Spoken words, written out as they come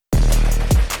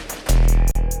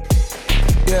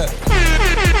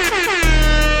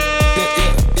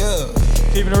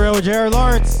with Jared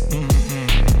Lawrence.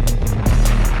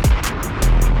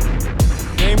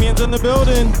 Damien's in the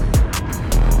building.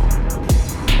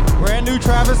 Brand new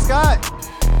Travis Scott.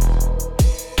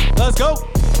 Let's go.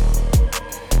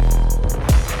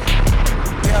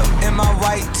 Yeah, in my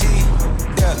white tee.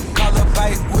 Yeah, call up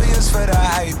Ike Williams for the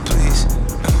hype, please.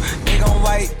 They gon'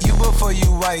 wipe you before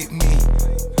you wipe me.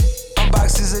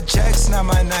 Boxes of checks, not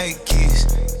my Nikes.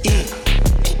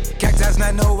 Cactus,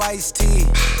 not no iced tea.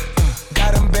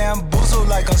 Got them bamboozled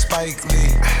like I'm Spike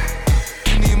Lee.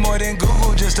 You need more than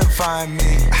Google just to find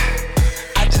me.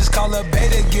 I just call a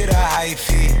beta, get a high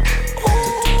fee.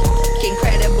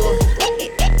 Incredible,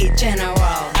 general.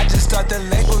 I just start the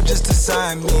label just to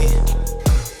sign me.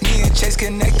 Me and Chase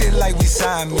connected like we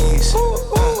Siamese.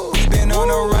 We been on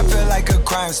a run, feel like a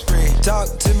crime spree.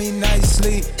 Talk to me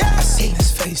nicely. I seen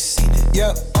his face, seen it.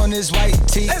 Yeah, on this white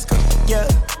tee. Let's go. Yeah,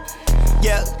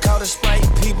 yeah. Call the Sprite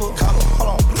people. Call him, hold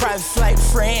on. Private flight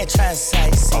franchise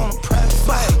sites. On a private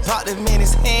flight. Popped him in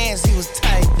his hands, he was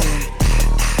tight.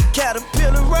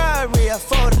 Caterpillar Rari, I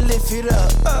fought to lift it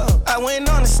up. I went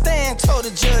on the stand, told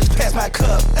the judge pass my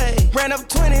cup. Ay. Ran up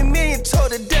 20 million,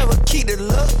 told the devil keep the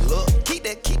look. Keep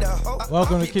the hope.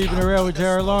 Welcome to Keeping It Real with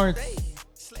Jared Lawrence.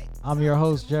 I'm your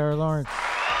host, Jared Lawrence.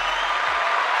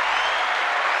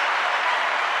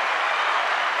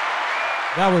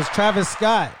 That was Travis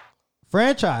Scott,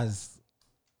 Franchise.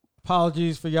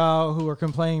 Apologies for y'all who are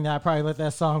complaining that I probably let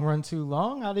that song run too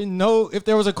long. I didn't know if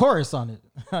there was a chorus on it.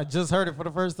 I just heard it for the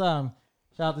first time.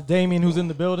 Shout out to Damien who's in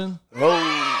the building.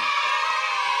 Oh.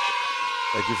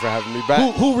 Thank you for having me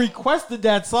back. Who requested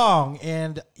that song.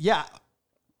 And yeah,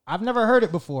 I've never heard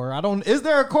it before. Is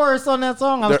there a chorus on that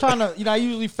song? I was trying to, I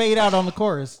usually fade out on the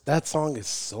chorus. That song is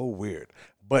so weird,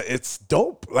 but it's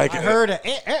dope. Like I heard it.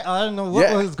 I don't know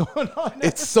what was going on there.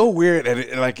 It's so weird. And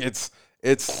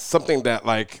it's something that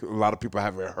like a lot of people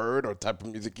haven't heard or type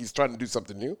of music. He's trying to do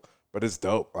something new, but it's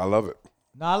dope. I love it.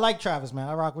 No, I like Travis, man.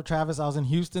 I rock with Travis. I was in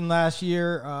Houston last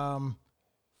year.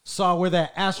 Saw where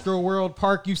that Astro World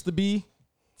Park used to be.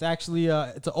 It's actually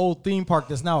it's an old theme park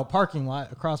that's now a parking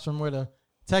lot across from where the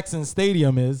Texans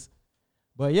Stadium is.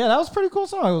 But yeah, that was a pretty cool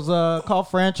song. It was called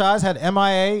Franchise. Had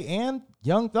MIA and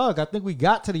Young Thug. I think we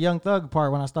got to the Young Thug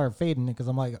part when I started fading it because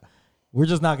I'm like, we're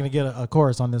just not going to get a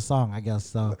chorus on this song, I guess.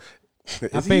 So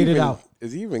I faded out.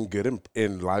 Is he even good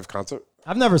in live concert?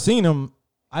 I've never seen him.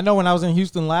 I know when I was in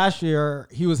Houston last year,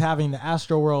 he was having the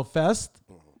Astro World Fest.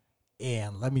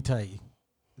 And let me tell you,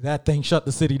 that thing shut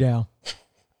the city down.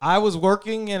 I was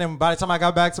working, and by the time I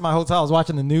got back to my hotel, I was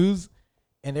watching the news,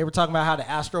 and they were talking about how the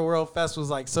Astro World Fest was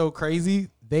like so crazy.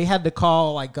 They had to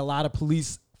call like a lot of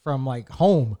police from like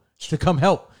home to come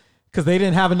help because they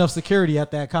didn't have enough security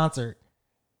at that concert.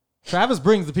 Travis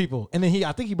brings the people. And then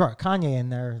I think he brought Kanye in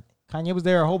there. Kanye was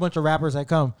there. A whole bunch of rappers had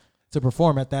come to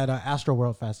perform at that Astro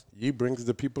World Fest. He brings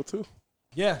the people too.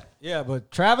 Yeah. But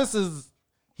Travis is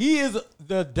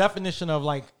the definition of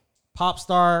like pop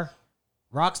star,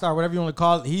 rock star, whatever you want to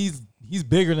call it. He's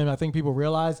bigger than I think people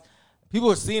realize. People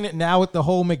are seeing it now with the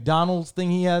whole McDonald's thing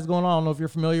he has going on. I don't know if you're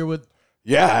familiar with.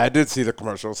 Yeah, I did see the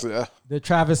commercials. Yeah. The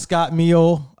Travis Scott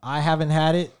meal. I haven't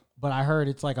had it, but I heard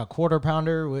it's like a quarter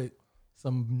pounder with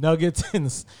some nuggets.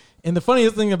 And the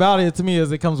funniest thing about it to me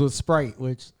is it comes with Sprite,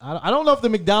 which I don't know if the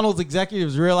McDonald's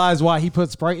executives realize why he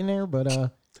put Sprite in there,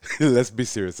 but let's be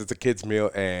serious. It's a kid's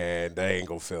meal, and they ain't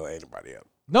gonna fill anybody up.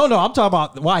 No, I'm talking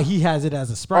about why he has it as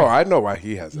a Sprite. Oh, I know why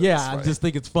he has it. Yeah, as a Sprite. I just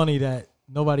think it's funny that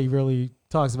nobody really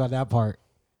talks about that part.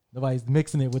 Nobody's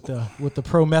mixing it with the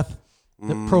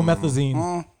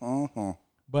promethazine. Mm-hmm.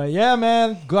 But yeah,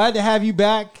 man, glad to have you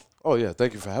back. Oh yeah,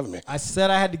 thank you for having me. I said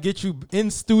I had to get you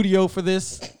in studio for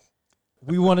this.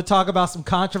 We want to talk about some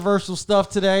controversial stuff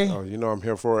today. Oh, you know I'm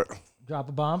here for it. Drop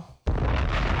a bomb.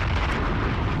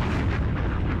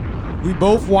 We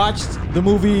both watched the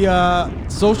movie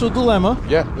Social Dilemma.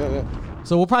 Yeah.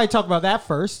 So we'll probably talk about that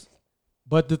first.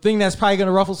 But the thing that's probably going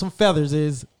to ruffle some feathers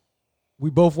is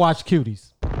we both watched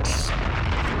Cuties.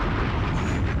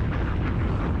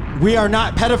 We are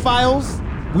not pedophiles.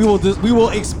 We will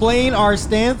explain our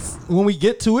stance when we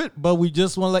get to it, but we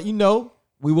just want to let you know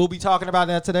we will be talking about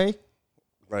that today.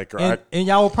 And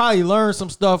y'all will probably learn some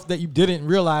stuff that you didn't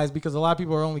realize because a lot of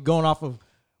people are only going off of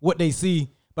what they see.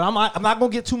 But I'm not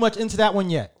going to get too much into that one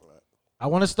yet. I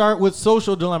want to start with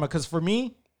Social Dilemma because for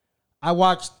me, I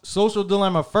watched Social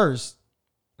Dilemma first.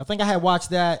 I think I had watched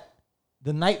that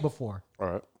the night before. All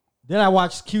right. Then I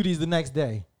watched Cuties the next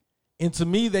day. And to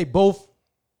me, they both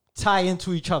tie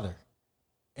into each other.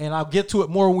 And I'll get to it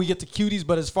more when we get to Cuties.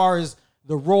 But as far as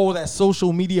the role that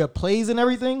social media plays in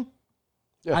everything,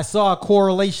 yeah. I saw a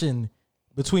correlation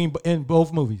between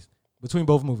both movies.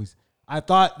 I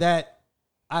thought that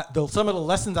some of the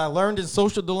lessons I learned in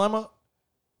Social Dilemma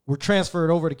were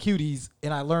transferred over to Cuties,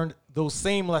 and I learned those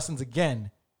same lessons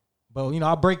again. But,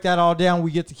 I'll break that all down when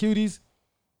we get to Cuties.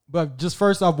 But just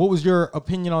first off, what was your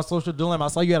opinion on Social Dilemma? I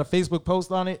saw you had a Facebook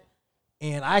post on it,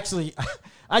 and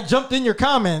I jumped in your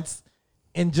comments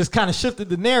and just kind of shifted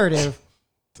the narrative.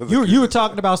 You were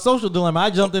talking about Social Dilemma. I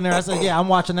jumped in there. I said, yeah, I'm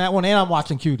watching that one, and I'm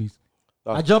watching Cuties.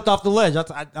 I jumped off the ledge.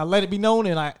 I let it be known,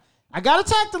 and I got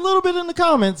attacked a little bit in the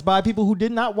comments by people who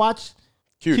did not watch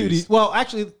Cuties. Well,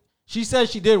 actually, she said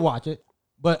she did watch it,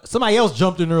 but somebody else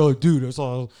jumped in there like, dude, I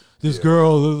saw this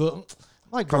girl. I'm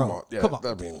like, Come on.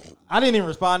 I didn't even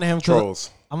respond to him. Trolls.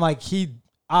 I'm like, he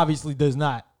obviously does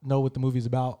not know what the movie's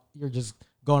about. You're just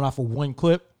going off of one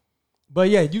clip. But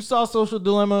yeah, you saw Social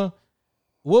Dilemma.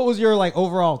 What was your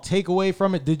overall takeaway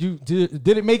from it? Did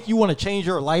it make you want to change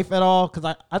your life at all?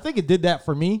 Because I think it did that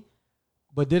for me.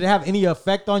 But did it have any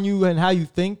effect on you and how you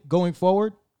think going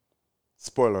forward?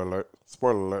 Spoiler alert.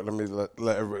 Let me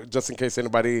let just in case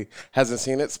anybody hasn't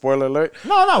seen it. Spoiler alert.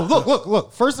 No.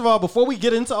 Look. First of all, before we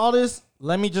get into all this,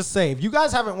 let me just say, if you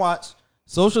guys haven't watched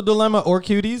Social Dilemma or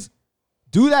Cuties,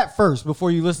 do that first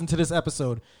before you listen to this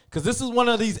episode. Because this is one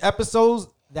of these episodes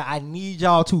that I need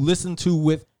y'all to listen to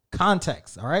with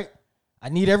context, all right? I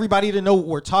need everybody to know what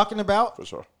we're talking about. For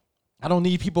sure. I don't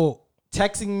need people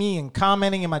texting me and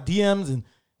commenting in my DMs and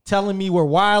telling me we're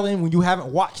wilding when you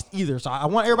haven't watched either. So I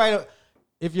want everybody to,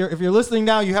 if you're listening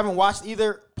now, you haven't watched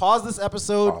either, pause this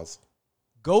episode,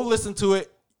 go listen to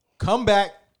it, come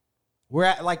back. We're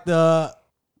at I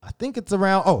think it's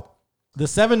around, the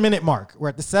 7-minute mark. We're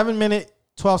at the 7-minute,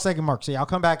 12-second mark. So I'll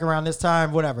come back around this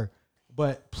time, whatever.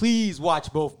 But please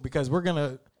watch both because we're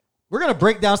gonna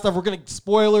break down stuff. We're gonna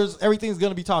spoilers. Everything's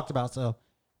gonna be talked about. So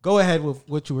go ahead with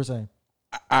what you were saying.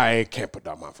 I can't put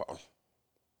down my phone.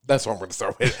 That's what I'm gonna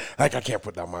start with. I can't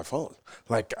put down my phone.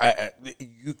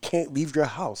 You can't leave your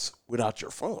house without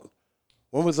your phone.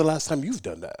 When was the last time you've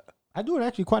done that? I do it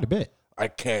actually quite a bit. I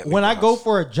can't. When I go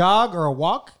for a jog or a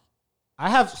walk, I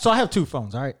have 2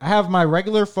 phones. All right, I have my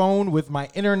regular phone with my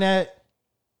internet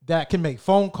that can make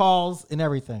phone calls and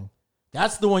everything.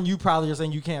 That's the one you probably are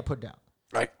saying you can't put down.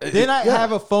 Then I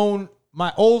have a phone,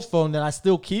 my old phone that I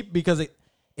still keep because it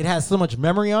has so much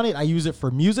memory on it. I use it for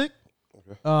music.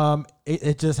 Okay.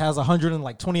 It just has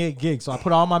 128 gigs. So I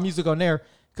put all my music on there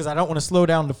because I don't want to slow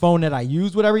down the phone that I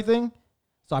use with everything.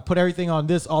 So I put everything on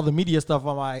this, all the media stuff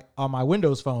on my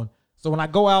Windows phone. So when I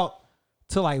go out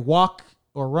to walk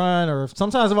or run, or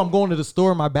sometimes if I'm going to the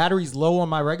store, my battery's low on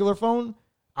my regular phone,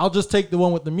 I'll just take the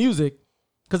one with the music.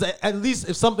 Because at least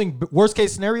if something, worst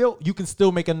case scenario, you can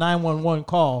still make a 911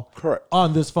 call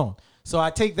on this phone. So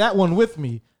I take that one with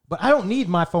me, but I don't need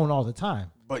my phone all the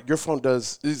time. But your phone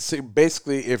does,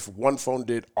 basically, if one phone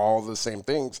did all the same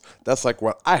things, that's like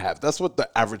what I have. That's what the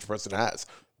average person has.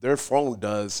 Their phone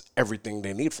does everything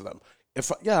they need for them.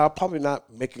 I'm probably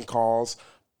not making calls,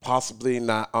 possibly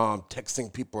not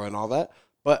texting people and all that,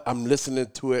 but I'm listening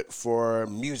to it for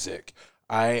music.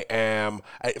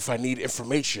 If I need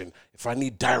information, if I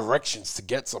need directions to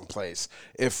get someplace,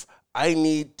 if I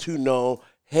need to know,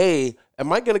 hey,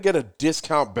 am I going to get a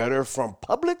discount better from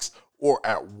Publix or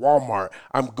at Walmart?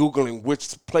 I'm Googling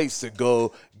which place to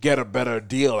go get a better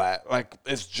deal at.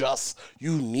 It's just,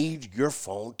 you need your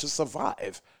phone to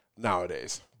survive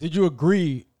nowadays. Did you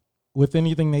agree with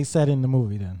anything they said in the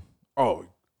movie then? Oh,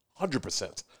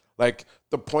 100%.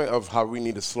 The point of how we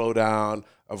need to slow down,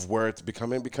 of where it's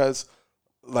becoming, because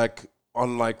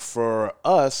unlike for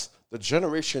us, the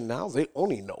generation now, they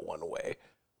only know one way.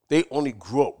 They only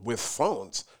grew up with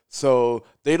phones. So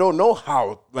they don't know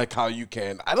how you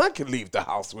can. And I can leave the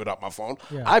house without my phone.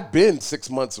 Yeah. I've been 6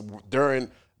 months during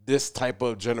this type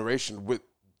of generation with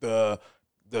the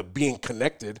being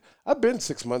connected. I've been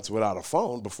 6 months without a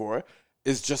phone before.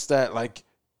 It's just that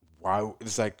why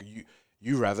it's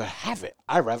you rather have it.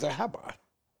 I rather have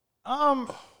mine.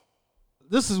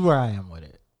 This is where I am with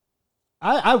it.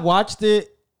 I watched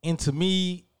it, and to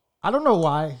me, I don't know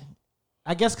why.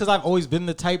 I guess because I've always been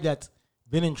the type that's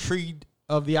been intrigued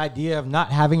of the idea of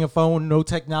not having a phone, no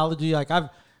technology. I've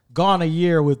gone a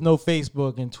year with no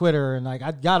Facebook and Twitter, and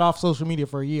I got off social media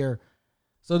for a year.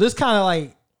 So this kind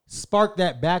of sparked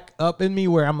that back up in me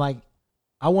where I'm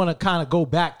I want to kind of go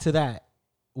back to that,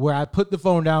 where I put the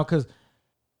phone down because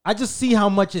I just see how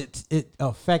much it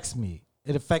affects me.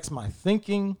 It affects my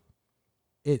thinking.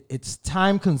 It's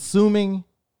time consuming.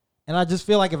 And I just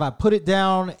feel like if I put it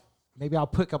down, maybe I'll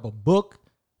pick up a book.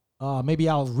 Maybe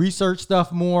I'll research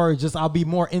stuff more. I'll be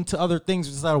more into other things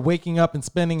instead of waking up and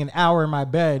spending an hour in my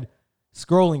bed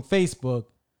scrolling Facebook,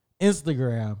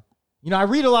 Instagram. I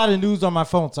read a lot of news on my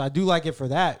phone, so I do like it for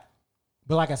that.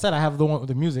 But like I said, I have the one with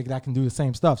the music that can do the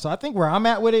same stuff. So I think where I'm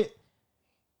at with it,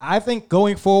 I think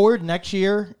going forward next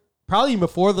year, probably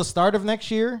before the start of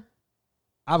next year,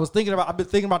 I've been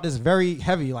thinking about this very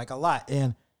heavy, like a lot.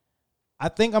 And I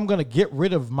think I'm going to get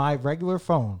rid of my regular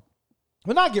phone.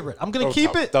 Well, not get rid. I'm going to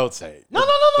keep it. Don't say it. No.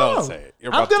 Don't say it.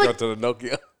 You're about to go to the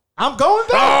Nokia. I'm going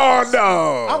back. Oh,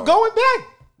 no. I'm going back.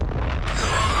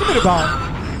 Give me the ball.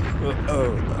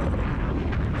 Oh, no.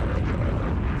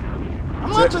 I'm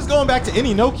not just going back to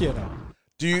any Nokia, though.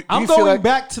 I'm going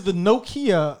back to the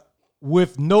Nokia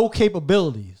with no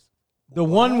capabilities. The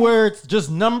one where it's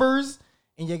just numbers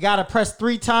and you got to press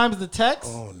 3 times the text.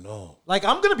 Oh, no. Like,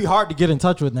 I'm going to be hard to get in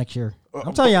touch with next year.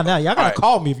 I'm telling y'all now. Y'all got to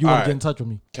call me if you want to get in touch with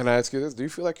me. Can I ask you this? Do you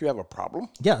feel like you have a problem?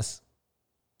 Yes.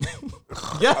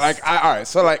 Yes. Like, all right.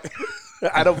 So, like,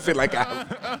 I don't feel like I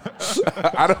have a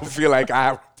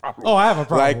problem. Oh, I have a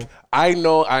problem. Like, I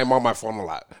know I'm on my phone a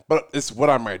lot, but it's what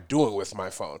am I doing with my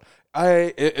phone?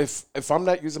 If I'm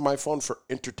not using my phone for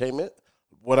entertainment,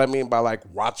 what I mean by like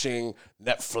watching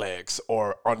Netflix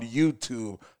or on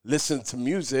YouTube, listen to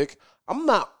music, I'm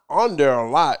not on there a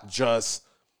lot just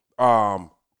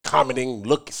commenting,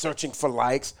 searching for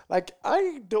likes. Like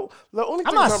I don't. The only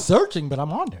I'm not searching, but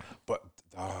I'm on there. But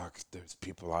dog, there's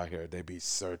people out here. They be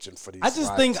searching for these. I just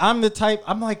likes. think I'm the type.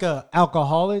 I'm like a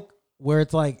alcoholic where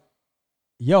it's like,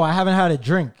 yo, I haven't had a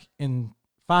drink in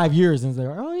 5 years, and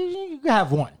they're oh, you can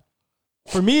have one.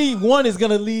 For me, one is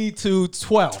gonna lead to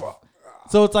 12.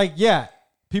 So it's like, yeah,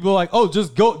 people are like, oh,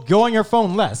 just go on your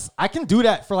phone less. I can do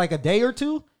that for like a day or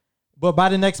two, but by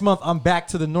the next month, I'm back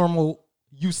to the normal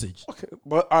usage. Okay,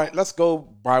 but all right, let's go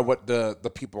by what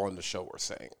the people on the show were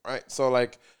saying. Right, so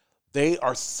like they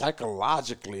are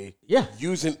psychologically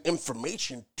using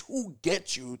information to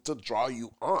get you to draw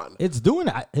you on. It's doing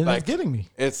that, and it's getting me.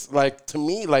 It's like to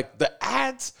me, like the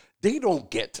ads, they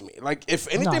don't get to me. Like if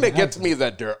anything, they get to me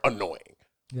that they're annoying.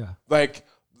 Yeah, like.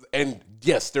 And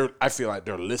yes, I feel like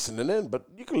they're listening in, but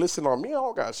you can listen on me. I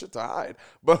don't got shit to hide.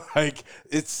 But like,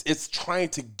 it's trying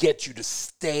to get you to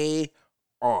stay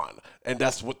on, and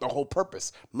that's what the whole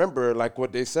purpose. Remember, like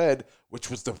what they said, which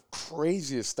was the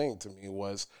craziest thing to me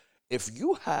was, if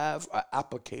you have an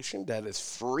application that is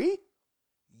free,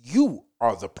 you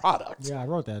are the product. Yeah, I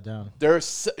wrote that down. They're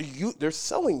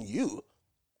selling you.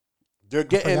 They're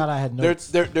getting. I had notes.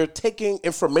 They're taking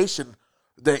information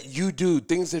that you do,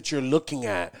 things that you're looking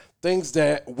at, things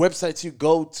that websites you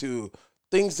go to,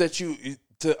 things that you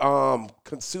to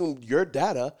consume your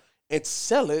data and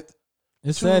sell it.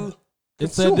 It said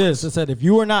this. It said if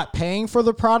you are not paying for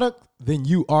the product, then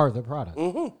you are the product,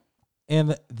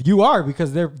 and you are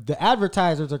because the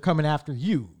advertisers are coming after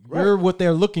you. Right. You're what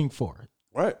they're looking for.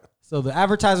 Right. So the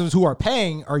advertisers who are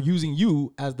paying are using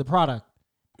you as the product,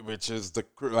 which is the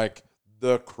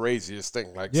craziest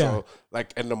thing. Like, so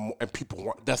like, and people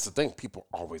want, that's the thing. People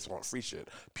always want free shit.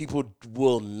 People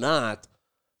will not,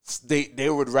 they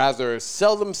would rather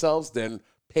sell themselves than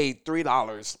pay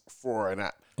 $3 for an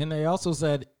app. And they also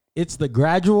said it's the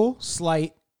gradual,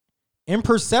 slight,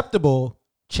 imperceptible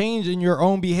change in your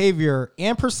own behavior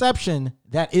and perception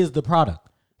that is the product.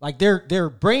 Like they're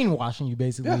brainwashing you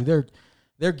basically. Yeah.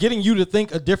 They're getting you to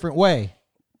think a different way.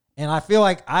 And I feel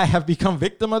like I have become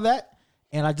victim of that.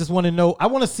 And I just want to know, I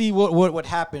want to see what would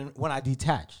happen when I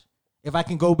detach. If I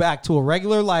can go back to a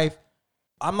regular life,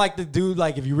 I'm like the dude,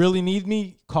 like, if you really need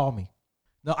me, call me.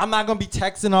 No, I'm not going to be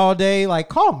texting all day. Like,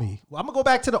 call me. I'm going to go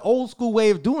back to the old school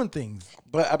way of doing things.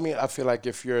 But, I mean, I feel like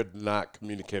if you're not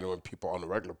communicating with people on the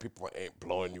regular, people ain't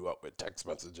blowing you up with text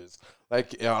messages.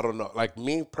 Like, I don't know. Like,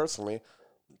 me personally,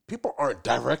 people aren't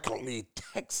directly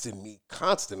texting me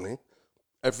constantly.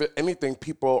 If anything,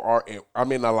 people are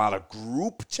I'm in a lot of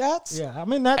group chats. Yeah,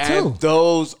 I'm in that too. And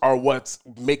those are what's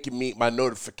making my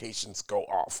notifications go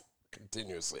off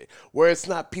continuously. Where it's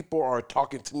not people are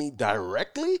talking to me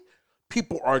directly,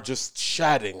 people are just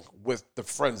chatting with the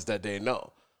friends that they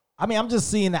know. I mean, I'm just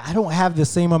seeing that I don't have the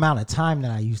same amount of time that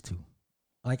I used to.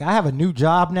 Like, I have a new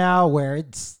job now where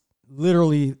it's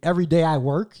literally every day I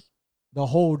work, the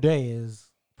whole day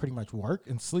is pretty much work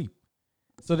and sleep.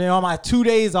 So then on my 2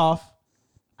 days off,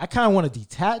 I kind of want to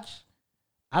detach.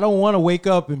 I don't want to wake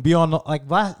up and be on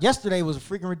yesterday was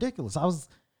freaking ridiculous. I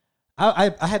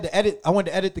had to edit. I wanted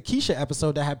to edit the Keisha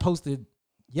episode that I had posted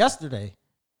yesterday.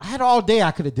 I had all day. I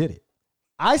could have did it.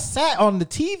 I sat on the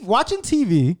TV watching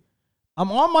TV.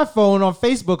 I'm on my phone on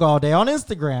Facebook all day on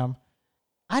Instagram.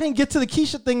 I didn't get to the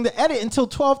Keisha thing to edit until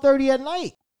 12:30 at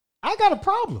night. I got a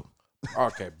problem.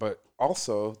 Okay, but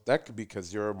also that could be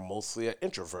because you're mostly an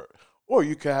introvert. Or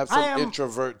you could have some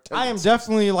introvert tendencies. I am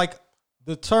definitely like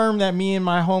the term that me and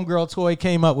my homegirl Toy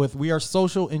came up with. We are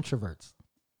social introverts.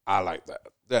 I like that.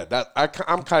 Yeah,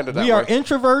 I'm kind of that way. We are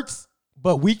introverts,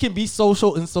 but we can be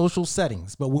social in social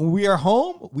settings. But when we are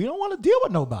home, we don't want to deal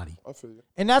with nobody. I feel you.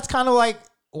 And that's kind of like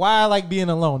why I like being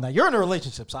alone. Now, you're in a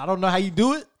relationship, so I don't know how you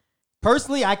do it.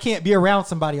 Personally, I can't be around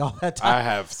somebody all that time. I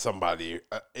have somebody.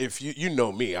 If you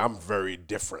know me, I'm very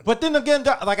different. But then again,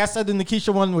 like I said in the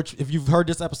Keisha one, which if you've heard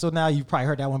this episode now, you've probably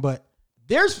heard that one. But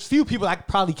there's few people I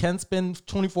probably can spend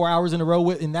 24 hours in a row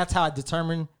with, and that's how I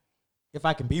determine if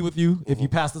I can be with you, if you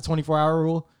pass the 24-hour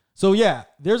rule. So yeah,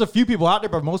 there's a few people out there,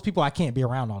 but most people I can't be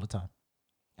around all the time.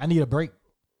 I need a break.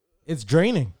 It's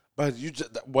draining. But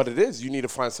what it is, you need to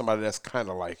find somebody that's kind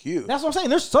of like you. That's what I'm saying.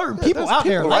 There's certain people out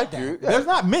there like that. you. Yeah. There's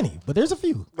not many, but there's a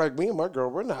few. Like me and my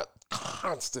girl, we're not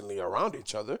constantly around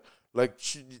each other. Like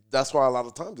that's why a lot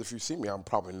of times if you see me, I'm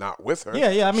probably not with her.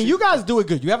 Yeah. I mean, you guys do it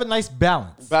good. You have a nice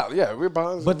balance. We're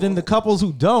balanced. But then the couples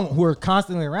who don't, who are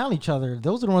constantly around each other,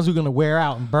 those are the ones who are going to wear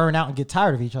out and burn out and get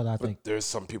tired of each other, I think. There's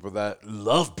some people that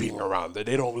love being around that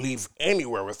they don't leave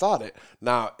anywhere without it.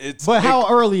 Now But how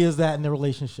early is that in the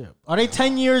relationship? Are they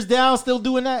 10 years down still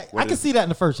doing that? I can see that in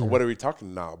the first year. What are we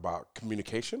talking now about?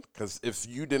 Communication? Because if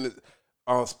you didn't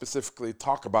specifically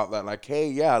talk about that, like, hey,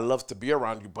 yeah, I love to be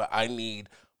around you, but I need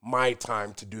my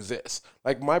time to do this.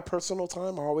 Like my personal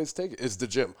time, I always take it is the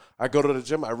gym. I go to the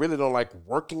gym. I really don't like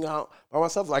working out by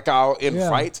myself. Like I'll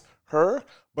invite her,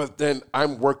 but then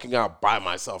I'm working out by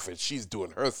myself and she's doing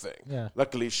her thing. Yeah.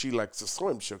 Luckily, she likes to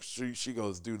swim. She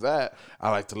goes do that. I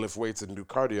like to lift weights and do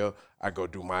cardio. I go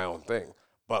do my own thing.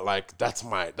 But like that's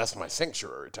my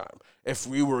sanctuary time. If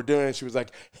we were doing it, she was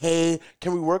like, hey,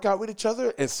 can we work out with each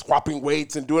other? And swapping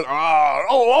weights and doing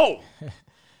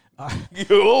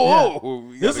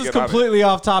This is completely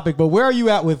off topic, but where are you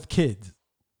at with kids?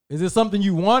 Is it something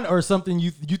you want or something you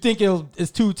think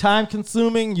it's too time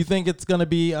consuming? You think it's going to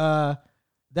be that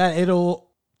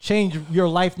it'll change your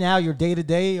life now, your day to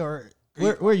day, or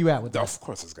where are you at with that? Of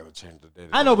course it's going to change the day to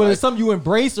day. I know, but it's something you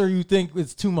embrace or you think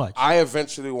it's too much? I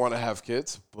eventually want to have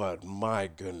kids, but my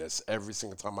goodness, every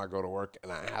single time I go to work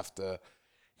and I have to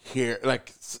hear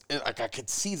like I could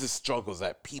see the struggles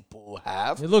that people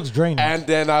have. It looks draining. And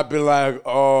then I'd be like,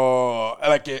 oh,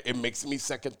 like it makes me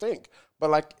second think.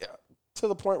 But like to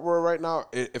the point where right now,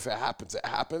 if it happens, it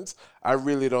happens. I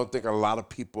really don't think a lot of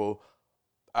people,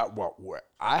 where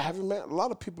I haven't met, a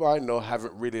lot of people I know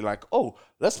haven't really like, oh,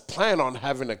 let's plan on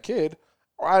having a kid.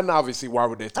 And obviously, why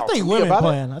would they talk to me about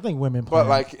it? I think women plan. But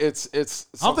like it's.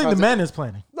 I don't think the men is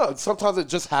planning. No, sometimes it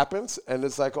just happens, and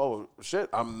it's like, oh shit,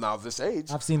 I'm now this age.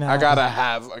 I've seen that. I gotta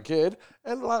have a kid,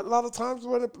 and a lot of times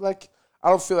when it like, I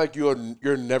don't feel like you're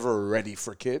never ready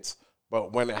for kids,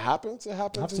 but when it happens, it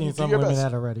happens. I've seen some women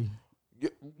that are ready.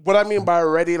 What I mean by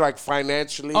ready, like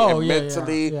financially and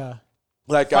mentally. Yeah.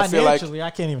 Like I feel like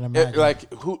I can't even imagine.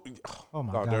 like who? Oh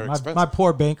my they're god, expensive. my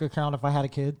poor bank account if I had a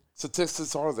kid.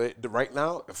 Statistics are that right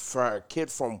now for a kid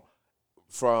from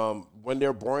when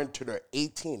they're born to they're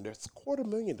 18, there's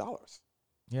 $250,000.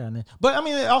 Yeah, but I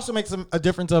mean, it also makes a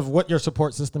difference of what your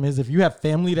support system is. If you have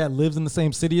family that lives in the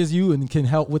same city as you and can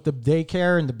help with the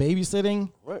daycare and the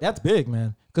babysitting, that's big,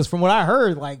 man. Because from what I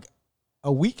heard, like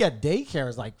a week at daycare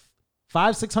is like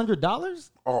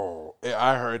 $500-$600. Oh,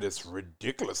 I heard it's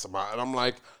ridiculous amount, and I'm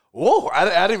like, whoa!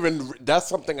 I didn't even. That's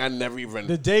something I never even.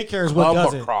 The daycare is what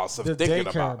does across it. Of The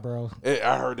thinking daycare, about, bro.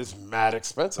 I heard it's mad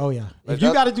expensive. Oh yeah, like if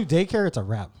you got to do daycare, it's a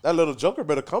wrap. That little joker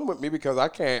better come with me because I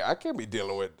can't be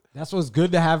dealing with. That's what's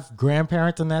good to have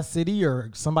grandparents in that city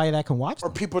or somebody that can watch them.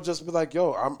 Or people just be like,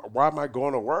 yo, why am I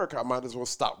going to work? I might as well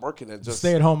stop working and just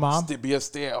stay at home mom. Be a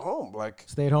stay at home, like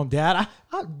stay at home dad.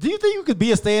 Do you think you could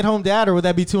be a stay at home dad, or would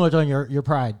that be too much on your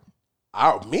pride?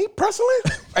 Me personally,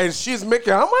 and she's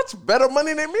making how much better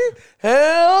money than me?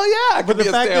 Hell yeah, I could be a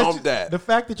stay-at-home dad. The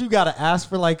fact that you got to ask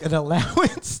for like an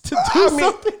allowance to do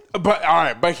something. But all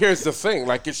right, but here's the thing: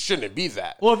 like it shouldn't be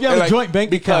that. Well, if you have a joint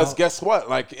bank account, because guess what?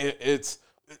 Like it's.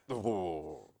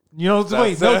 You know,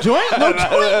 wait, no joint, no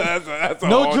joint, that's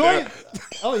no joint.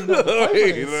 Oh, you know,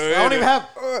 I don't even have.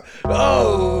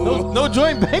 No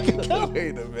joint bank account.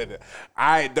 Wait a minute.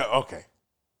 Okay.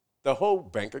 The whole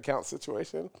bank account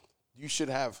situation. You should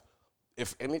have,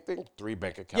 if anything, 3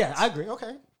 bank accounts. Yeah, I agree.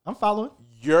 Okay, I'm following.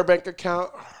 Your bank account,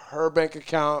 her bank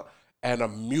account, and a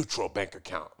mutual bank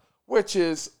account, which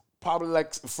is probably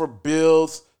like for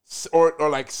bills or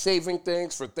like saving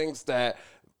things for things that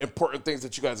important things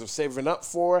that you guys are saving up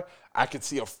for. I could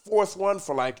see a 4th one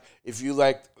for like if you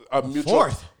like a mutual.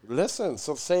 4th. Listen,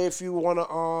 so say if you want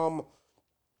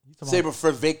to save it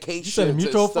for vacation. You said a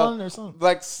mutual fund or something?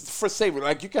 Like for saving,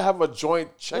 like you can have a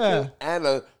joint checking and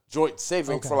a joint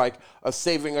saving for like a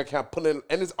saving account, put in,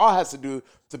 and it all has to do,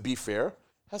 to be fair,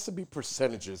 has to be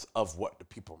percentages of what the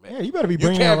people make. Yeah, you better be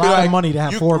bringing in a lot of money to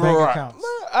have 4 bank accounts.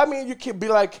 I mean, you can be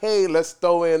like, hey, let's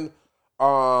throw in,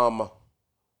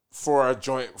 for a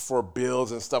joint for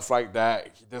bills and stuff like that.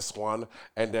 This one,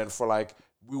 and then for like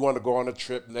we want to go on a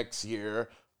trip next year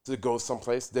to go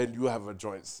someplace. Then you have a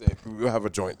joint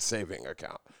saving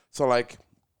account. So like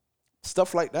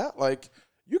stuff like that, like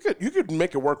you could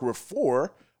make it work with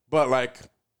 4, but like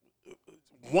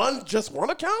one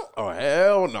account. Oh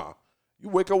hell no! You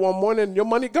wake up one morning and your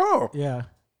money gone. Yeah.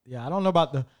 I don't know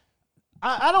about the.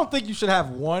 I don't think you should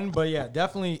have one, but yeah,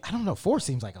 definitely. I don't know. 4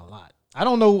 seems like a lot. I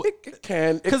don't know. It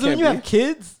can Because when you have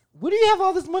kids, what do you have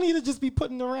all this money to just be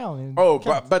putting around?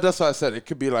 But that's what I said. It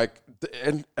could be like,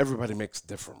 and everybody makes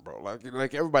different, bro.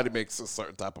 Like everybody makes a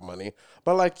certain type of money.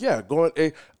 But like, yeah,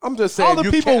 I'm just saying. All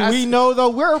the people we know, though,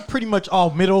 we're pretty much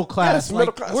all middle class.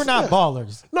 Middle class. We're not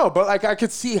ballers. No, but like I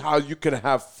could see how you could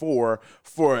have 4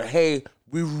 for, hey,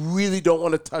 we really don't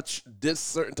want to touch this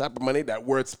certain type of money that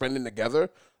we're spending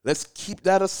together. Let's keep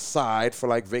that aside for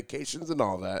like vacations and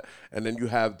all that. And then you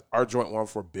have our joint one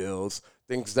for bills,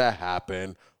 things that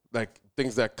happen, like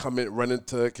things that come in, run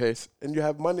into a case, and you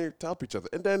have money to help each other.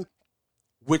 And then,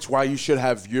 why you should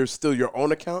have still your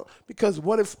own account? Because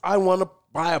what if I want to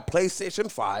buy a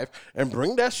PlayStation 5 and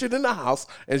bring that shit in the house,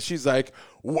 and she's like,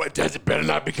 what, does it better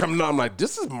not become? No, I'm like,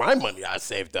 this is my money I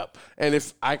saved up. And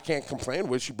if I can't complain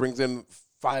when she brings in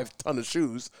 5 ton of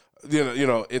shoes, you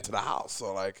know, into the house.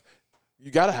 So like, you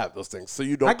got to have those things so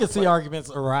you don't. I can see arguments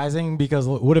arising because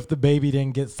what if the baby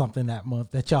didn't get something that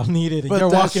month that y'all needed and but you're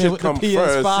walking in with the PS5?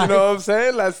 First, you know what I'm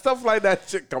saying? Like stuff like that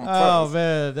should come first. Oh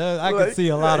man, I can see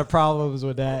a lot of problems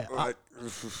with that.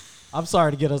 I'm sorry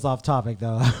to get us off topic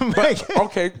though. But,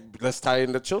 okay, let's tie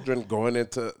in the children going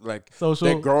into like social.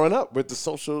 They're growing up with the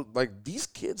social. Like these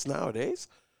kids nowadays,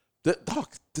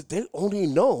 they only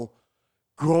know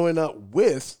growing up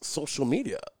with social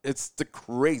media. It's the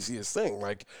craziest thing.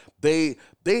 Like they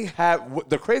have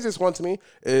the craziest one to me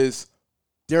is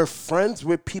they're friends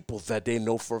with people that they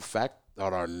know for a fact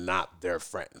that are not their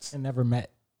friends and never met.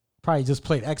 Probably just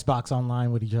played Xbox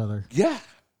online with each other. Yeah.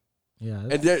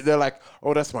 And they're like,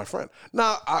 oh, that's my friend.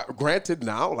 Now, granted,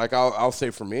 now, like I'll say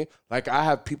for me, like I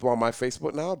have people on my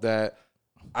Facebook now that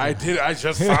I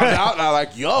just found out. And I'm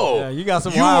like, yo, yeah, you got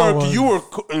some wild ones. You were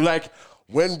like.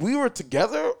 When we were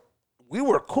together, we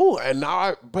were cool, and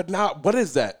now, what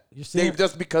is that?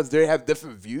 Just because they have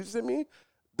different views than me?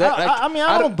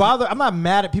 I don't bother. I'm not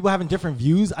mad at people having different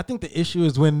views. I think the issue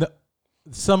is when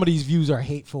some of these views are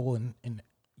hateful, and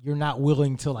you're not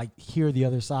willing to like hear the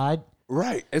other side.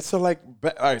 Right, and so like,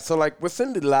 all right, so like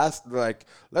within the last, like,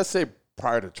 let's say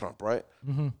prior to Trump, right?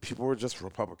 Mm-hmm. People were just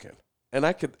Republican, and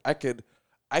I could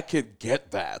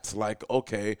get that. Like,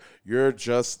 okay, you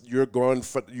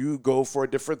go for a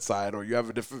different side or you have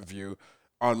a different view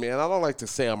on me. And I don't like to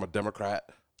say I'm a Democrat.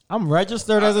 I'm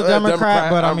registered as a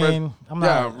Democrat, but I'm not.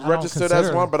 Yeah, registered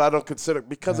as one, but I don't consider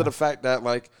because of the fact that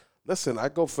like, listen, I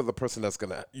go for the person that's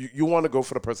gonna. You want to go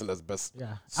for the person that's best.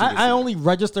 Yeah, I only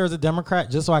register as a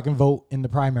Democrat just so I can vote in the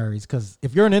primaries. Because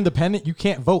if you're an independent, you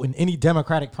can't vote in any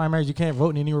Democratic primaries. You can't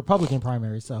vote in any Republican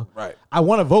primaries. So right. I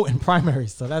want to vote in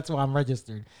primaries, so that's why I'm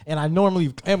registered. And I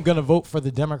normally am gonna vote for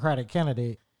the Democratic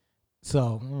candidate.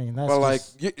 So I mean,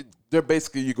 that's they're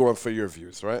basically you going for your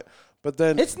views, right? But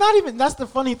then it's not even. That's the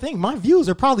funny thing. My views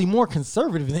are probably more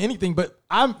conservative than anything, but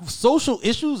social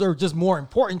issues are just more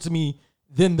important to me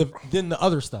than the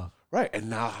other stuff. Right. And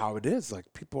now how it is, like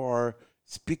people are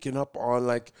speaking up on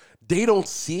like they don't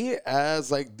see it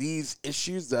as like these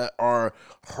issues that are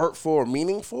hurtful or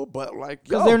meaningful, but like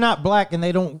because they're not black and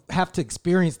they don't have to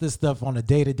experience this stuff on a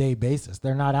day-to-day basis.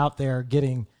 They're not out there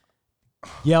getting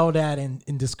yelled at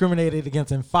and discriminated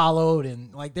against and followed,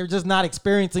 and like they're just not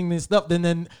experiencing this stuff.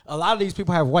 Then a lot of these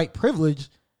people have white privilege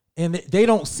and they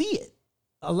don't see it.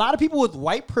 A lot of people with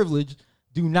white privilege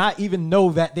do not even know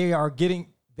that they are getting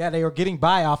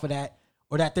by off of that,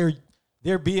 or that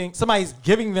they're being somebody's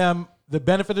giving them the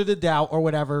benefit of the doubt or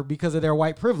whatever because of their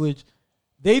white privilege.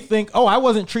 They think, oh, I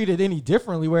wasn't treated any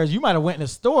differently, whereas you might have went in a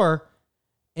store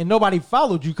and nobody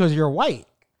followed you because you're white.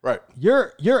 Right.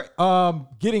 You're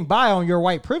getting by on your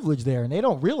white privilege there, and they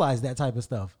don't realize that type of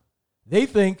stuff. They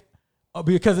think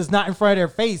because it's not in front of their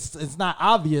face, it's not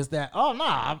obvious that, oh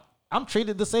no, I'm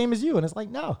treated the same as you, and it's like,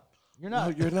 no. You're not.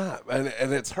 No, you're not.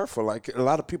 And it's hurtful. Like a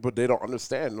lot of people, they don't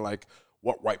understand like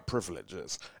what white privilege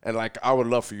is. And like, I would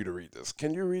love for you to read this.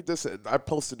 Can you read this? I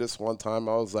posted this one time.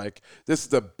 I was like, this is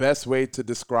the best way to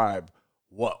describe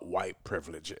what white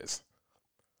privilege is.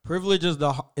 Privilege is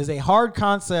a hard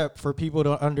concept for people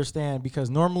to understand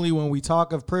because normally when we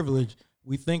talk of privilege,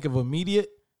 we think of immediate,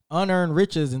 unearned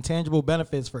riches and tangible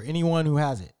benefits for anyone who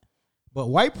has it. But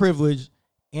white privilege,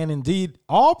 and indeed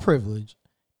all privilege,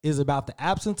 is about the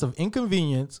absence of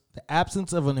inconvenience, the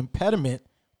absence of an impediment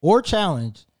or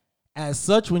challenge. As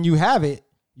such, when you have it,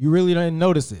 you really didn't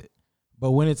notice it.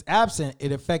 But when it's absent,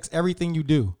 it affects everything you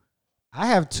do. I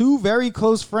have 2 very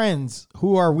close friends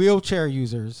who are wheelchair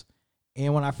users.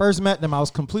 And when I first met them, I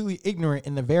was completely ignorant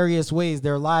in the various ways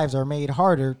their lives are made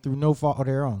harder through no fault of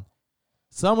their own.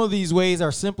 Some of these ways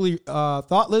are simply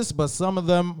thoughtless, but some of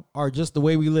them are just the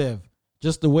way we live,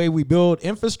 just the way we build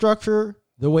infrastructure,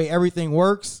 the way everything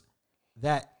works.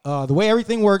 That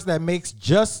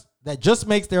just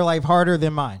makes their life harder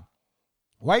than mine.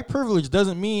 White privilege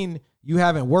doesn't mean you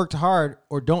haven't worked hard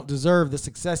or don't deserve the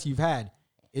success you've had.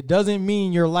 It doesn't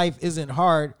mean your life isn't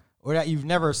hard or that you've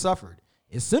never suffered.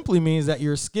 It simply means that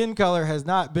your skin color has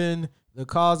not been the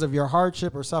cause of your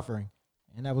hardship or suffering.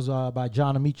 And that was by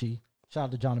John Amici. Shout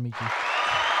out to John Amici.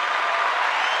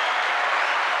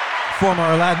 Former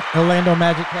Orlando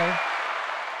Magic player.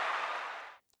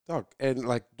 Dog, and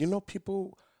like,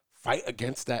 people fight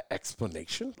against that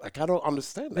explanation. Like, I don't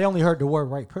understand that. They only heard the word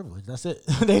white privilege. That's it.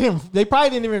 They probably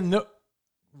didn't even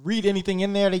read anything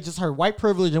in there. They just heard white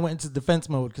privilege and went into defense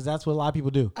mode because that's what a lot of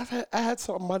people do. I had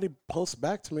somebody post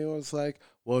back to me and was like,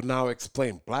 well, now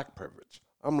explain black privilege.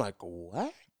 I'm like,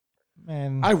 what?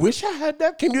 Man, I wish I had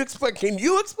that. Can you explain to me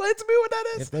what that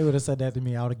is? If they would have said that to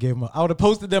me, I would have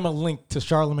posted them a link to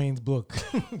Charlemagne's book,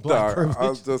 Black Privilege.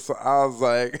 I was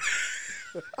like,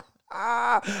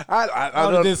 I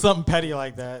would have did something petty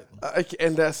like that.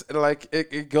 And that's like,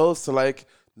 it goes to like,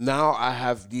 now I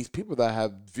have these people that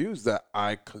have views that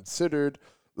I considered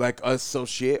like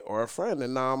associate or a friend.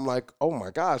 And now I'm like, oh my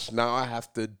gosh, now I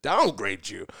have to downgrade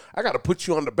you. I got to put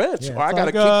you on the bench or I got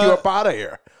to kick you up out of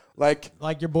here. Like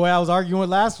your boy I was arguing with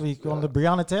last week on the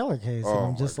Breonna Taylor case. And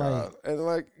I'm just like, and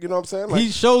like, you know what I'm saying? Like, he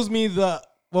shows me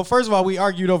well, first of all, we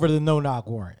argued over the no-knock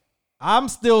warrant. I'm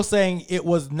still saying it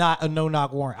was not a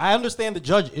no-knock warrant. I understand the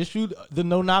judge issued the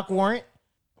no-knock warrant,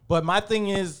 but my thing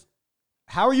is,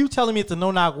 how are you telling me it's a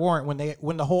no-knock warrant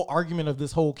when the whole argument of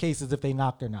this whole case is if they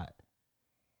knocked or not?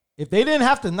 If they didn't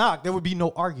have to knock, there would be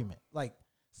no argument. Like,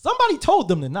 somebody told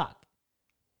them to knock.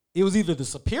 It was either the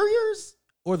superiors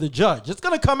or the judge. It's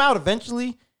going to come out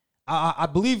eventually. I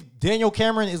believe Daniel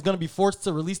Cameron is going to be forced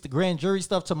to release the grand jury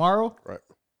stuff tomorrow. Right.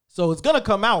 So it's going to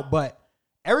come out, but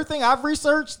everything I've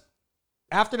researched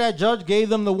after that judge gave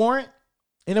them the warrant,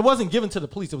 and it wasn't given to the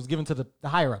police, it was given to the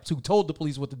higher-ups who told the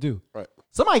police what to do. Right.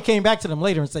 Somebody came back to them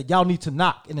later and said, y'all need to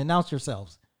knock and announce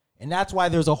yourselves. And that's why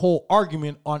there's a whole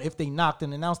argument on if they knocked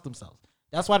and announced themselves.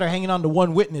 That's why they're hanging on to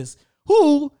one witness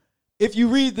who, if you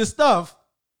read the stuff,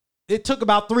 it took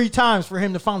about 3 times for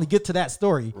him to finally get to that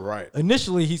story. Right.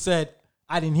 Initially, he said,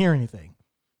 I didn't hear anything.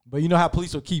 But you know how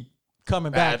police will keep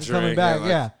coming back and coming back.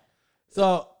 Yeah.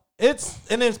 So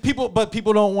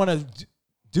people don't want to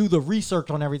do the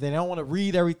research on everything. They don't want to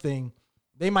read everything.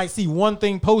 They might see one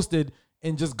thing posted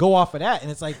and just go off of that. And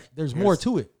it's like, there's more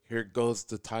to it. Here goes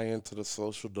the tie into the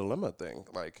social dilemma thing.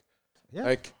 Like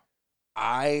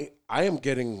I am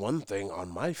getting one thing on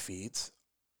my feeds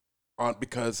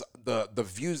because the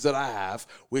views that I have,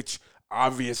 which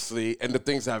obviously, and the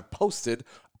things I've posted,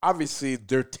 obviously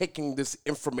they're taking this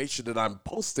information that I'm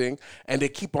posting and they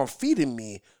keep on feeding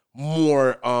me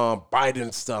more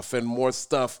Biden stuff and more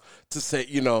stuff to say,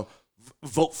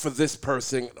 vote for this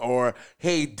person or,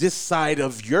 hey, this side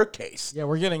of your case. Yeah,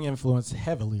 we're getting influenced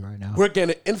heavily right now. We're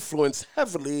getting influenced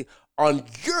heavily on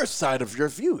your side of your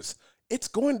views. It's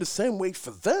going the same way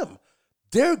for them.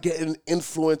 They're getting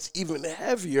influenced even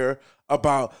heavier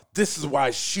about this is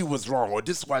why she was wrong or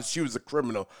this is why she was a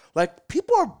criminal. Like,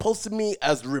 people are posting me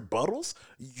as rebuttals,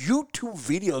 YouTube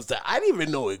videos that I didn't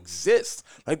even know exist.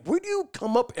 Like, where do you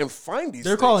come up and find these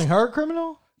They're things? calling her a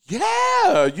criminal?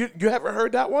 Yeah. You haven't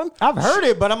heard that one? I've heard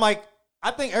it, but I'm like,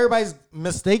 I think everybody's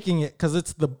mistaking it because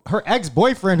it's her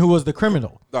ex-boyfriend who was the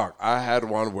criminal. Dog, I had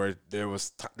one where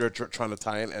they're trying to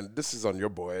tie in, and this is on your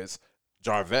boys,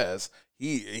 Jarvez.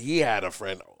 He had a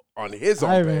friend on his own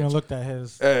I haven't page, even looked at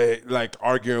his. like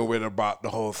arguing with about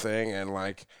the whole thing, and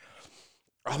like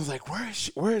I was like,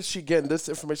 where is she getting this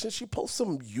information? She posts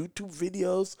some YouTube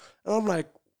videos, and I'm like,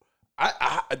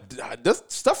 I this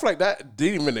stuff like that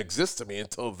didn't even exist to me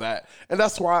until that, and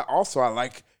that's why also I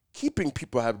like keeping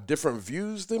people have different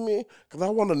views than me because I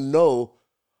want to know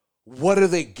what are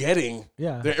they getting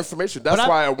their information. That's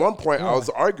why at one point I was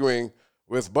arguing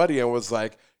with Buddy and was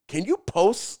like, can you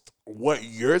post what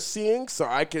you're seeing so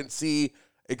I can see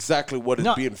exactly what is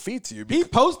being fed to you?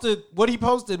 What he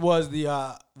posted was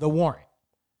the warrant.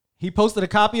 He posted a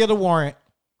copy of the warrant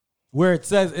where it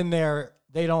says in there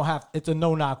it's a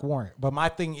no-knock warrant. But my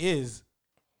thing is,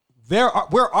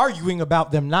 we're arguing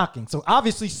about them knocking. So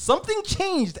obviously something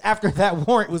changed after that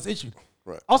warrant was issued.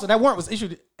 Right. Also, that warrant was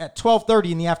issued at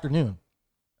 12:30 in the afternoon.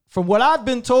 From what I've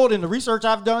been told in the research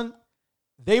I've done,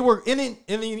 they were in it.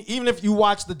 Even if you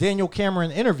watch the Daniel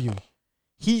Cameron interview,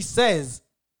 he says,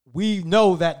 we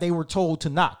know that they were told to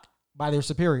knock by their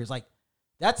superiors. Like,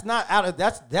 that's not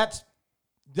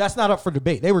not up for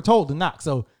debate. They were told to knock.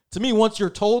 So to me, once you're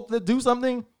told to do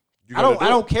something, I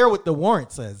don't care what the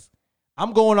warrant says.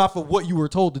 I'm going off of what you were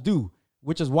told to do,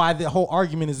 which is why the whole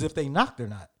argument is if they knocked or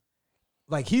not.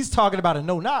 Like, he's talking about a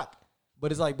no knock,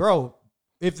 but it's like, bro,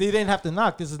 if they didn't have to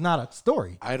knock, this is not a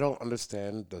story. I don't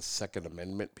understand the Second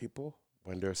Amendment people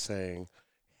when they're saying,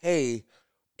 hey,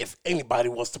 if anybody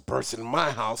wants to burst in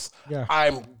my house,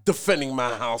 I'm defending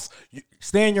my house.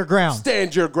 Stand your ground.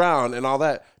 Stand your ground and all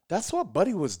that. That's what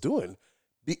Buddy was doing.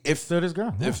 If stood his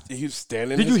ground. If he was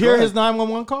standing Did you hear his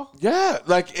 911 call? Yeah.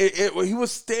 Like, he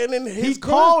was standing his ground.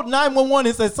 Called 911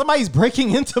 and said, somebody's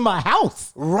breaking into my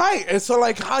house. Right. And so,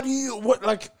 like, how do you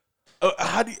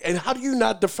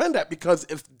not defend that? Because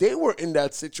if they were in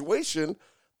that situation,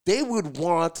 they would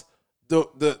want the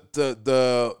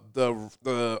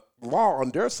law on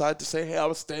their side to say, hey, I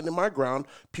was standing my ground.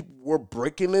 People were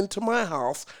breaking into my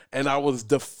house and I was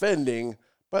defending.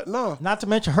 But no. Not to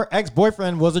mention her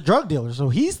ex-boyfriend was a drug dealer. So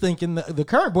he's thinking, the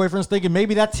current boyfriend's thinking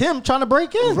maybe that's him trying to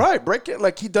break in. Right. Break in.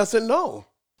 Like, he doesn't know.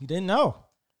 He didn't know.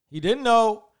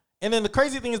 And then the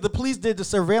crazy thing is the police did the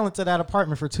surveillance at that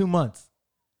apartment for 2 months.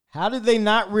 How did they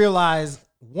not realize,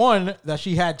 one, that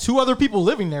she had 2 other people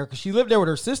living there? Because she lived there with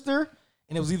her sister,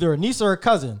 and it was either a niece or a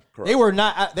cousin. Correct. They were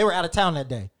out of town that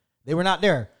day. They were not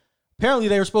there. Apparently,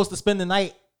 they were supposed to spend the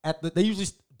night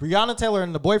Breonna Taylor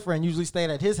and the boyfriend usually stayed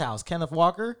at his house, Kenneth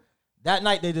Walker. That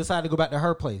night, they decided to go back to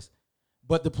her place.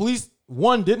 But the police,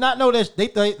 one, did not know that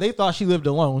they thought she lived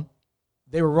alone.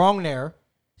 They were wrong there.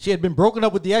 She had been broken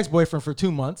up with the ex-boyfriend for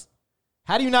 2 months.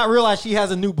 How do you not realize she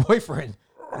has a new boyfriend?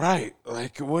 Right.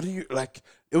 Like,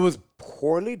 it was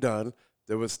poorly done.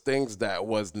 There was things that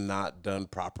was not done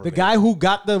properly. The guy who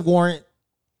got the warrant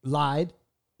lied.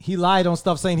 He lied on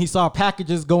stuff saying he saw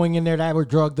packages going in there that were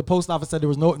drugged. The post office said there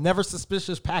was never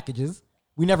suspicious packages.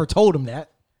 We never told him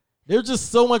that. There's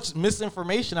just so much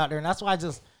misinformation out there. And that's why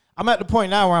I'm at the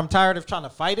point now where I'm tired of trying to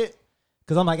fight it.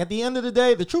 Because I'm like, at the end of the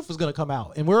day, the truth is going to come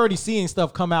out. And we're already seeing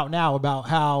stuff come out now about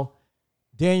how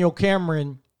Daniel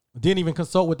Cameron didn't even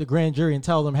consult with the grand jury and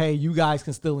tell them, hey, you guys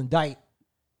can still indict.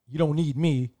 You don't need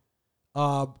me.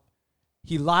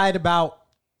 He lied about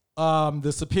not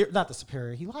the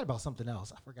superior. He lied about something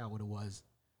else. I forgot what it was.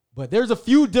 But there's a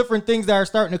few different things that are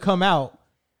starting to come out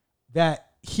that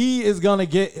he is going to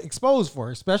get exposed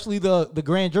for, especially the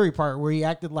grand jury part where he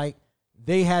acted like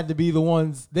they had to be the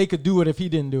ones, they could do it if he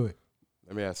didn't do it.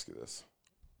 Let me ask you this.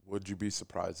 Would you be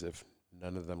surprised if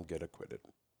none of them get acquitted?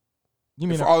 You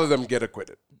mean if all of them get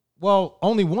acquitted? Well,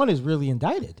 only one is really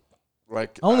indicted.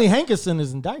 Like only Hankerson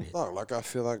is indicted. No, like I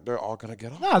feel like they're all gonna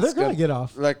get off. No, they're gonna get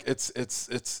off. Like it's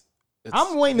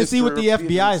I'm waiting to see what the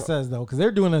FBI says though, because they're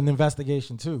doing an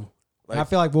investigation too. Like, I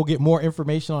feel like we'll get more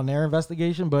information on their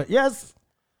investigation. But yes,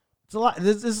 it's a lot.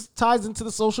 This ties into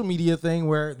the social media thing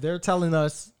where they're telling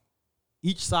us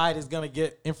each side is gonna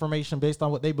get information based on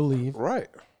what they believe. Right.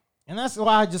 And that's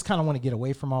why I just kind of want to get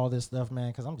away from all this stuff,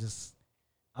 man, because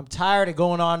I'm tired of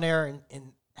going on there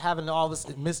and having all this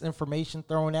misinformation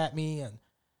thrown at me. And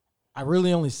I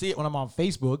really only see it when I'm on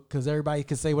Facebook because everybody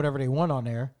can say whatever they want on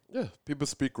there. Yeah, people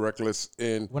speak reckless.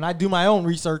 When I do my own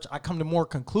research, I come to more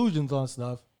conclusions on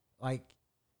stuff. Like,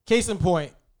 case in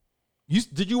point,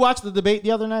 did you watch the debate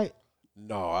the other night?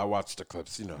 No, I watched the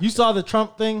clips. You saw the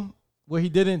Trump thing where he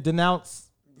didn't denounce.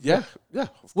 Yeah.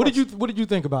 What did you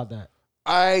think about that?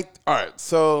 All right.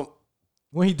 So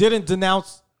when he didn't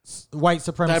denounce white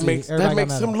supremacy, that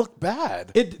makes him look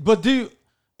bad. It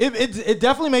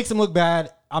definitely makes him look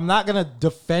bad. I'm not gonna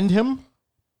defend him,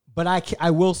 but I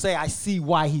will say I see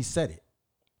why he said it.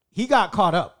 He got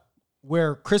caught up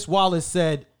where Chris Wallace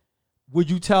said, "Would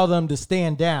you tell them to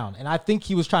stand down?" And I think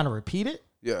he was trying to repeat it.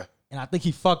 Yeah. And I think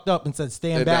he fucked up and said,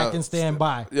 "Stand back and stand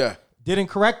by." Yeah. Didn't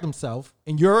correct himself,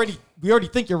 and we already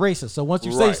think you're racist. So once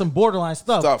you say some borderline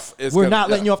stuff we're not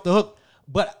letting you off the hook.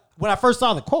 But when I first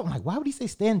saw the quote, I'm like, why would he say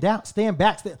stand down, stand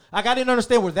back? Like, I didn't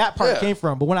understand where that part came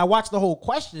from. But when I watched the whole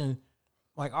question,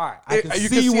 I'm like, all right, I can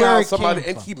see where it came from.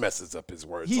 And he messes up his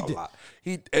words a lot.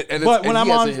 But when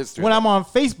I'm on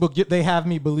Facebook, they have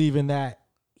me believing that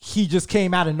he just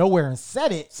came out of nowhere and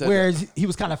said it, whereas he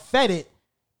was kind of fed it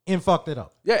and fucked it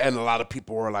up. Yeah, and a lot of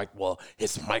people were like, well,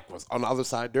 his mic was on the other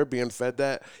side. They're being fed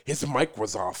that his mic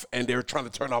was off, and they were trying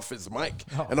to turn off his mic.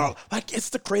 And all. Like,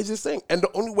 it's the craziest thing. And the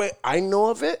only way I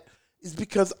know of it is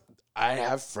because I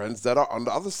have friends that are on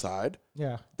the other side.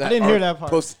 Yeah, I didn't hear that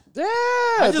part.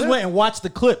 I just went and watched the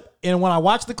clip. And when I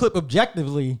watched the clip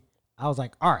objectively, I was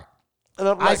like, all right. And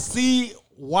I see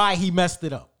why he messed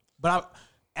it up. But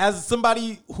as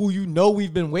somebody who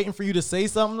we've been waiting for you to say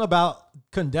something about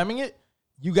condemning it,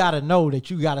 you got to know that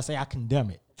you got to say, I condemn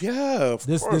it. Yeah, of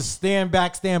This course. stand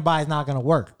by is not going to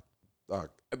work.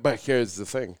 But here's the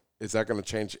thing. Is that going to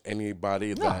change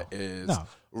anybody that is no.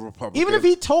 Republican? Even if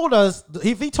he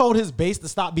told his base to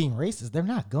stop being racist, they're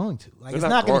not going to. Like, it's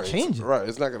not going to change it. Right,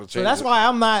 it's not going to change So that's it. why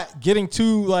I'm not getting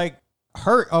too, like,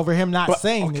 hurt over him not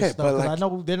saying this stuff, but, because like, I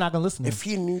know they're not going to listen to him. If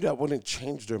he knew that wouldn't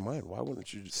change their mind, why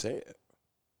wouldn't you just say it?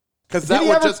 Because Did that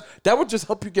he would just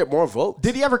help you get more votes.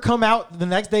 Did he ever come out the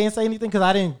next day and say anything? Because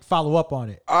I didn't follow up on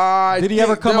it. Did he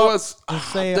ever come up and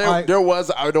say, there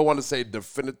was? I don't want to say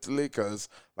definitively because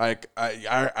like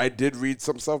I did read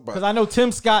some stuff, but Because I know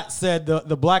Tim Scott said,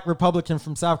 the black Republican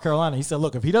from South Carolina, he said,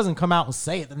 look, if he doesn't come out and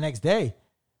say it the next day,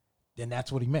 then that's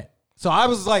what he meant. So I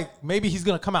was like, maybe he's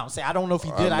going to come out and say, I don't know if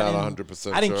he did. I'm not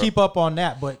 100% I didn't sure. keep up on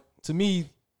that. But to me,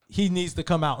 he needs to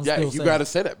come out and still say you got to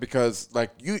say that because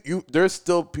like you there's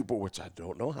still people, which I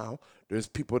don't know how, there's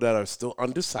people that are still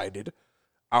undecided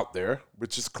out there,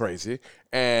 which is crazy,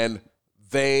 and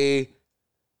he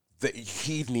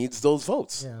needs those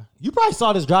votes. Yeah. You probably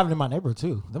saw this driving in my neighborhood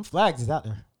too. Them flags is out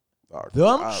there.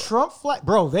 Trump flag,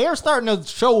 bro. They are starting to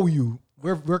show you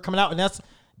we're coming out, and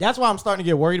that's why I'm starting to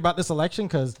get worried about this election,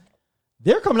 because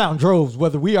they're coming out in droves,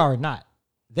 whether we are or not.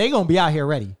 They're gonna be out here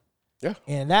ready. Yeah,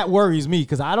 and that worries me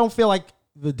because I don't feel like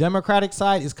the Democratic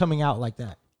side is coming out like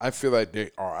that. I feel like they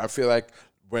are. I feel like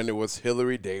when it was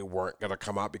Hillary, they weren't gonna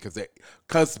come out because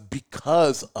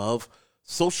of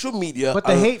social media. But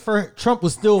the hate for Trump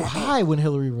was still high when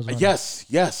Hillary was running.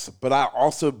 Yes. But I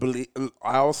also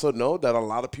know that a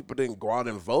lot of people didn't go out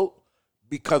and vote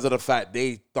because of the fact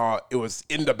they thought it was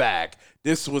in the bag.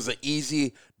 This was an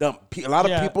easy dump. A lot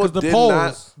of people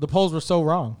the polls were so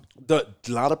wrong. A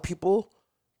lot of people,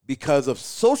 because of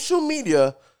social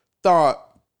media,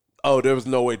 thought, oh, there was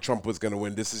no way Trump was going to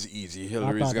win. This is easy.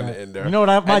 Hillary's going to end there. You know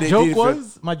what my joke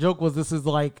was? My joke was this is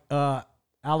like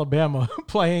Alabama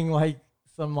playing like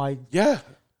some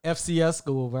FCS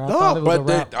school. Where I thought it was a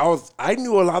rap. I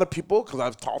knew a lot of people because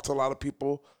I've talked to a lot of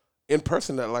people in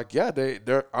person that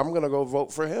I'm going to go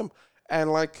vote for him. And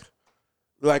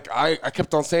I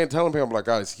kept on telling people, I'm like,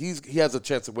 guys, he has a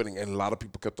chance of winning. And a lot of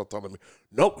people kept on telling me,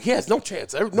 nope, he has no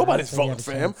chance. Nobody's voting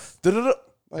for him.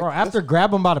 Bro, after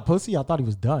grab him by the pussy, I thought he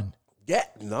was done. Yeah,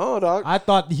 no, dog. I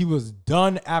thought he was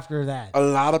done after that. A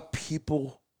lot of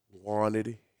people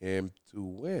wanted him to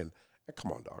win. And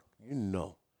come on, dog. You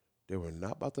know, they were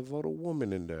not about to vote a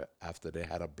woman in there after they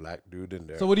had a black dude in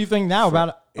there. So what do you think now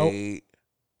about a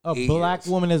black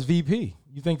woman as VP?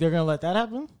 You think they're going to let that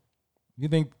happen?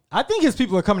 I think his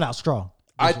people are coming out strong.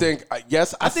 I think,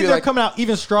 yes. I think they're coming out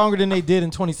even stronger than they did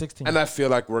in 2016. And I feel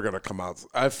like we're going to come out.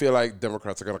 I feel like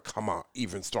Democrats are going to come out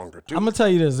even stronger, too. I'm going to tell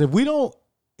you this.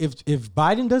 If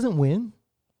Biden doesn't win,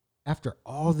 after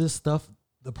all this stuff,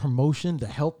 the promotion, the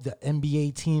help, the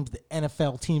NBA teams, the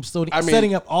NFL teams,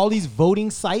 setting up all these voting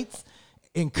sites,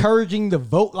 encouraging the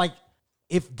vote,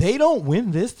 if they don't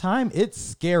win this time, it's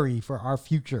scary for our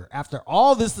future. After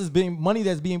all this is being money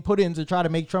that's being put in to try to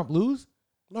make Trump lose.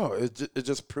 No, it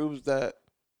just proves that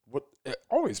what it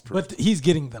always proves. But he's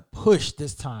getting the push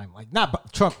this time.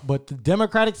 Not Trump, but the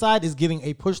Democratic side is getting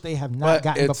a push they have not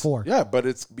gotten before. Yeah, but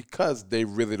it's because they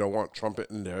really don't want Trump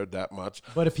in there that much.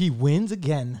 But if he wins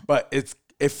again. But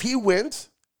if he wins,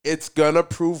 it's going to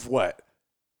prove what?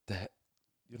 That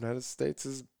United States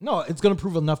is... No, it's going to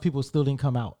prove enough people still didn't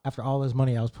come out after all this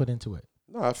money I was put into it.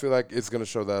 No, I feel like it's going to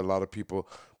show that a lot of people...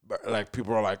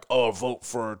 people are like, oh, vote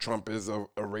for Trump is a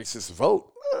racist vote.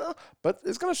 But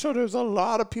it's going to show there's a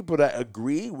lot of people that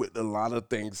agree with a lot of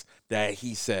things that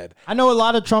he said. I know a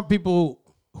lot of Trump people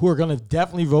who are going to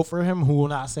definitely vote for him who will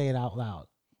not say it out loud.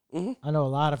 Mm-hmm. I know a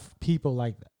lot of people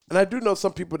like that. And I do know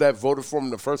some people that voted for him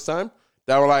the first time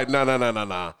that were like,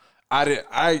 no.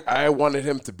 I wanted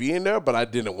him to be in there, but I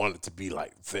didn't want it to be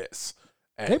like this.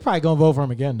 And they probably going to vote for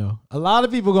him again, though. A lot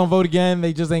of people going to vote again.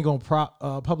 They just ain't going to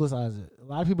publicize it. A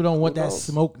lot of people don't want that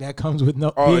smoke that comes with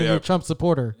being a Trump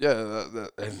supporter. Yeah,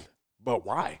 but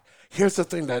why? Here's the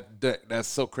thing that's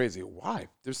so crazy. Why?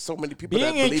 There's so many people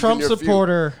being that believe a Trump in your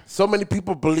supporter. View. So many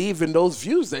people believe in those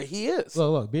views that he is.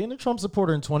 Look, being a Trump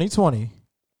supporter in 2020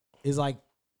 is like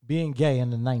being gay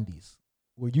in the 90s,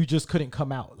 where you just couldn't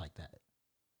come out like that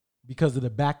because of the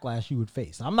backlash you would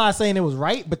face. I'm not saying it was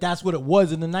right, but that's what it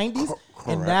was in the 90s,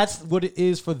 and that's what it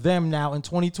is for them now in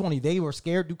 2020. They were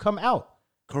scared to come out.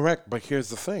 Correct, but here's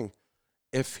the thing.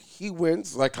 If he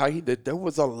wins like how he did, there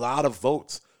was a lot of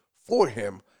votes for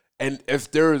him. And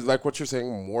if there is, like what you're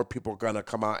saying, more people are going to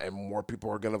come out and more people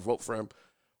are going to vote for him,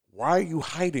 why are you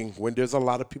hiding when there's a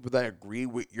lot of people that agree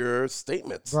with your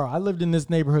statements? Bro, I lived in this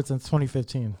neighborhood since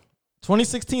 2015.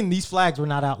 2016, these flags were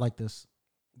not out like this.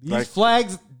 These Like-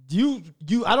 flags, you,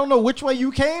 I don't know which way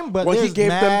you came, but Well, he there's gave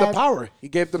them the mad power. He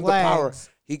gave them the power. flags.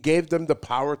 He gave them the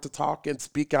power to talk and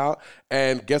speak out.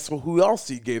 And guess who else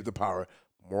he gave the power?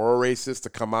 More racists to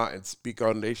come out and speak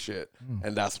on their shit.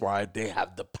 And that's why they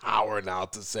have the power now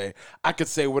to say, I could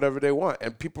say whatever they want.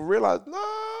 And people realize, no,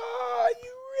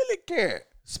 you really can't.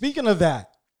 Speaking of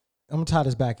that, I'm gonna tie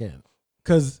this back in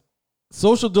because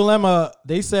Social Dilemma,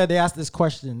 they asked this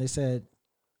question. They said,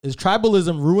 "Is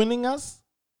tribalism ruining us?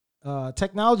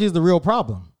 Technology is the real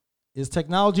problem. Is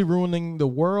technology ruining the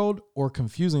world or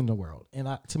confusing the world?"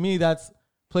 And to me, that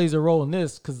plays a role in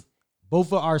this because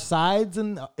both of our sides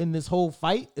in this whole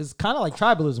fight is kind of like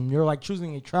tribalism. You're like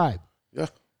choosing a tribe. Yeah.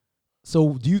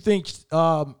 So, do you think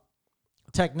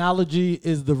technology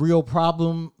is the real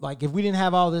problem? Like, if we didn't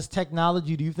have all this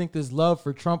technology, do you think this love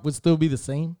for Trump would still be the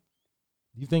same?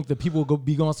 Do you think that people would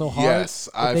be going so hard Yes,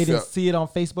 if they didn't see it on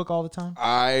Facebook all the time?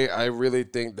 I really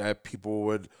think that people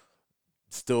would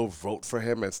still vote for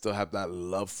him and still have that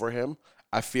love for him.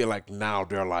 I feel like now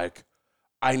they're like,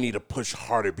 I need to push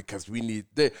harder because we need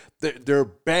they're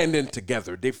banding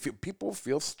together. People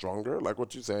feel stronger, like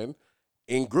what you're saying,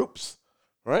 in groups,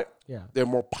 right? Yeah. They're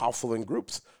more powerful in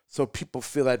groups. So people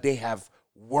feel that they have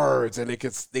words and they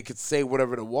could say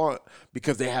whatever they want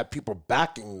because they have people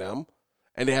backing them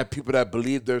and they have people that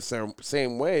believe their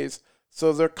same ways.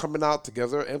 So they're coming out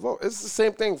together and vote. It's the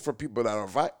same thing for people that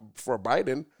are for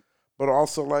Biden, but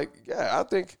also like, yeah, I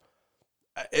think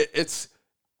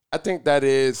I think that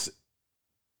is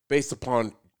based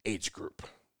upon age group,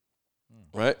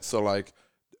 right? So like,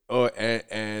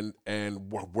 and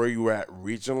where you at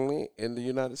regionally in the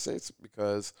United States,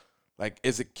 because like,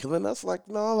 is it killing us? Like,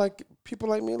 no, like people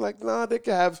like me, like, no, they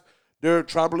can have their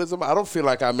tribalism. I don't feel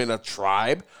like I'm in a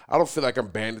tribe. I don't feel like I'm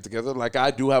banded together. Like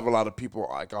I do have a lot of people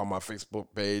like on my Facebook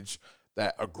page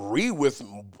that agree with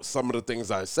some of the things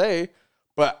I say,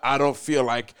 but I don't feel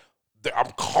like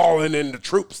I'm calling in the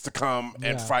troops to come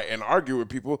and fight and argue with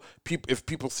people. If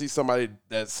people see somebody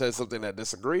that says something that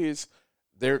disagrees,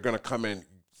 they're going to come and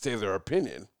say their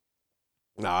opinion.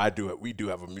 Now, I do it. We do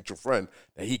have a mutual friend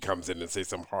that he comes in and say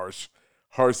some harsh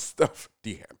stuff.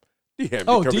 D-Ham.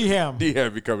 Oh, D-Ham.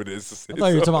 D-Ham becoming this. I thought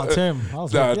you were talking about Tim. I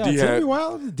was like, yeah, Tim be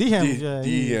wild. D-Ham.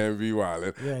 D-Ham be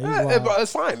wild. Yeah, he's wild.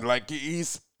 It's fine. Like,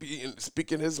 he's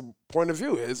speaking his point of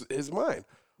view, his mind.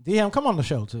 D-Ham, come on the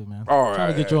show too, man. All I'm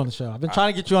trying to get you on the show. I've been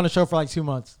trying to get you on the show for like 2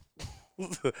 months.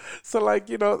 So, like,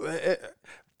 you know,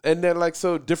 and then, like,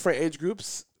 so different age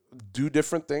groups do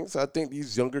different things. I think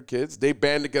these younger kids, they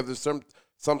band together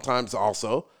sometimes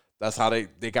also. That's how they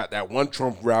got that one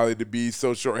Trump rally to be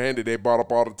so short-handed. They bought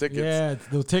up all the tickets. Yeah,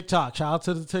 the TikTok. Shout out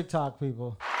to the TikTok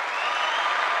people.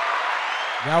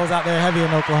 That was out there heavy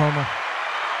in Oklahoma.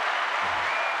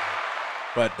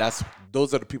 But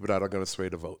those are the people that are going to sway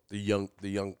the vote. The young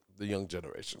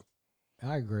generation.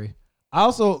 I agree.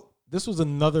 This was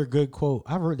another good quote.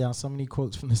 I wrote down so many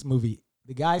quotes from this movie.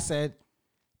 The guy said,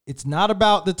 "It's not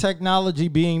about the technology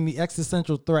being the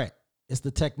existential threat. It's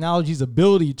the technology's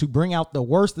ability to bring out the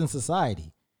worst in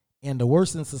society, and the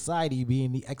worst in society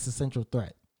being the existential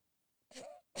threat."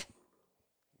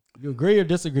 You agree or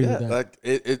disagree with that? Like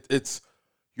it's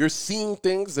you're seeing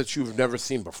things that you've never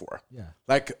seen before. Yeah.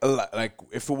 Like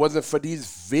if it wasn't for these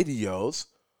videos,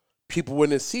 people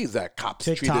wouldn't see that cops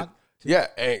TikTok? treated. Yeah.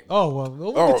 Hey, Oh, well,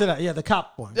 we'll get to that. Yeah, the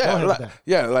cop one. Go ahead with that.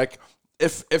 yeah. Like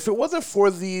if it wasn't for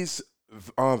these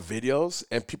videos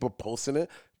and people posting it,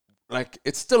 like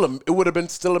it would have been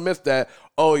still a myth that,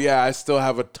 oh yeah, I still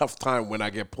have a tough time when I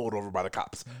get pulled over by the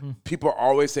cops. Mm-hmm. People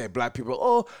always say, black people,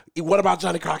 oh, what about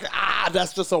Johnny Crockett?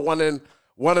 That's just a one in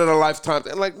a lifetime.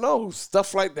 And like, no,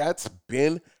 stuff like that's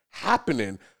been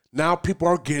happening. Now people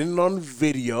are getting on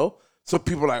video, so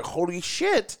people are like, holy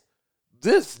shit,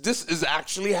 this is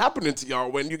actually happening to y'all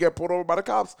when you get pulled over by the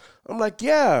cops. I'm like,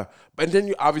 yeah. And then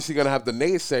you're obviously gonna have the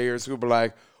naysayers who be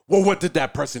like, well, what did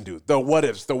that person do? The what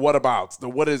ifs, the whatabouts, the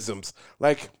what isms.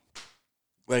 Like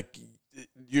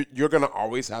you're gonna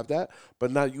always have that,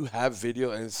 but now you have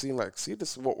video and it seems like, see,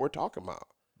 this is what we're talking about.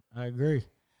 I agree.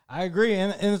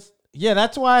 And it's, yeah,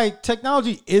 that's why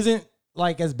technology isn't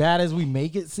like as bad as we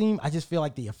make it seem. I just feel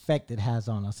like the effect it has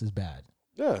on us is bad.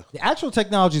 Yeah. The actual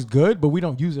technology is good, but we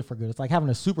don't use it for good. It's like having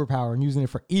a superpower and using it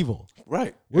for evil.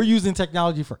 Right. We're using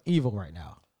technology for evil right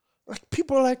now. Like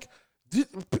people are like,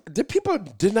 did people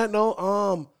did not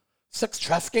know sex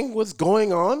trafficking was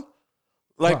going on?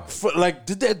 Like,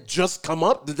 did that just come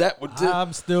up?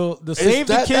 I'm still the Save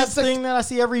the Kids thing that I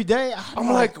see every day.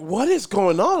 I'm like, what is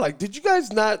going on? Like, did you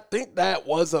guys not think that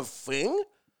was a thing?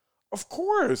 Of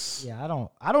course. Yeah,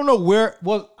 I don't know where.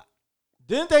 Well,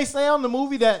 Didn't they say on the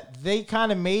movie that they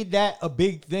kind of made that a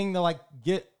big thing to like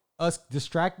get us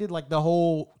distracted, like the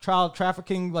whole child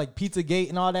trafficking, like Pizzagate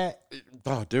and all that?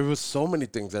 Oh, there was so many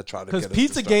things that tried to Because get us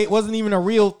Pizzagate distracted. wasn't even a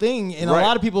real thing, and Right. a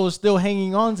lot of people are still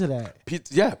hanging on to that.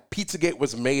 Pizzagate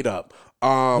was made up.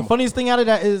 The funniest thing out of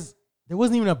that is there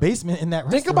wasn't even a basement in that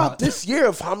restaurant. Think about this year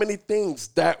of how many things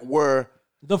that were.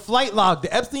 The flight log,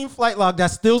 the Epstein flight log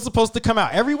that's still supposed to come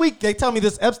out. Every week they tell me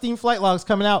this Epstein flight log's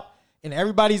coming out and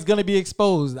everybody's going to be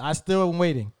exposed. I still am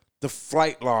waiting. The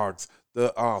flight logs,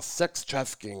 the sex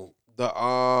trafficking,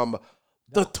 the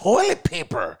toilet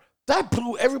paper that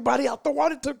blew everybody out the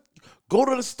water to go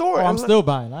to the store. Oh, I'm And still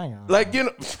buying. I ain't. like you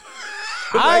know.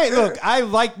 I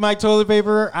like my toilet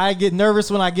paper. I get nervous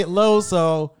when I get low,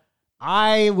 so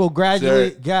I will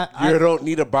gradually You don't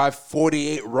need to buy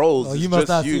 48 rolls. Oh, It's you must just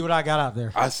not you. see what I got out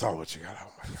there. I saw what you got out.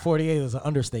 48 is an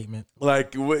understatement.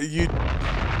 Like what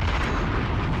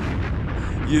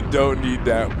you don't need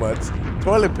that much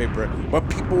toilet paper, but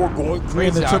people were going We're in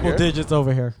crazy the out triple here. digits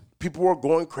over here. People were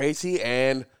going crazy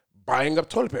and buying up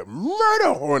toilet paper.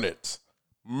 Murder hornets.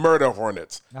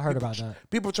 I heard about that.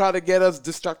 People try to get us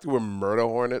distracted with murder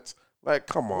hornets. Like,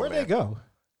 come on, Where'd man. they go?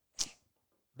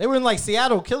 They were in like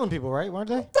Seattle killing people, right? Weren't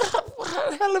they?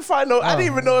 Hell if I know. I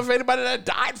didn't even know if anybody that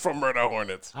died from murder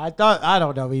hornets. I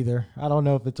don't know either. I don't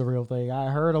know if it's a real thing. I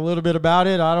heard a little bit about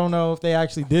it. I don't know if they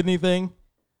actually did anything.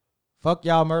 Fuck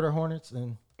y'all murder hornets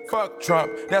and Fuck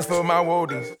Trump. That's for my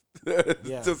woadies.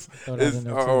 yeah. Just, throw that in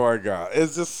there, too. oh my god!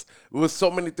 It's just it was so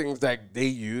many things that they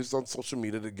used on social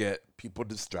media to get people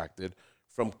distracted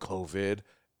from COVID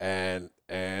and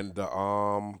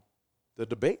the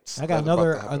debates. I got that's about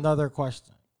to happen. another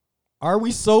question. Are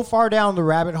we so far down the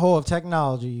rabbit hole of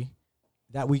technology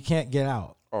that we can't get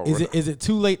out? Oh, Is it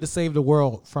too late to save the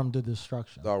world from the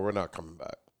destruction? No, we're not coming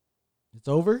back. It's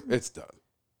over? It's done.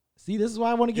 See, this is why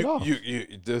I want to get off.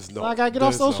 There's no. I gotta get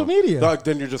off there's social media. Dog,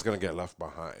 then you're just gonna get left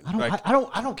behind.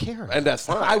 I don't care. And that's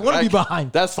fine. I want to be Like,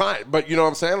 behind. That's fine. But you know what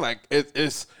I'm saying? Like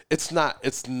it's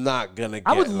not gonna get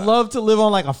I would left. love to live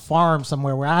on like a farm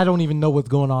somewhere where I don't even know what's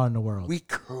going on in the world. We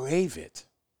crave it.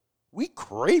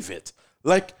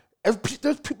 Like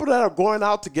there's people that are going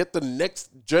out to get the next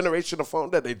generation of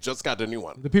phone that they just got the new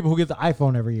one. The people who get the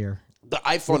iPhone every year. The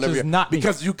iPhone Which every is year. not me.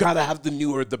 Because you gotta have the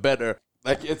newer, the better.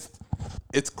 Like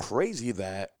it's crazy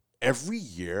that every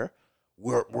year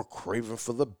we're craving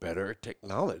for the better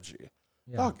technology.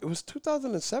 Yeah. Dog, it was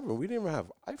 2007. We didn't even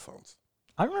have iPhones.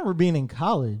 I remember being in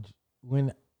college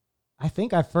when I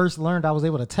think I first learned I was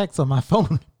able to text on my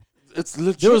phone. It's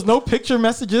legit. There was no picture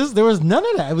messages. There was none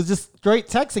of that. It was just straight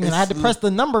texting, and I had to It's press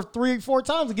the number 3 or 4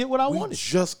 times to get what I wanted.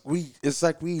 It's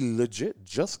like we legit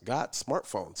just got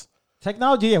smartphones.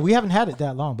 Technology, yeah, we haven't had it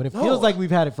that long, but it No. feels like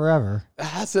we've had it forever. It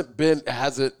hasn't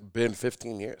been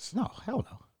 15 years. No, hell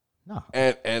no. No.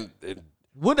 And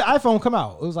When did the iPhone come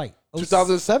out? It was like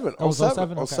 2007, Oh, it was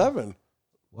 07, 07? 07.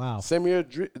 Wow. Same year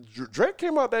Drake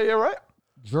came out that year, right?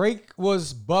 Drake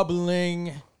was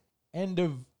bubbling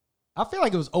I feel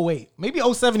like it was 08. Maybe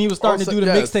 07 he was starting to do the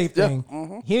 07, mixtape yeah, thing.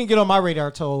 mhm. He didn't get on my radar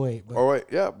until 08. But Oh wait,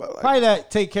 yeah, but like, probably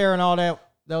that Take Care and all that.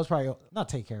 That was probably not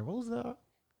Take Care. What was that?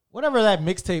 Whatever that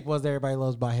mixtape was that everybody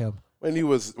loves by him. when he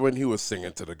was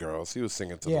singing to the girls, he was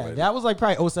singing to the Yeah, ladies. that was like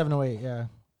probably 07, 08. Yeah.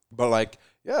 But like,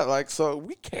 yeah, like so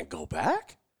we can't go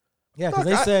back. Yeah, because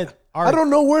Look, they said, all I right, don't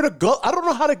know where to go. I don't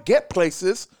know how to get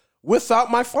places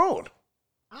without my phone.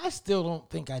 I still don't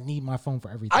think I need my phone for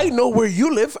everything. I know where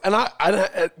you live, and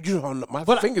I you know, my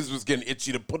But- fingers was getting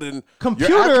itchy to put in your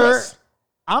Computer, address.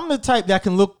 I'm the type that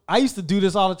can look. I used to do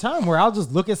this all the time where I'll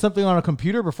just look at something on a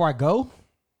computer before I go.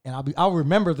 And I'll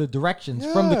remember the directions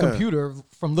from the Yeah. computer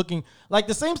from looking like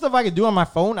the same stuff I can do on my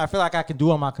phone. I feel like I can do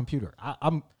on my computer.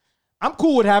 I'm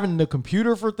cool with having the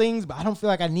computer for things, but I don't feel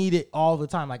like I need it all the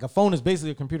time. Like a phone is basically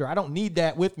a computer. I don't need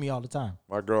that with me all the time.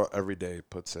 My girl every day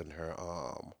puts in her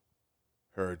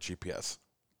GPS,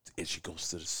 and she goes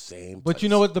to the same. But you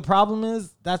know what the problem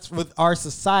is? That's with our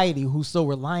society who's so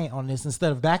reliant on this.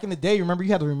 Instead of back in the day, remember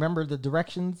you had to remember the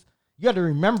directions. You had to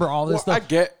remember all this Well,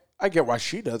 stuff. I get why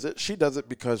she does it. She does it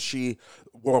because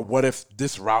what if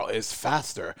this route is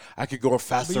faster? I could go a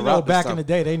faster But you route. know, this back time. in the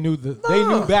day, they knew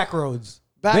back roads.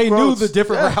 Back they roads, knew the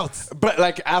different yeah. routes. But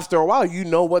like after a while, you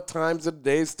know what times of the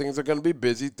days things are going to be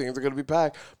busy, things are going to be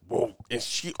packed. Well, and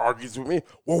she argues with me.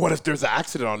 Well, what if there's an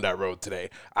accident on that road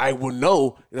today? I will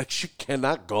know like she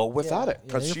cannot go without it Yeah,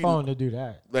 because your she phone to do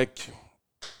that. like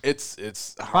it's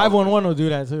 511 will do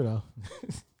that too, though.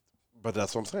 But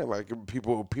that's what I'm saying. Like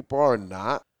people are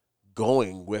not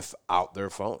going without their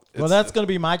phone. Well, that's going to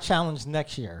be my challenge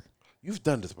next year. You've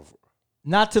done this before.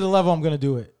 Not to the level I'm going to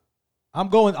do it. I'm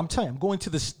telling you, I'm going to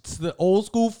the old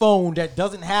school phone that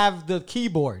doesn't have the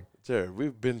keyboard. Jared,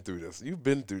 we've been through this. You've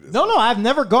been through this. No, I've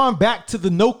never gone back to the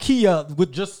Nokia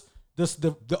with just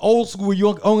the old school where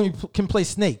you only can play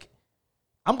Snake.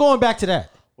 I'm going back to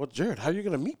that. Well, Jared, how are you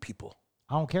going to meet people?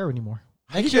 I don't care anymore.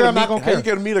 How you Next year, gonna I'm not meet- going to How care. you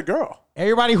going to meet a girl?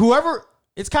 Everybody, whoever,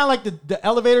 it's kind of like the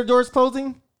elevator doors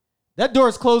closing. That door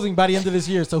is closing by the end of this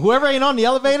year. So whoever ain't on the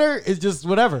elevator is just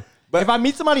whatever. But if I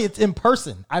meet somebody, it's in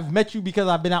person. I've met you because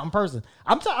I've been out in person.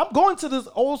 I'm going to this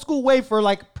old school way for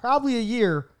like probably a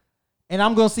year, and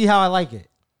I'm going to see how I like it.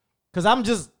 Because I'm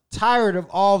just tired of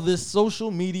all this social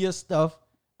media stuff.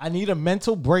 I need a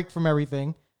mental break from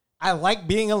everything. I like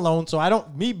being alone, so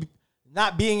me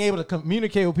not being able to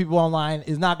communicate with people online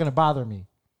is not going to bother me.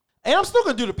 And I'm still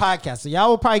going to do the podcast. So y'all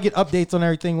will probably get updates on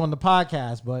everything on the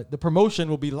podcast, but the promotion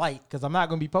will be light because I'm not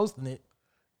going to be posting it.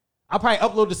 I'll probably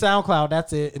upload to SoundCloud.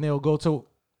 That's it. And it'll go to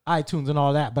iTunes and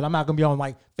all that. But I'm not going to be on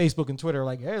like Facebook and Twitter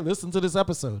like, hey, listen to this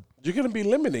episode. You're going to be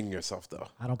limiting yourself, though.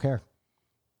 I don't care.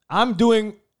 I'm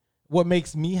doing what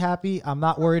makes me happy. I'm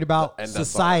not worried about And that's all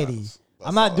society. that matters. That's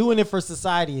I'm not all doing it for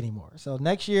society anymore. So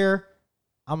next year,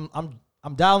 I'm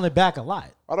dialing it back a lot.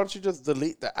 Why don't you just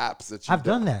delete the apps that you I've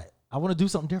done that. I want to do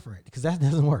something different because that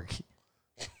doesn't work.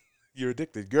 You're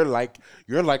addicted. You're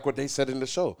like what they said in the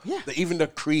show. Yeah. Even the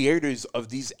creators of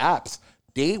these apps,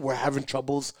 they were having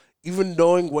troubles even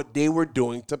knowing what they were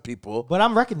doing to people. But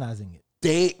I'm recognizing it.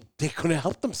 They couldn't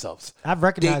help themselves. I've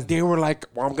recognized They were like,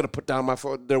 well, I'm gonna put down my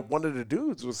phone. One of the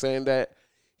dudes was saying that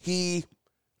he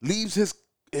leaves his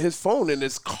phone in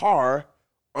his car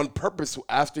on purpose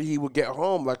after he would get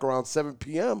home, like around 7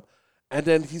 p.m. And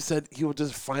then he said he would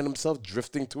just find himself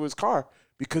drifting to his car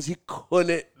because he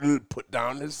couldn't put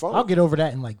down his phone. I'll get over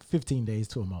that in like 15 days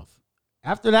to a month.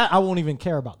 After that, I won't even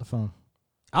care about the phone.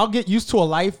 I'll get used to a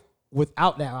life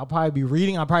without that. I'll probably be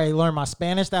reading. I'll probably learn my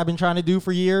Spanish that I've been trying to do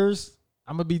for years.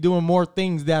 I'm going to be doing more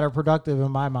things that are productive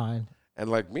in my mind. And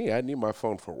like me, I need my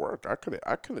phone for work. I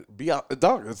couldn't be out.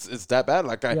 Dog, it's that bad.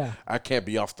 Like I can't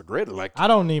be off the grid. Like I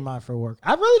don't need mine for work.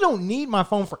 I really don't need my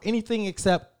phone for anything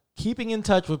except keeping in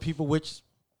touch with people, which,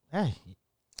 hey.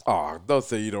 oh, don't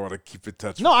say you don't want to keep in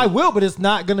touch. No, I will, but it's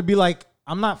not going to be like,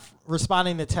 I'm not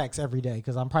responding to texts every day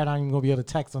because I'm probably not even going to be able to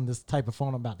text on this type of phone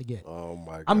I'm about to get. Oh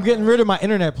my god. I'm getting rid of my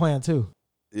internet plan too.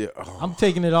 Yeah. Oh, I'm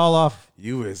taking it all off.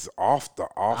 you is off the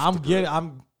I grid.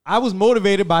 was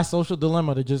motivated by Social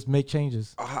Dilemma to just make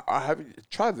changes. I have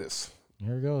tried this.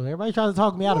 Here we go. Everybody tries to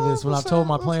talk me out of this when I've told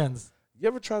my plans. You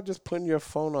ever tried just putting your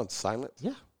phone on silent?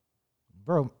 Yeah.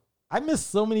 Bro, I miss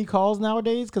so many calls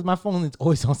nowadays because my phone is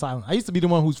always on silent. I used to be the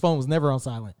one whose phone was never on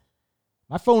silent.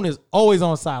 My phone is always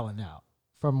on silent now.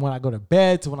 From when I go to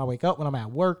bed to when I wake up, when I'm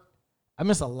at work. I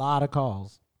miss a lot of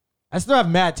calls. I still have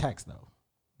mad texts though.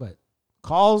 But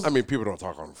calls. I mean, people don't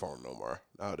talk on the phone no more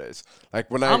nowadays. Like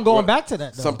I'm going back to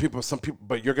that though. Some people,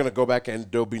 but you're gonna go back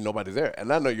and there'll be nobody there.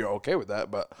 And I know you're okay with that,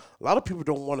 but a lot of people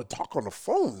don't want to talk on the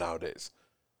phone nowadays.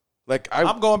 Like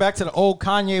I'm going back to the old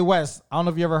Kanye West. I don't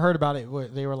know if you ever heard about it. Where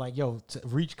they were like, "Yo, to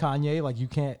reach Kanye, like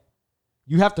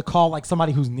you have to call like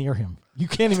somebody who's near him. You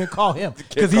can't even call him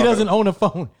because he doesn't own a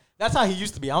phone." That's how he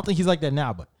used to be. I don't think he's like that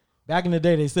now, but back in the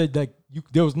day, they said that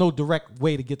there was no direct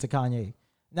way to get to Kanye.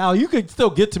 Now you could still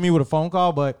get to me with a phone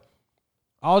call, but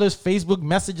all this Facebook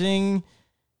messaging,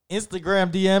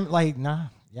 Instagram DM, like, nah,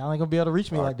 y'all ain't gonna be able to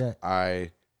reach me like that.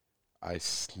 I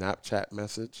Snapchat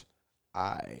message.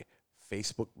 I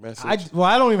Facebook message.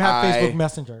 I don't even have Facebook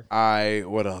Messenger.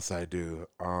 What else I do?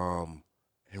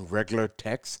 In regular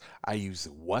text, I use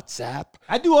WhatsApp.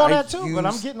 I do all that too, but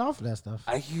I'm getting off of that stuff.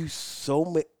 I use so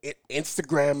many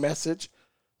Instagram message.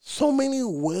 So many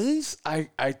ways I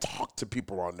talk to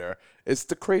people on there. It's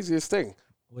the craziest thing.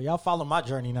 Well, y'all follow my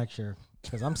journey next year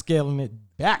because I'm scaling it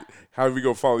back. How are we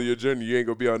gonna follow your journey? You ain't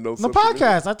gonna be on no The social media?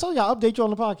 podcast. I told you I'll update you on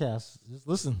the podcast. Just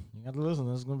listen. You got to listen.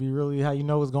 This is gonna be really how you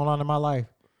know what's going on in my life.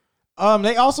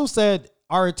 They also said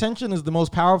our attention is the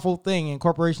most powerful thing, and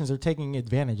corporations are taking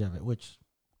advantage of it. Which,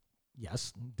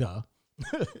 yes, duh.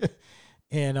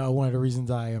 And one of the reasons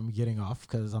I am getting off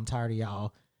because I'm tired of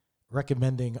y'all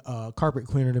recommending a carpet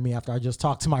cleaner to me after I just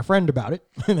talked to my friend about it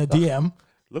in a DM.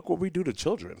 Look what we do to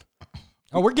children.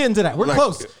 Oh, we're getting to that. We're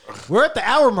close. We're at the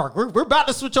hour mark. We're about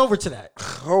to switch over to that.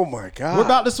 Oh my God. We're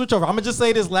about to switch over. I'm going to just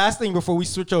say this last thing before we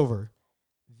switch over.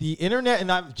 The internet,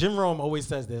 and Jim Rome always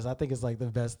says this. I think it's like the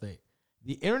best thing.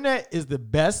 The internet is the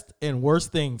best and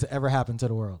worst thing to ever happen to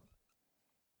the world.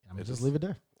 I'm going to just leave it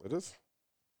there. It is.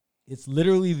 It's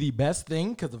literally the best thing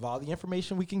because of all the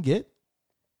information we can get,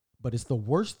 but it's the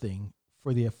worst thing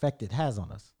for the effect it has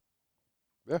on us.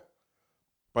 Yeah.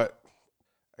 But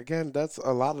again, that's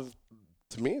a lot of,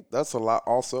 to me, that's a lot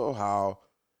also how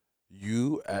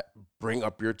you bring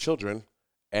up your children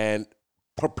and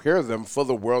prepare them for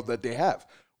the world that they have.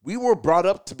 We were brought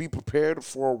up to be prepared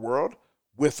for a world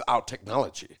without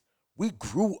technology. We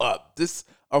grew up. This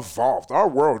evolved. Our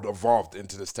world evolved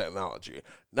into this technology.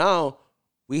 Now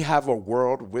we have a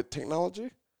world with technology.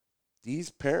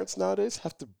 These parents nowadays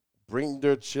have to bring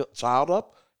their child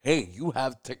up. Hey, you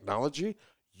have technology.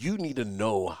 You need to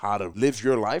know how to live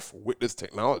your life with this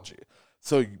technology.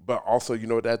 So, but also, you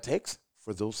know what that takes?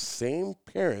 For those same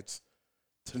parents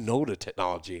to know the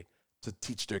technology to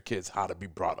teach their kids how to be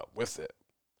brought up with it.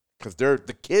 Because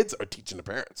the kids are teaching the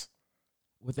parents.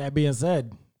 With that being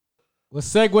said,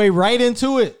 let's segue right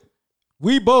into it.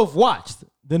 We both watched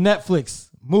the Netflix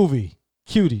movie,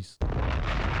 Cuties.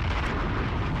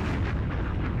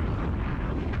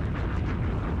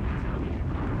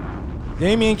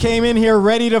 Damien came in here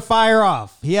ready to fire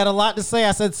off. He had a lot to say.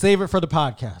 I said, save it for the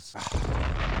podcast.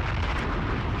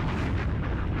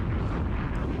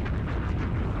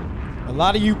 A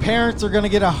lot of you parents are going to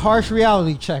get a harsh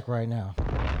reality check right now.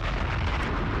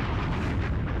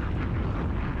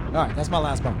 All right, that's my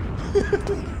last bump.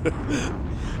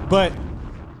 But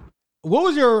what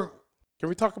was your... Can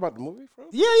we talk about the movie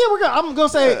first? Yeah, I'm going to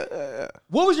say,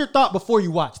 what was your thought before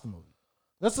you watched the movie?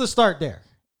 Let's just start there.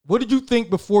 What did you think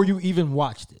before you even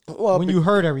watched it? Well, when you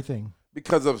heard everything?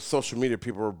 Because of social media,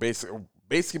 people were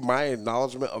basically my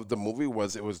acknowledgement of the movie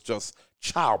was it was just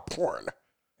child porn.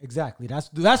 Exactly.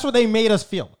 That's what they made us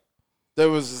feel. There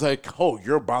was just like, oh,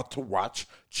 you're about to watch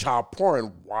child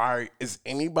porn. Why is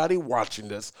anybody watching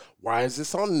this? Why is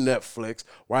this on Netflix?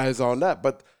 Why is it on that?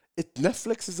 But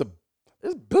Netflix is a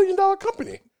 $1 billion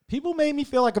company. People made me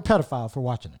feel like a pedophile for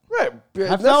watching it. Right.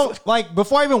 I felt like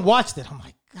before I even watched it, I'm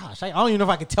like, gosh, I don't even know if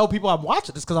I could tell people I'm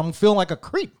watching this because I'm feeling like a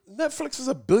creep. Netflix is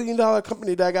a $1 billion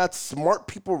company that got smart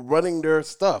people running their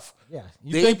stuff. Yeah.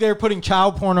 You think they're putting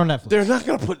child porn on Netflix? They're not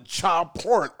going to put child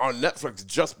porn on Netflix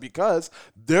just because.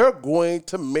 They're going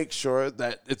to make sure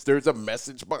that there's a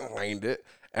message behind it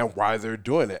and why they're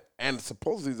doing it. And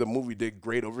supposedly the movie did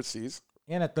great overseas.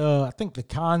 And at I think the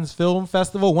Cannes Film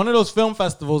Festival, one of those film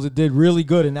festivals, it did really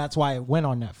good, and that's why it went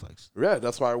on Netflix. Yeah,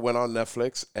 that's why it went on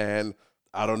Netflix. And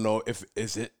I don't know if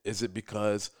is it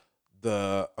because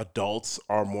the adults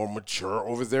are more mature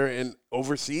over there in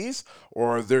overseas,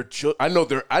 or their I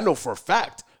know for a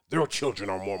fact their children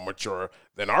are more mature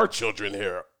than our children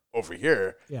over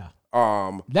here. Yeah.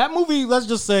 That movie, let's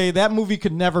just say that movie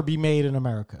could never be made in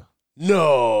America.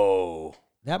 No.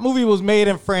 That movie was made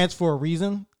in France for a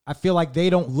reason. I feel like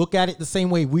they don't look at it the same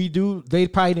way we do. They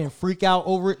probably didn't freak out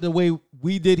over it the way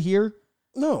we did here.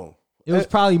 No. It was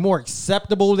probably more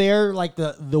acceptable there, like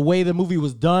the way the movie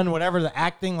was done, whatever the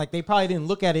acting. Like they probably didn't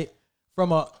look at it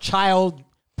from a child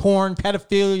porn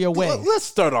pedophilia way. Let's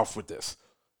start off with this.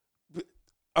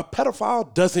 A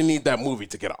pedophile doesn't need that movie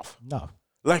to get off. No.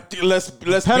 Like let's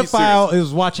pedophile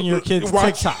is watching your kids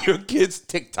TikTok. Your kids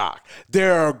TikTok.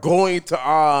 They're going to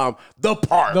the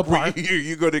park. The park.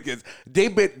 You go to kids.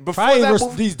 Before probably that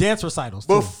movie, these dance recitals.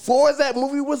 Too. Before that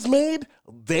movie was made,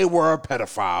 they were a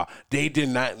pedophile. They did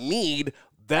not need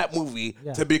that movie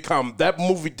to become. That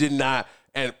movie did not.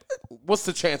 And what's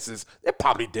the chances? It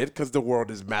probably did because the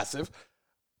world is massive.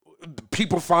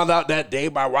 People found out that day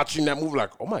by watching that movie.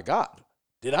 Like, oh my God,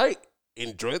 did I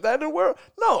enjoy that in the world?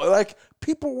 No, like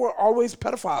people were always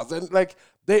pedophiles, and like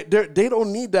they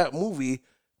don't need that movie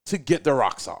to get their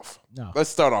rocks off. No, let's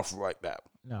start off like that.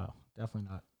 No, definitely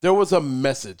not. There was a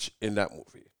message in that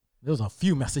movie. There was a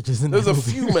few messages in that movie. There's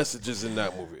a few messages in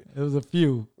that movie. There was a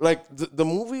few. Like the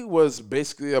movie was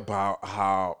basically about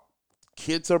how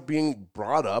kids are being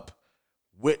brought up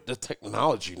with the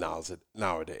technology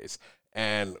nowadays,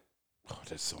 and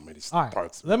there's so many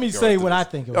parts. Let me say what I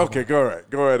think of it. Okay, go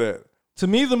ahead. To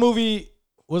me, the movie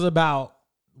was about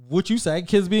what you said,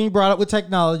 kids being brought up with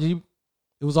technology.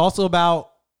 It was also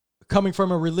about coming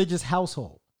from a religious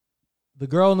household. The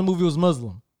girl in the movie was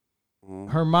Muslim.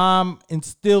 Her mom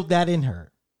instilled that in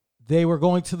her. They were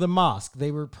going to the mosque.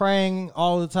 They were praying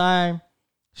all the time.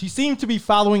 She seemed to be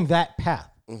following that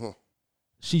path. Mm-hmm.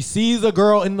 She sees a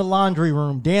girl in the laundry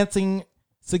room dancing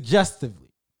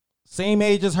suggestively. Same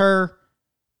age as her,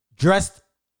 dressed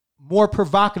more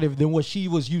provocative than what she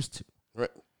was used to. Right.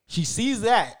 She sees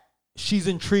that. She's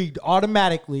intrigued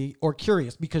automatically or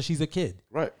curious because she's a kid.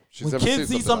 Right. When kids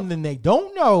see something they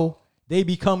don't know, they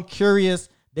become curious.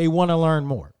 They want to learn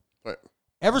more. Right.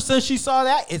 Ever since she saw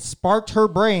that, it sparked her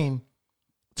brain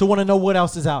to want to know what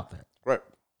else is out there. Right.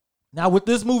 Now, what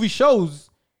this movie shows,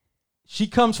 she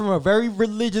comes from a very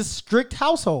religious, strict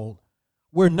household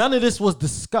where none of this was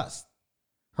discussed.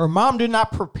 Her mom did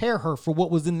not prepare her for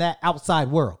what was in that outside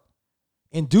world.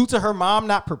 And due to her mom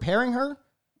not preparing her,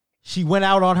 she went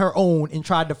out on her own and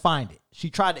tried to find it. She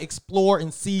tried to explore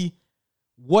and see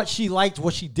what she liked,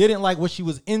 what she didn't like, what she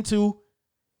was into,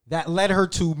 that led her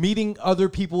to meeting other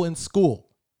people in school.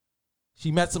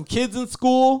 She met some kids in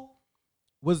school,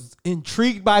 was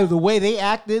intrigued by the way they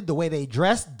acted, the way they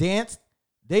dressed, danced.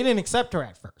 They didn't accept her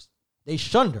at first. They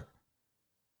shunned her.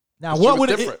 Now, what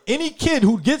would any kid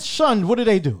who gets shunned, what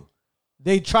do?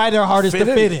 They try their hardest to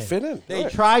fit in. They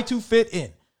try to fit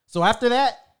in. So after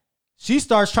that, she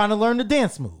starts trying to learn the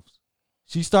dance moves.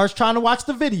 She starts trying to watch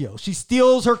the video. She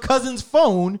steals her cousin's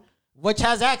phone, which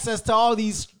has access to all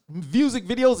these music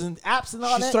videos and apps and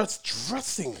all that. She starts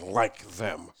dressing like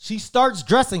them. She starts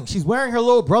dressing. She's wearing her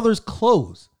little brother's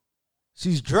clothes.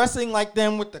 She's dressing like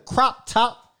them with the crop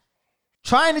top,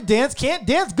 trying to dance. Can't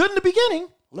dance good in the beginning.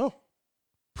 No.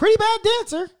 Pretty bad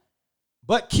dancer,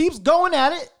 but keeps going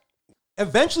at it.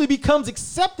 Eventually becomes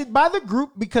accepted by the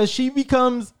group because she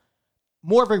becomes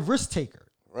more of a risk taker.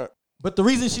 Right. But the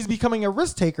reason she's becoming a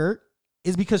risk taker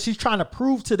is because she's trying to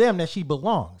prove to them that she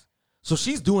belongs. So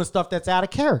she's doing stuff that's out of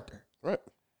character. Right.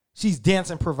 She's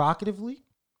dancing provocatively.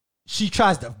 She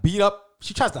tries to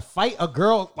fight a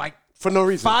girl like for no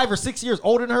reason. 5 or 6 years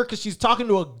older than her because she's talking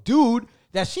to a dude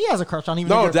that she has a crush on.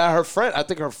 That her friend. I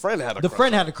think her friend had a crush. The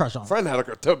friend had a crush on. Friend had a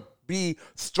crush to be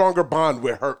stronger bond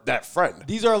with that friend.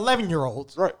 These are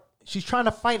 11-year-olds. Right. She's trying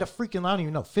to fight a freaking, I don't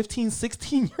even know, 15,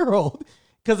 16-year-old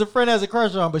because her friend has a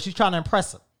crush on, but she's trying to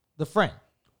impress him. The friend.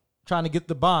 Trying to get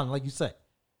the bond, like you said.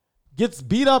 Gets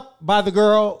beat up by the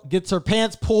girl, gets her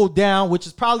pants pulled down, which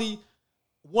is probably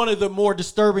one of the more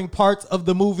disturbing parts of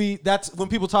the movie. That's when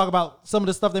people talk about some of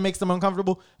the stuff that makes them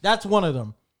uncomfortable. That's one of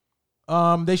them.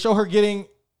 They show her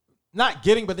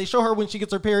but they show her when she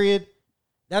gets her period.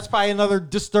 That's probably another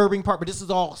disturbing part, but this is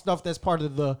all stuff that's part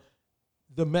of the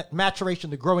maturation,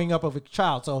 the growing up of a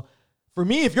child. So for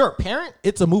me, if you're a parent,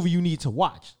 it's a movie you need to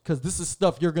watch because this is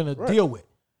stuff you're going to deal with.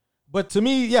 But to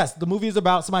me, yes, the movie is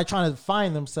about somebody trying to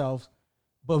find themselves,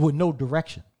 but with no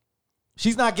direction.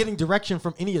 She's not getting direction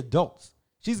from any adults.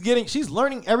 She's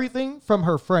learning everything from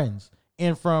her friends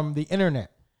and from the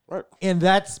internet. Right. And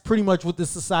that's pretty much what this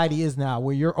society is now,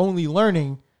 where you're only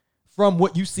learning from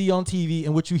what you see on TV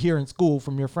and what you hear in school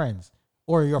from your friends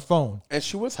or your phone. And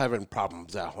she was having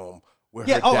problems at home.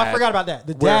 I forgot about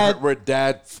that. Where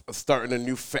dad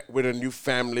starting with a new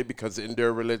family because in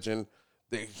their religion,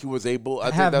 he was able.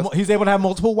 He's able to have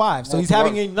multiple wives. So he's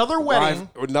having another wedding.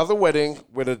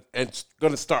 And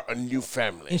going to start a new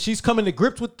family. And she's coming to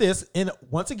grips with this. And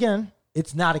once again,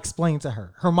 it's not explained to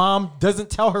her. Her mom doesn't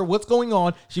tell her what's going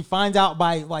on. She finds out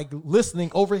by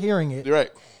listening, overhearing it. You're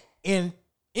right. And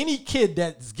any kid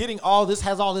that's getting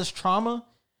has all this trauma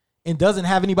and doesn't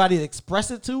have anybody to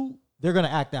express it to, they're going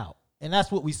to act out. And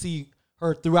that's what we see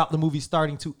her throughout the movie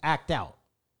starting to act out.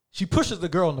 She pushes the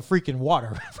girl in the freaking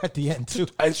water at the end, too.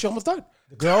 And she almost died.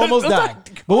 The girl almost died.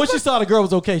 But when she saw the girl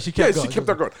was okay, she kept going. She kept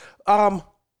going.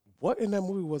 What in that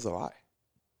movie was a lie?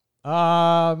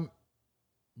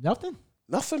 Nothing.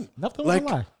 Nothing was a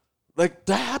lie. Like,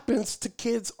 that happens to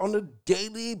kids on a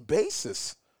daily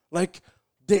basis. Like,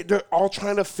 they're all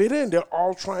trying to fit in. They're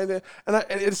all trying to... And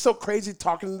it's so crazy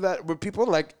talking to that with people.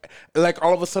 Like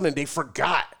all of a sudden, they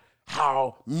forgot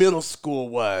how middle school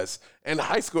was and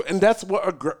high school. And that's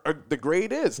what the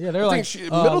grade is. Yeah, they're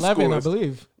middle 11, school I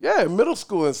believe. Yeah, middle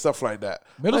school and stuff like that.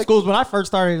 Middle school is when I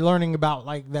first started learning about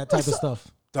that type of stuff.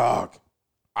 Dog,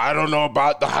 I don't know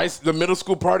about the middle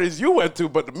school parties you went to,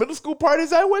 but the middle school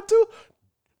parties I went to,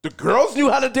 the girls knew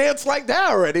how to dance like that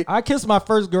already. I kissed my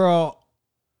first girl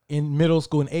in middle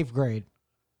school in 8th grade.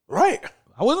 Right.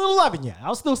 I wasn't 11 yet. I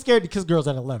was still scared to kiss girls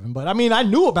at 11. But, I mean, I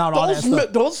knew about all that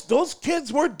stuff. Those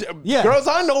kids were... Girls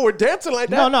I know were dancing like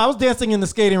that. No, I was dancing in the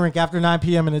skating rink after 9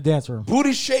 p.m. in the dance room.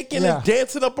 Booty shaking and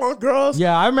dancing up on girls.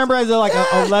 Yeah, I remember as an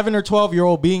 11 or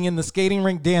 12-year-old being in the skating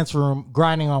rink dance room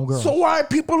grinding on girls. So why are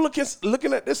people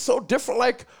looking at this so different?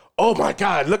 Like, oh, my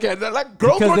God, look at that. Like,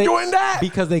 girls were doing that.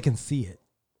 Because they can see it.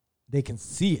 They can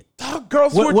see it.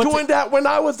 Girls were doing that when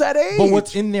I was that age. But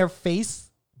what's in their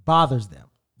face bothers them.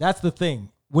 That's the thing.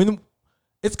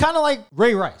 It's kind of like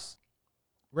Ray Rice.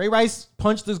 Ray Rice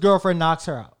punched his girlfriend, knocks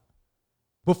her out.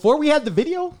 Before we had the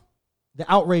video, the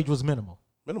outrage was minimal.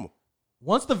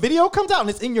 Once the video comes out and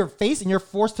it's in your face and you're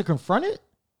forced to confront it,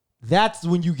 that's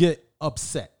when you get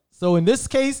upset. So in this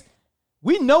case,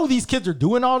 we know these kids are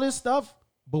doing all this stuff,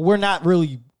 but we're not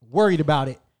really worried about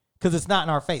it because it's not in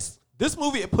our face. This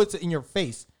movie, it puts it in your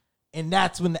face. And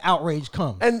that's when the outrage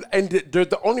comes. And they're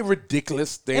the only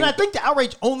ridiculous thing. And I think the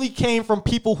outrage only came from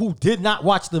people who did not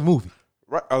watch the movie.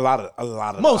 Right, a lot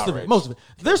of most of it.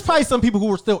 There's probably some people who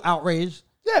were still outraged.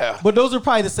 Yeah. But those are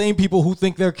probably the same people who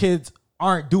think their kids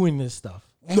aren't doing this stuff.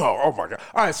 No, oh my God.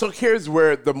 All right, so here's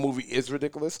where the movie is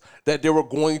ridiculous. That they were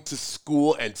going to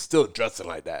school and still dressing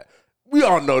like that. We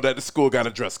all know that the school got a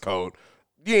dress code.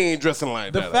 You ain't dressing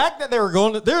like The that. fact that they were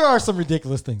going to, there are some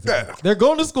ridiculous things. Yeah. They're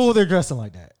going to school, they're dressing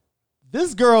like that.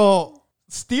 This girl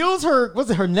steals her, was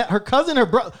it her cousin, her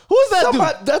brother? Who is that dude?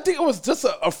 I think it was just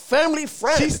a family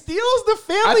friend. She steals the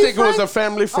family friend. I think it was a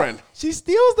family friend. She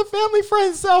steals the family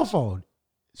friend's cell phone.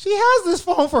 She has this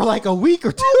phone for like a week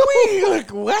or 2 Wait,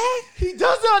 like what? He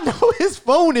does not know his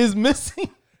phone is missing.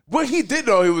 Well, he did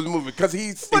know he was moving because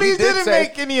he Didn't say,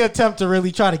 make any attempt to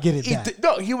really try to get it back.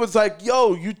 No, he was like,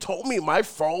 "Yo, you told me my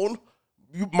phone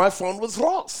was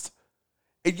lost,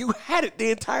 and you had it the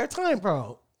entire time,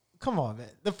 Bro, come on, man.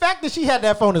 The fact that she had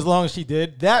that phone as long as she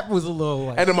did, that was a little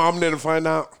like, And the mom didn't find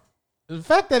out. the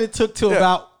fact that it took till Yeah.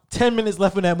 about 10 minutes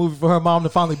left in that movie for her mom to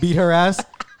finally beat her ass.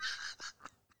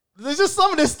 There's just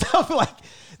some of this stuff like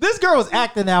this girl was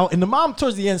acting out, and the mom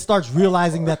towards the end starts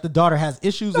realizing that the daughter has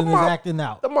issues and is acting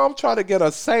out. The mom tried to get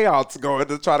a seance going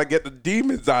to try to get the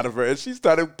demons out of her, and she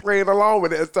started playing along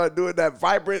with it and started doing that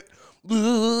vibrant.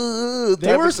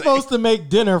 They were supposed to make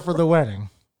dinner for the wedding.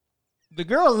 The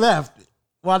girl left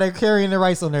while they're carrying the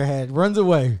rice on their head, runs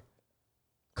away,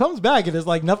 comes back, and it's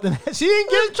like nothing. She didn't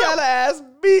get in trouble. ass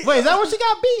beat. Wait, is that when she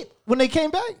got beat? When they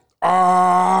came back?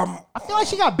 I feel like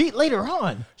she got beat later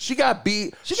on. She got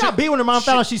beat. She got beat when her mom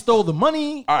found out she stole the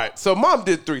money. All right, so mom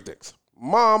did 3 things.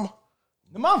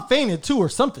 The mom fainted too or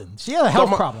something. She had a health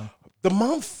problem. The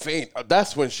mom fainted.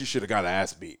 That's when she should have got her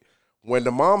ass beat. When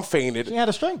the mom fainted, She had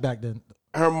a strength back then.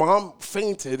 her mom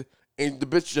fainted, and the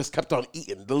bitch just kept on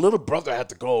eating. The little brother had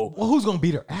to go. Well, who's gonna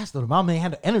beat her ass though? The mom ain't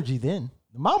had the energy then.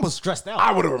 The mom was stressed out.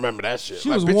 I would have remembered that shit. She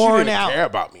Like, was bitch, worn you didn't out. care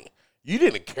about me. You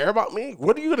didn't care about me?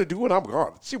 What are you going to do when I'm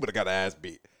gone? She would have got her ass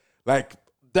beat. Like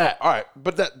that. All right.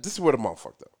 But this is where the mom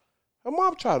fucked up. Her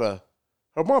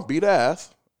mom beat her ass.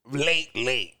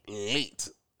 Late.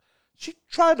 She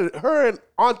tried to, her and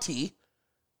auntie.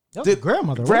 That was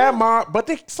grandmother. wasn't Grandma,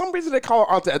 but some reason they call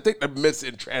her auntie. I think they're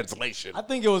missing translation. it? I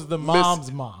think it was the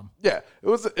mom's mom. Yeah, it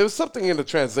was something in the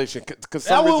translation because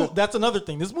some reason That's another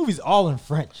thing. This movie's all in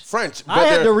French. French. I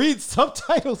had they're- to read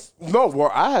subtitles. No,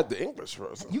 well, I had the English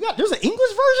version. There's an English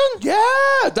version?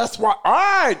 Yeah, that's why. All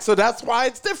right, so that's why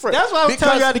it's different. That's why I was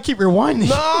telling you I had to keep rewinding.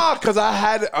 Nah, because I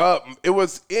had it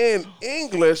was in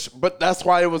English, but that's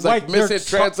why it was like Wait, they're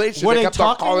missing translation. were they they kept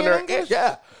on talking calling in her. English?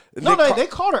 Yeah. And No, ca- they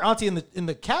called her auntie in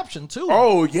the caption too.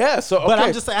 Oh yeah, so okay. But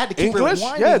I'm just saying I had to keep English.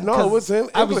 rewinding Yeah, no, it 'cause was in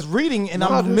English. I was reading and No,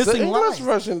 I'm there's the missing English lines.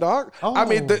 version, dog. I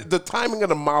mean, Oh. the timing of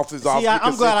the mouth is off. See,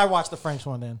 I'm glad I watched the French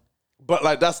one then. But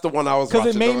like that's the one I was watching.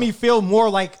 Because it made me feel more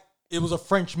like it was a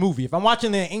French movie. If I'm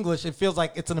watching it in English, it feels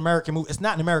like it's an American movie. It's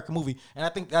not an American movie. And I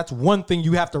think that's one thing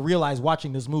you have to realize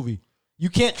watching this movie. You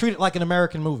can't treat it like an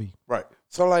American movie. Right.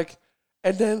 So like,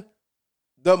 and then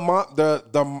the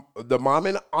mom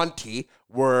and auntie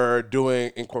were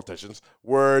doing, in quotations,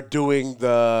 were doing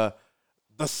the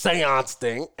seance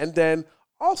thing, and then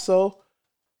also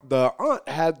the aunt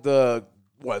had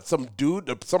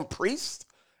some priest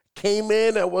came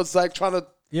in and was like trying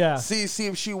to see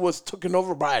if she was taken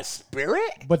over by a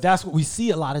spirit. But that's what we see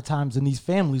a lot of times in these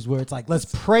families where it's like, let's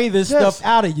pray this stuff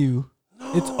out of you.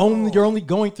 You're only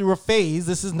going through a phase.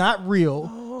 This is not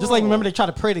real. Just like remember they try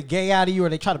to pray the gay out of you or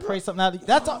they try to pray something out of you.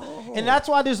 That's all, and that's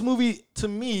why this movie to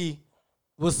me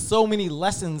was so many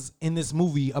lessons in this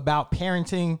movie about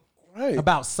parenting, Right.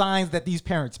 about signs that these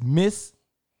parents miss.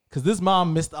 Because this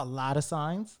mom missed a lot of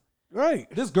signs. Right.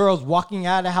 This girl's walking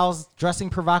out of the house dressing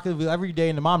provocatively every day,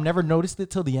 and the mom never noticed it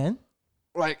till the end.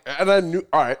 Like, and I knew.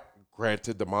 All right.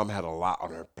 Granted, the mom had a lot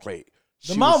on her plate.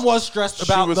 The mom was stressed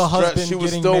about the husband She was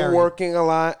getting still married. working a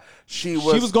lot. She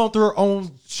was going through her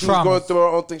own She was going traumas. through her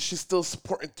own thing. She's still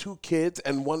supporting 2 kids,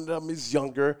 and one of them is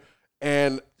younger.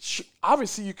 And she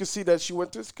obviously you can see that she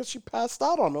went through this because she passed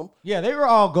out on them. Yeah, they were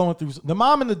all going through. The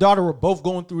mom and the daughter were both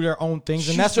going through their own things,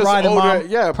 and She's that's just why the older,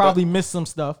 mom probably missed some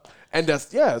stuff. And that's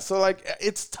so like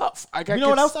it's tough. Like, You know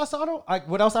what else I saw though? Like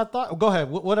what else I thought? Go ahead.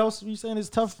 What else were you saying is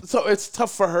tough? So it's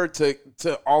tough for her to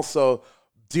also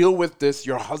deal with this.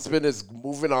 Your husband is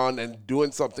moving on and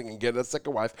doing something and getting a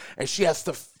second wife, and she has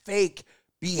to fake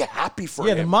be happy for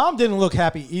Yeah, him. the mom didn't look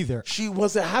happy either. She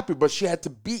wasn't happy, but she had to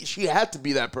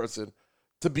be that person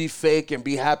to be fake and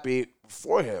be happy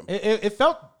for him. It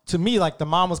felt to me like the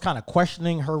mom was kind of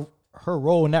questioning her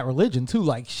role in that religion too.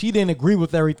 Like she didn't agree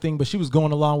with everything, but she was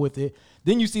going along with it.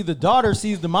 Then you see the daughter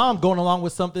sees the mom going along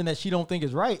with something that she don't think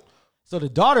is right. So the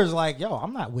daughter's like, yo,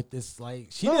 I'm not with this. Like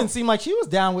she didn't seem like she was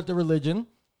down with the religion.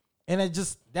 And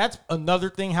that's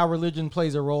another thing how religion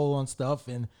plays a role on stuff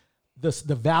and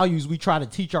the values we try to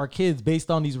teach our kids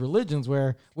based on these religions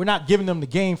where we're not giving them the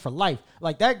game for life.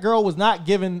 Like that girl was not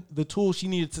given the tools she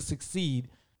needed to succeed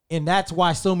And that's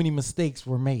why so many mistakes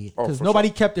were made. Because for nobody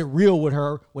kept it real with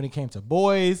her when it came to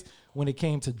boys, when it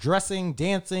came to dressing,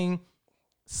 dancing,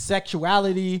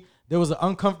 sexuality. There was an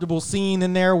uncomfortable scene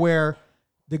in there where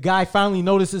the guy finally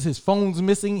notices his phone's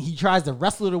missing. He tries to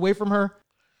wrestle it away from her.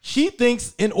 She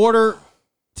thinks in order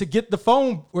to get the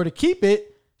phone or to keep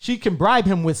it, she can bribe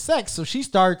him with sex. So she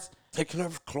starts taking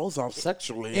her clothes off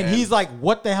sexually. and he's like,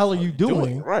 what the hell are you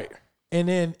doing? Right. And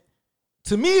then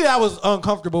to me, that was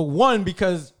uncomfortable. One,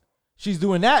 because she's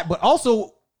doing that, but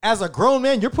also as a grown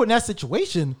man, you're put in that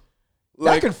situation.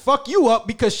 Like, that can fuck you up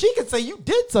because she could say you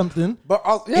did something, but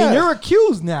and you're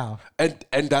accused now.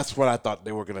 And that's what I thought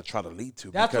they were going to try to lead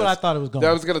to. That's what I thought it was going.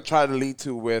 That was going to try to lead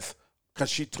to with because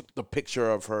she took the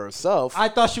picture of herself. I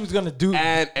thought she was going to do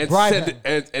and bribe send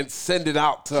it and send it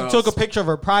out to. She took a picture of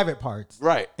her private parts,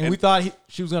 right? And we thought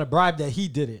she was going to bribe that he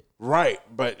did it. Right,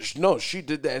 but no, she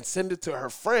did that and send it to her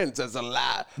friends as a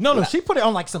lie. No, she put it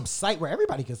on like some site where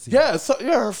everybody could see it. Yeah, so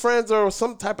her friends or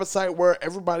some type of site where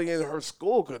everybody in her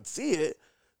school could see it.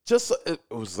 Just so it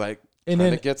was like trying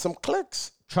to get some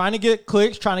clicks. Trying to get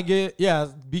clicks, trying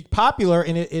to be popular,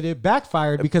 and it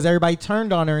backfired because everybody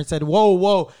turned on her and said,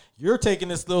 whoa, you're taking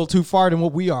this a little too far than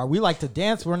what we are. We like to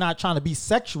dance. We're not trying to be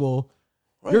sexual.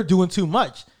 Right. You're doing too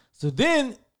much. So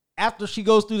then after she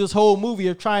goes through this whole movie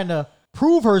of trying to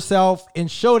prove herself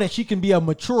and show that she can be a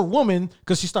mature woman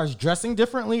because she starts dressing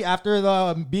differently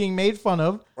after being made fun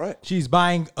of. Right. She's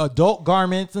buying adult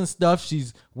garments and stuff.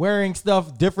 She's wearing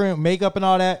stuff, different makeup and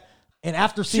all that. And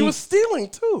after she was stealing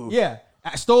too. Yeah.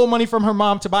 I stole money from her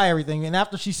mom to buy everything. And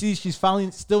after she sees she's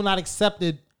finally still not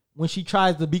accepted when she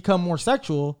tries to become more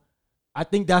sexual, I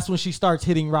think that's when she starts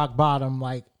hitting rock bottom.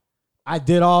 Like, I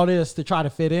did all this to try to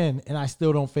fit in and I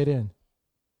still don't fit in.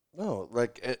 No,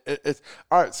 like it's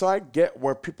all right. So I get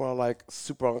where people are like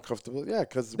super uncomfortable. Yeah,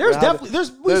 because there's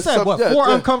four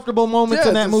uncomfortable moments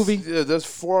in that movie. Yeah, there's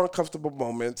 4 uncomfortable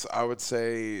moments. I would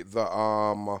say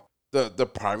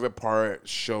the private part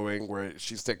showing where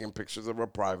she's taking pictures of her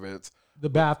privates, the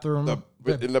bathroom,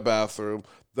 in the bathroom,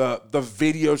 the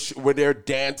video where they're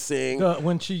dancing,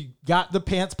 when she got the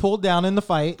pants pulled down in the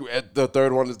fight. The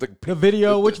third one is the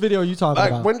video. Which video are you talking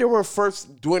about? Like when they were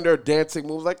first doing their dancing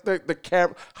moves, like the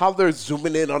camera, how they're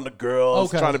zooming in on the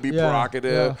girls, trying to be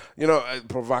provocative,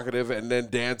 provocative, and then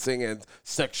dancing and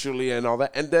sexually and all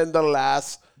that, and then the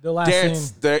last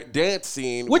dance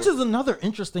scene, which is another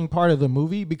interesting part of the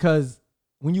movie because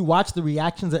when you watch the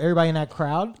reactions of everybody in that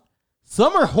crowd,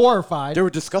 some are horrified. They were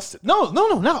disgusted. No,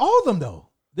 not all of them though.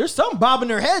 There's some bobbing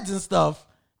their heads and stuff,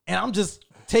 and I'm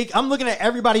looking at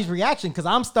everybody's reaction because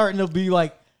I'm starting to be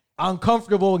like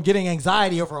uncomfortable and getting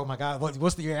anxiety over, oh my God,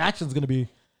 what's the reactions going to be?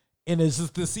 And it's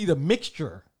just to see the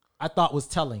mixture I thought was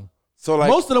telling. So like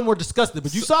most of them were disgusted,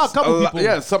 but you saw a couple people.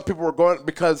 Yeah, some people were going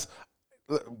because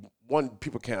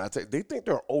people can't say they think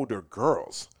they're older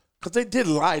girls because they did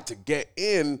lie to get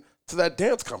in to that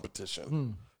dance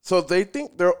competition. So they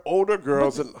think they're older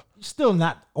girls, and still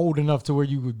not old enough to where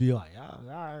you would be like, all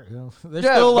right, they're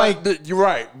still like. You're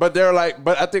right, but they're like,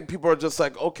 but I think people are just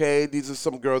like, okay, these are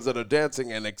some girls that are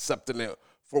dancing and accepting it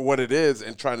for what it is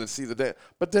and trying to see the dance.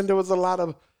 But then there was a lot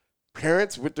of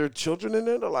parents with their children in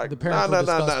there. They're like,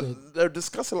 nah. They're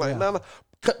discussing like, nah.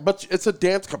 But it's a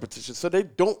dance competition, so they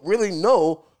don't really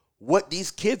know what these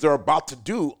kids are about to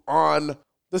do on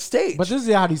the stage. But this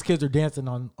is how these kids are dancing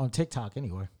on TikTok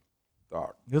anyway.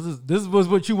 Dog. This was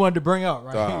what you wanted to bring up,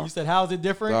 right? Dog. You said, how is it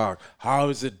different? Dog. How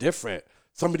is it different?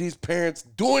 Some of these parents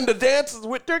doing the dances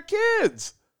with their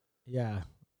kids. Yeah.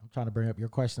 I'm trying to bring up your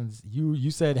questions.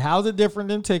 You said, how's it different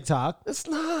than TikTok? It's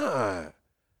not.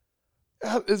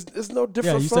 It's no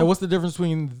different. Yeah, you said, what's the difference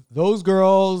between those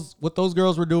girls, what those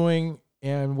girls were doing,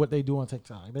 and what they do on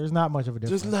TikTok? There's not much of a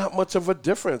difference. There's not much of a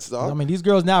difference, dog. I mean, these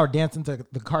girls now are dancing to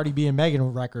the Cardi B and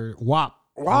Megan record, WAP.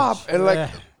 And like...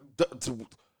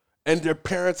 And their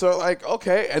parents are like,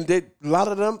 okay, and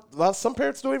some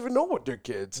parents don't even know what their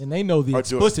kids and they know the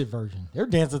explicit version. They're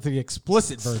dancing to the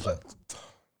explicit version.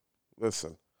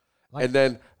 Listen, and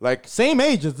then like same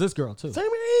age as this girl too. Same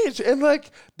age, and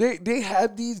like they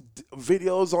had these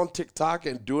videos on TikTok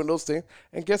and doing those things,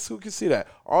 and guess who can see that?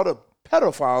 All the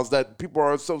pedophiles that people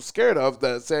are so scared of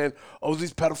that saying, oh,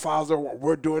 these pedophiles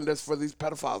we're doing this for these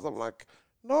pedophiles. I'm like,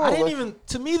 no.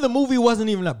 To me, the movie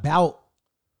wasn't even about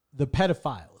the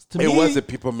pedophiles. It wasn't.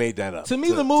 People made that up. To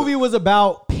me, the movie was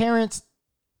about parents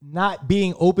not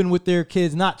being open with their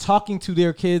kids, not talking to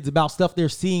their kids about stuff they're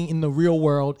seeing in the real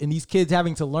world, and these kids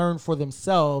having to learn for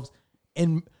themselves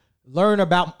and learn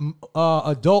about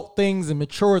adult things and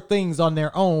mature things on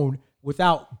their own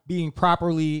without being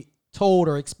properly told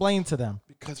or explained to them.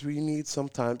 Because we need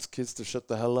sometimes kids to shut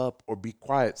the hell up or be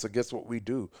quiet. So guess what we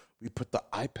do? We put the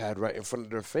iPad right in front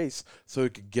of their face so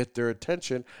it could get their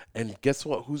attention. And guess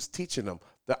what? Who's teaching them?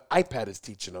 The iPad is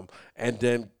teaching them. And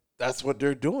then that's what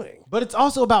they're doing. But it's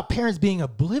also about parents being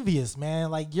oblivious,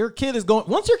 man. Like your kid is going,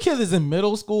 once your kid is in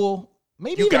middle school,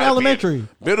 maybe even elementary.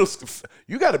 Middle school,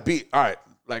 you got to be, all right,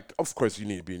 like, of course you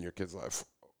need to be in your kid's life.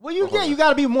 Well, you got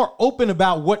to be more open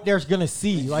about what they're gonna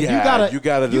see. Like Yeah, you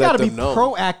got to be them know.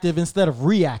 proactive instead of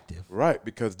reactive. Right,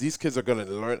 because these kids are going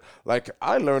to learn. Like,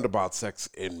 I learned about sex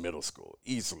in middle school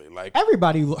easily. Like,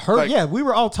 Everybody heard, Like- we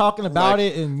were all talking about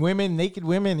like- it, and women, naked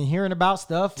women, and hearing about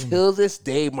stuff. And till this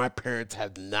day, my parents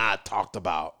have not talked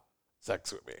about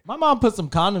sex with me. my mom put some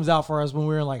condoms out for us when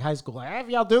we were in like high school. Like, have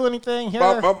y'all do anything here?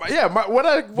 When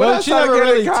I she started never getting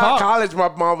really in talked. college, my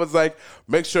mom was like,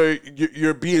 "Make sure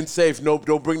you're being safe. No,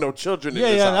 don't bring no children in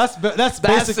this house." that's That's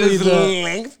basically as the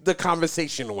length the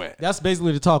conversation went. that's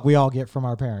basically the talk we all get from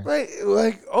our parents.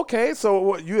 Like okay, so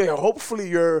what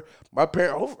hopefully my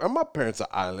parents are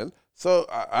island. So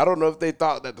I don't know if they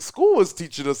thought that the school was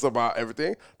teaching us about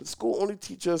everything. The school only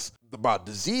teaches us about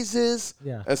diseases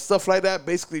and stuff like that,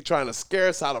 basically trying to scare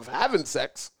us out of having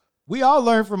sex. We all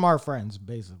learn from our friends,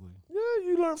 basically. Yeah,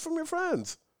 you learn from your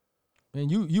friends.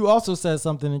 And you also said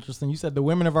something interesting. You said the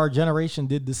women of our generation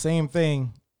did the same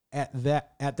thing at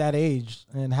that age.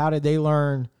 And how did they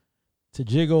learn to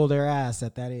jiggle their ass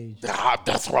at that age?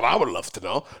 That's what I would love to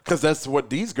know, because that's what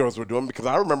these girls were doing. Because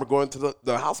I remember going to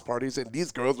the house parties and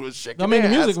these girls were shaking. I mean, the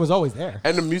their music ass. was always there.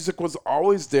 And the music was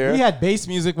always there. We had bass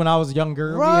music when I was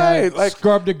younger. Right, We had like-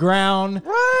 Scrub the Ground.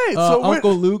 Right. So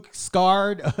Uncle Luke,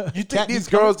 Scarred. you think these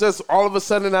girls just all of a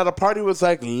sudden at a party was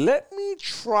like, let me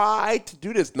try to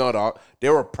do this? No, dog. They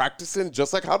were practicing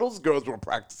just like how those girls were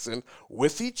practicing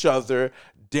with each other,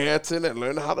 dancing and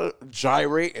learning how to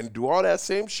gyrate and do all that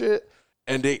same shit.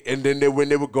 And then when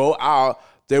they would go out,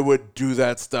 they would do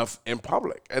that stuff in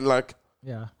public. And like,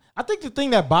 Yeah. I think the thing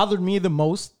that bothered me the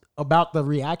most about the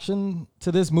reaction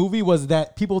to this movie was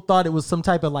that people thought it was some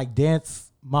type of like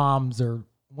Dance Moms or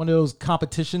one of those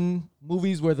competition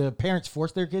movies where the parents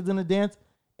force their kids into dance.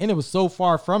 And it was so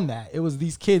far from that. It was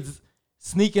these kids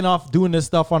sneaking off doing this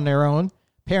stuff on their own.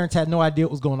 Parents had no idea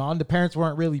what was going on. The parents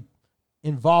weren't really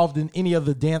involved in any of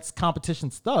the dance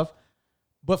competition stuff.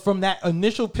 But from that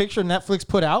initial picture Netflix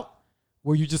put out,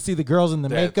 where you just see the girls in the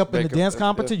makeup and the dance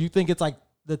competition, you think it's like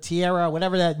the Tiara,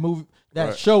 whatever that movie,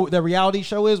 that show, the reality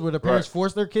show is, where the parents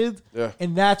force their kids. Yeah.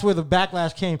 And that's where the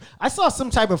backlash came. I saw some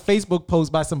type of Facebook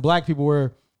post by some black people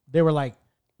where they were like,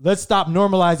 let's stop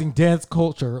normalizing dance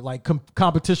culture, like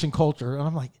competition culture. And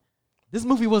I'm like, this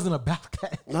movie wasn't about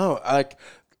that. no, like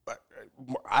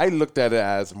I looked at it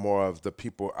as more of the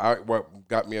people. What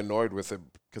got me annoyed with it,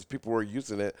 because people were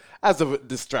using it as a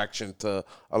distraction to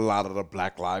a lot of the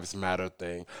Black Lives Matter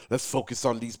thing. Let's focus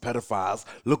on these pedophiles.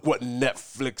 Look what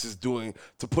Netflix is doing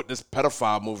to put this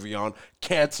pedophile movie on.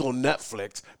 Cancel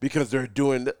Netflix because they're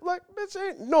doing it. Like, bitch,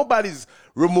 ain't nobody's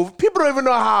removed. People don't even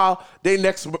know how their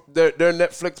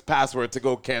Netflix password to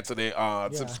go cancel their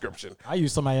subscription. I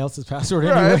use somebody else's password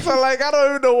Right, anyway. so like, I don't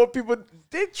even know what people,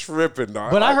 they tripping,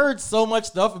 dog. But I Like, heard so much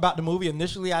stuff about the movie.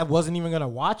 Initially, I wasn't even going to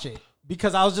watch it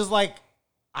because I was just like,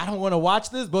 I don't want to watch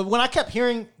this. But when I kept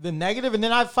hearing the negative, and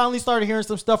then I finally started hearing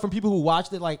some stuff from people who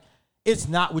watched it, like, it's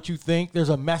not what you think. There's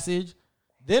a message.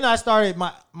 Then I started,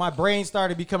 my brain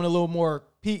started becoming a little more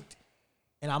peaked.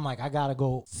 And I'm like, I got to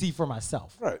go see for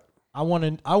myself. Right. I want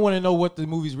to know what the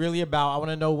movie's really about. I want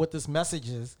to know what this message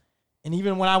is. And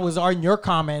even when I was on your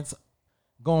comments,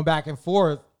 going back and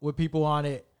forth with people on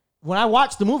it, when I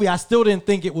watched the movie, I still didn't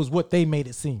think it was what they made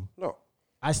it seem. No.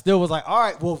 I still was like, all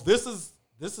right, well, this is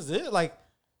it. Like,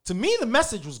 to me, the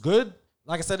message was good.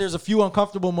 Like I said, there's a few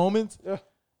uncomfortable moments. Yeah.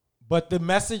 But the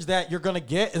message that you're gonna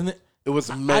get, and It was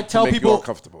I meant tell to make people, you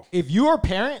uncomfortable. if you're a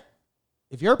parent,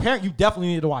 you definitely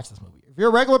need to watch this movie. If you're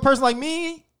a regular person like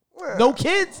me, no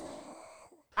kids,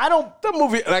 The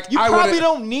movie, like, you I probably wouldn't-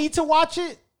 don't need to watch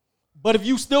it. But if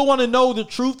you still want to know the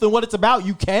truth and what it's about,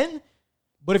 you can.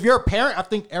 But if you're a parent, I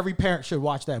think every parent should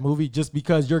watch that movie, just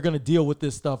because you're going to deal with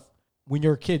this stuff when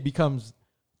your kid becomes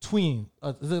tween.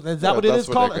 Is that what it that's is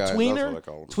what called? they A got. That's tweener? what I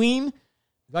call them. Tween?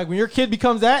 Like when your kid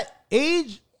becomes that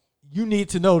age, you need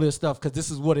to know this stuff because this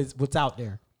is what's out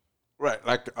there. Right.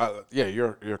 Like, yeah,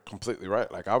 you're completely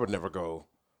right. Like, I would never go,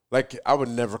 like, I would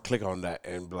never click on that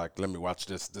and be like, let me watch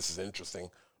this. This is interesting.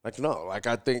 Like, no. Like,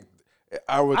 I think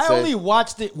I would I say. only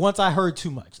watched it once I heard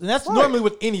too much. And that's Right. normally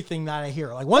with anything that I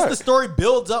hear. Like once the Right. story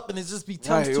builds up and it just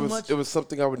becomes Right, too much. It was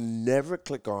something I would never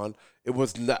click on. It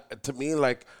was not, to me,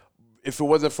 like, if it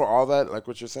wasn't for all that, like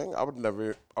what you're saying, I would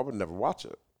never watch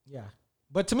it. Yeah.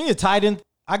 But to me, it tied in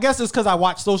I guess it's because I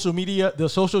watched The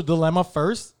Social Dilemma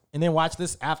first, and then watched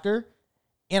this after,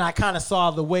 and I kind of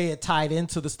saw the way it tied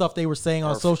into the stuff they were saying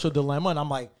on Social Dilemma, and I'm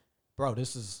like, bro,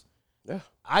 this is. Yeah.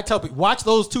 I tell people, watch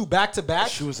those two back to back.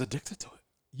 She was addicted to it.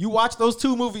 You watch those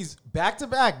two movies back to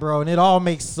back, bro, and it all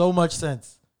makes so much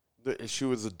sense. She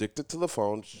was addicted to the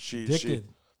phone. She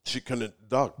couldn't.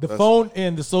 The phone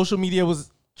and the social media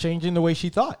was changing the way she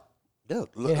thought. Yeah,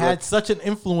 It had such an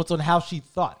influence on how she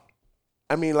thought.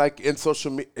 I mean, like in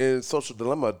Social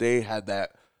Dilemma, they had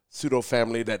that pseudo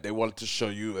family that they wanted to show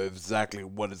you exactly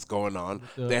what is going on.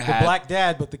 The black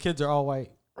dad, but the kids are all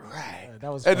white. Right.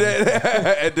 That was and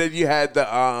funny. then you had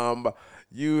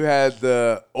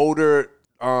the older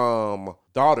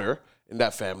daughter in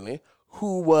that family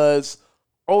who was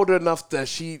older enough that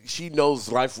she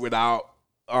knows life without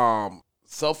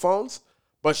cell phones,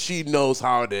 but she knows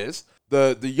how it is.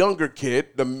 The younger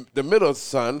kid, the middle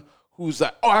son, who's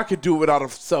like, oh, I could do it without a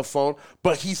cell phone,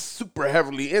 but he's super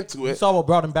heavily into You it. saw what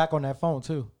brought him back on that phone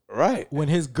too. Right. When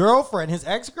his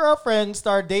ex-girlfriend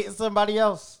started dating somebody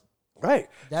else. Right.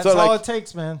 That's all it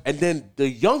takes, man. And then the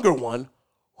younger one,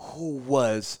 who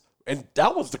was, and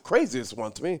that was the craziest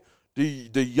one to me,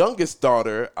 the youngest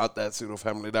daughter out that pseudo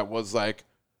family that was like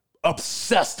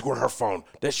obsessed with her phone,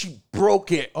 that she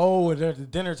broke it. Oh, at the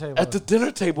dinner table. At the dinner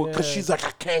table, because she's like,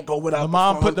 I can't go without the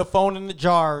mom put the phone in the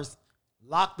jars,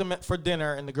 locked them for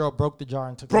dinner, and the girl broke the jar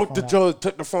and took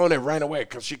took the phone and ran away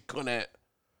because she couldn't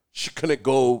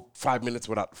go 5 minutes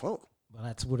without the phone. Well,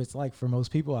 that's what it's like for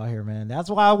most people out here, man. That's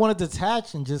why I wanted to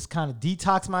detach and just kind of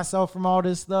detox myself from all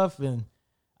this stuff. And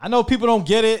I know people don't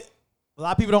get it. A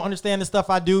lot of people don't understand the stuff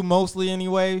I do, mostly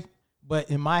anyway. But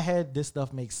in my head, this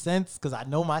stuff makes sense because I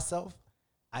know myself.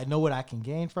 I know what I can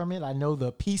gain from it. I know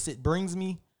the peace it brings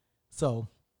me. So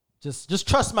just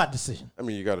trust my decision. I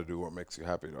mean, you got to do what makes you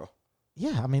happy, though.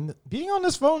 Yeah, I mean, being on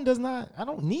this phone I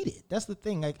don't need it. That's the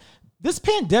thing. Like, this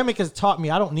pandemic has taught me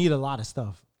I don't need a lot of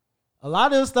stuff. A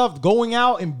lot of the stuff, going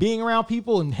out and being around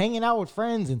people and hanging out with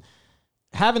friends and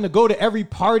having to go to every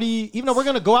party, even though we're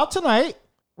going to go out tonight.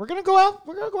 We're going to go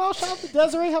out, shout out to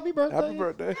Desiree. Happy birthday. Happy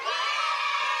birthday.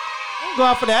 I'm going to go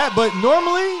out for that. But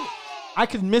normally, I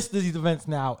can miss these events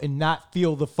now and not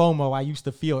feel the FOMO I used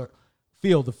to feel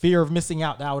the fear of missing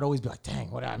out. That I would always be like,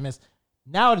 dang, what did I miss?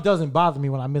 Now it doesn't bother me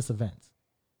when I miss events.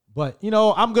 But,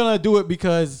 I'm going to do it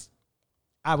because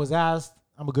I was asked.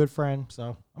 I'm a good friend, so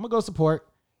I'm going to go support.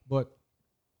 But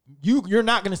you're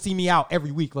not going to see me out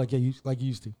every week like you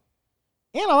used to.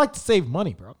 And I like to save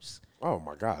money, bro. Oh,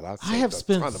 my God. I have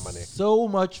spent ton of money. so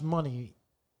much money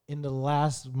in the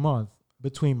last month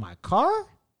between my car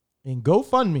and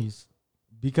GoFundMe's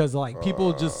because,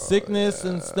 people just sickness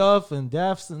and stuff and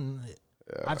deaths. And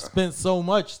I've spent so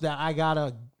much that I got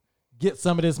to get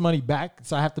some of this money back.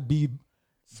 So I have to be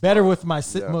better with my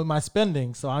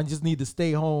spending. So I just need to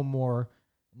stay home or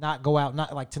not go out.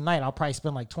 Not like tonight, I'll probably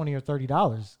spend like $20 or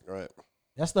 $30. Right.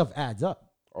 That stuff adds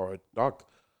up. Or, dog,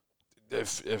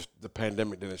 if the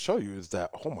pandemic didn't show you, is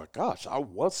that, oh my gosh, I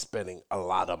was spending a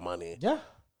lot of money. Yeah.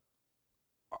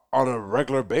 On a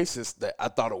regular basis that I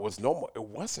thought it was normal. It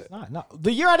wasn't. No.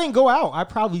 The year I didn't go out, I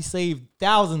probably saved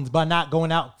thousands by not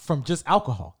going out from just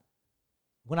alcohol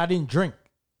when I didn't drink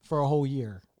for a whole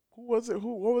year. What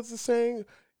was the saying?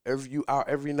 You out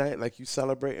every night, like you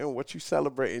celebrating. What you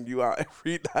celebrating? You out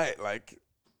every night, like.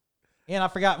 And I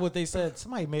forgot what they said.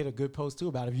 Somebody made a good post too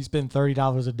about if you spend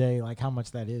 $30 a day, like how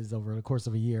much that is over the course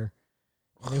of a year.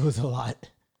 And it was a lot.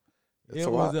 It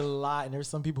was a lot, and there's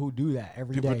some people who do that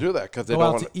every day. People do that because they go don't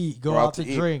out want to eat, go out to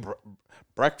drink.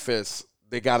 Breakfast.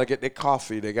 They gotta get their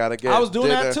coffee. They gotta get. I was doing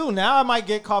dinner. that too. Now I might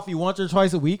get coffee once or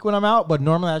twice a week when I'm out, but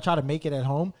normally I try to make it at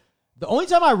home. The only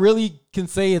time I really can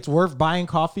say it's worth buying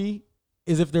coffee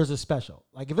is if there's a special.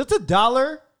 Like if it's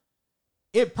 $1,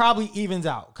 it probably evens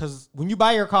out because when you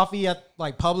buy your coffee at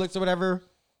like Publix or whatever,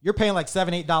 you're paying like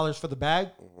 $7, $8 for the bag.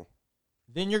 Mm-hmm.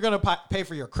 Then you're gonna pay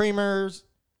for your creamers,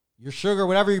 your sugar,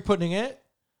 whatever you're putting in it.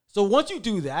 So once you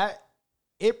do that,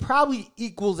 it probably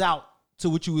equals out to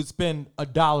what you would spend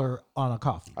 $1 on a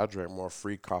coffee. I drank more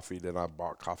free coffee than I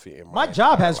bought coffee in my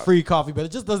job has free coffee, but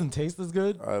it just doesn't taste as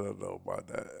good. I don't know about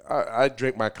that. I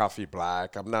drink my coffee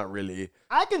black. I'm not really.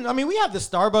 We have the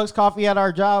Starbucks coffee at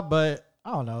our job, but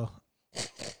I don't know.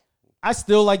 I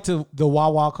still like the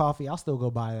Wawa coffee. I'll still go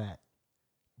buy that.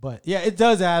 But yeah, it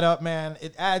does add up, man.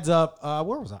 It adds up.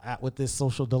 Where was I at with this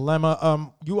social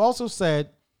dilemma? You also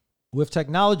said with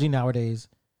technology nowadays,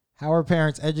 how are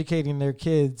parents educating their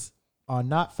kids on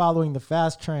not following the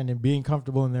fast trend and being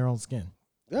comfortable in their own skin?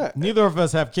 Yeah. Neither of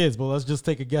us have kids, but let's just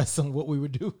take a guess on what we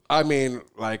would do. I mean,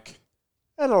 like,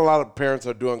 And a lot of parents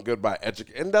are doing good by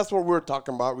educating. And that's what we're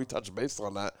talking about. We touched base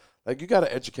on that. Like, you got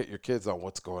to educate your kids on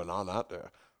what's going on out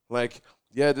there. Like,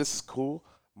 yeah, this is cool.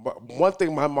 But one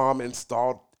thing my mom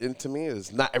installed into me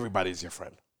is not everybody's your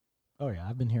friend. Oh, yeah,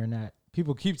 I've been hearing that.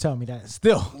 People keep telling me that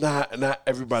still. Not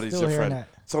everybody's Still your hearing friend.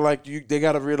 that. So, like, they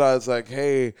got to realize, like,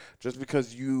 hey, just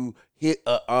because you hit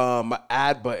a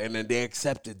ad button and they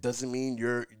accept it doesn't mean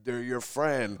they're your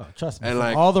friend. Oh, trust me. And,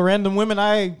 like, all the random women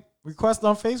I request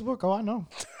on Facebook, I know.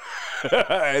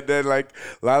 and then, like,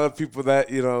 a lot of people that,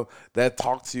 that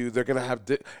talk to you, they're going to have,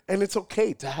 and it's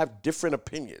okay to have different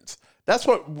opinions. That's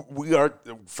what we are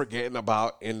forgetting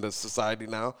about in the society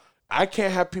now. I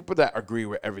can't have people that agree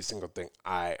with every single thing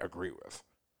I agree with.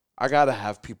 I got to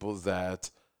have people that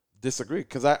disagree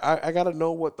because I got to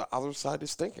know what the other side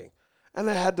is thinking. And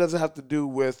that doesn't have to do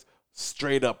with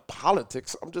straight up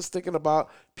politics. I'm just thinking about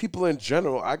people in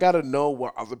general. I got to know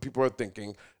what other people are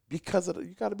thinking because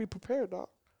you got to be prepared, dog.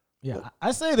 Yeah,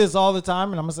 I say this all the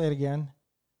time, and I'm going to say it again.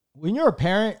 When you're a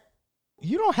parent,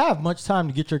 you don't have much time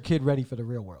to get your kid ready for the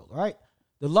real world, right?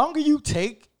 The longer you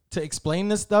take to explain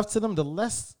this stuff to them, the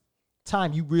less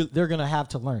time they're going to have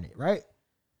to learn it, right?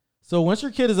 So once your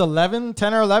kid is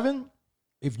 10 or 11,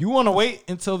 if you want to wait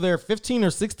until they're 15 or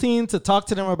 16 to talk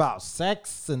to them about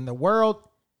sex and the world,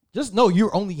 just know you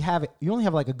only have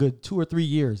like a good 2 or 3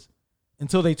 years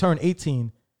until they turn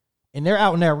 18, and they're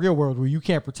out in that real world where you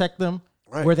can't protect them,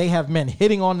 right, where they have men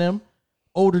hitting on them,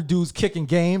 older dudes kicking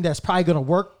game that's probably going to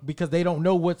work because they don't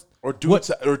know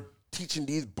or teaching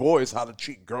these boys how to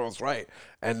treat girls right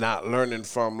and not learning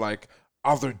from like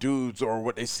other dudes or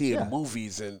what they see in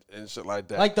movies and shit like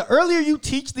that. Like, the earlier you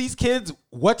teach these kids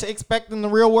what to expect in the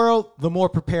real world, the more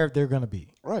prepared they're going to be.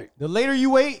 Right. The later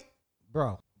you wait,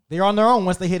 bro, they're on their own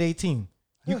once they hit 18.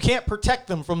 You can't protect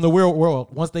them from the real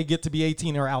world once they get to be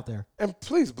 18 or out there. And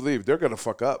please believe they're gonna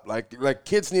fuck up. Like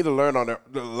kids need to learn a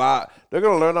lot. They're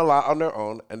gonna learn a lot on their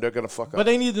own, and they're gonna fuck up. But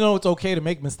they need to know it's okay to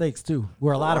make mistakes too.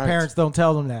 Where a lot of parents don't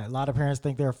tell them that. A lot of parents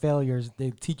think they're failures. They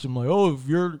teach them like, oh,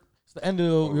 it's the end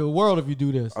of the world if you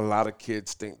do this. A lot of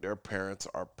kids think their parents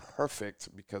are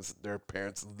perfect because their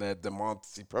parents led them on to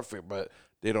see perfect, but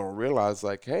they don't realize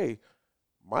like, hey,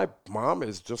 my mom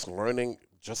is just learning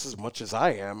just as much as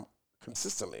I am.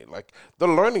 Consistently, like the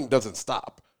learning doesn't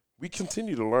stop. We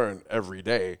continue to learn every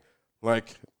day.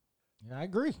 Like, yeah, I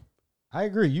agree.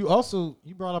 You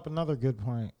brought up another good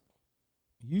point.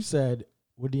 You said,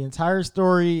 would the entire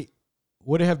story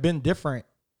would it have been different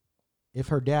if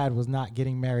her dad was not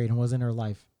getting married and was in her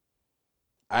life?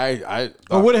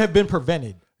 Or would it have been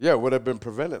prevented? Yeah, it would have been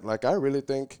prevented. Like, I really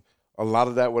think a lot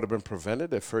of that would have been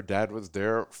prevented if her dad was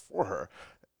there for her.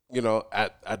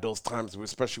 At those times,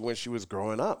 especially when she was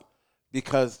growing up.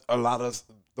 Because a lot of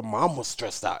the mom was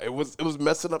stressed out. It was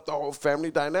messing up the whole family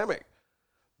dynamic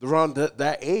around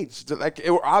that age. Like,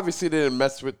 it obviously didn't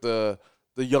mess with the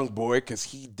young boy because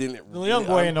he didn't. The young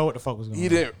boy didn't know what the fuck was going on. He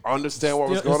didn't understand what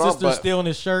was going on. His sister's stealing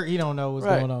his shirt. He don't know what's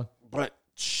going on. But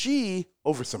she,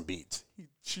 over some beads,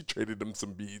 she traded him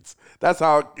some beads. That's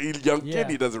how a young kid,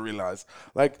 he doesn't realize.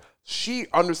 Like, she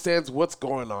understands what's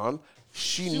going on.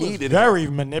 She needed was very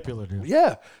manipulative.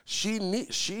 Yeah, she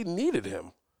needed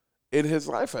him in his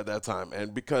life at that time.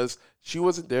 And because she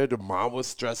wasn't there, the mom was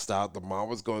stressed out. The mom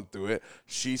was going through it.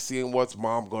 She seen what's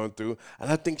mom going through. And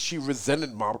I think she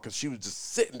resented mom because she was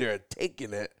just sitting there and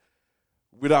taking it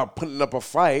without putting up a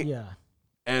fight. Yeah.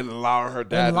 And allowing her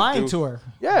dad and lying to her.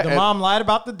 Yeah. The mom lied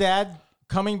about the dad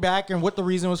coming back and what the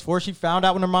reason was for. She found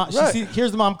out when her mom,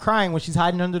 here's the mom crying when she's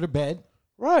hiding under the bed.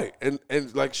 Right.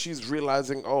 And like she's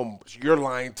realizing, oh, you're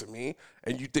lying to me.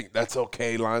 And you think that's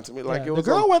okay lying to me? Like, it was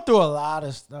the girl went through a lot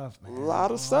of stuff, man. A lot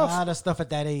of stuff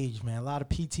at that age, man. A lot of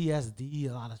PTSD,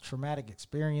 a lot of traumatic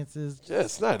experiences. Yeah,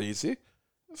 it's not easy.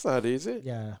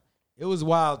 Yeah. It was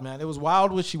wild, man. It was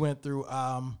wild what she went through.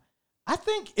 I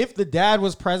think if the dad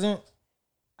was present,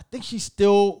 I think she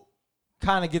still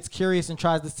kind of gets curious and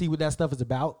tries to see what that stuff is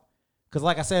about. Because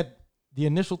like I said, the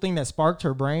initial thing that sparked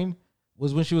her brain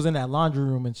was when she was in that laundry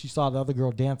room and she saw the other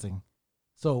girl dancing.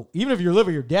 So even if you're living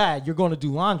with your dad, you're going to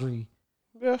do laundry.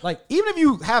 Yeah. Like, even if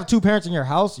you have two parents in your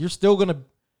house, you're still going to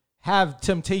have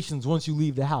temptations once you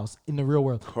leave the house in the real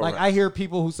world. Correct. Like, I hear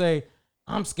people who say,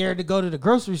 I'm scared to go to the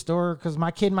grocery store because my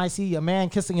kid might see a man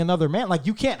kissing another man. Like,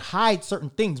 you can't hide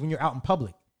certain things when you're out in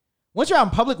public. Once you're out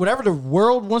in public, whatever the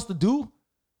world wants to do,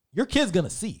 your kid's going to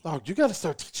see. Oh, you got to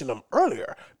start teaching them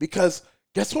earlier because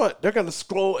guess what? They're going to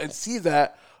scroll and see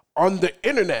that on the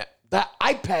internet. That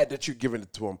iPad that you're giving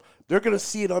it to them, they're gonna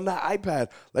see it on that iPad.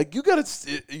 Like, you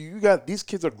got these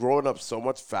kids are growing up so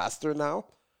much faster now.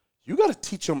 You got to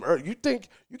teach them early. You think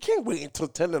you can't wait until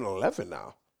 10 and 11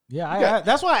 now. Yeah,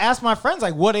 that's why I ask my friends,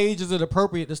 like, what age is it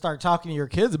appropriate to start talking to your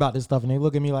kids about this stuff? And they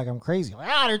look at me like I'm crazy. Like,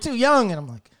 they're too young. And I'm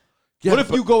like, what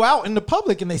if you go out in the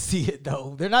public and they see it,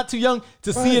 though? They're not too young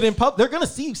to see it in public. They're going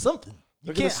to see something.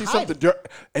 They're going to see something.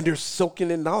 And they're soaking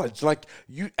in knowledge. Like,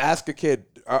 you ask a kid,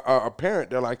 a parent,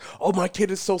 they're like, oh, my kid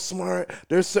is so smart.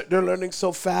 They're learning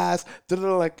so fast. They're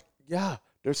like, yeah,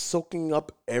 they're soaking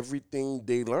up everything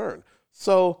they learn.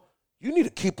 So you need to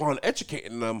keep on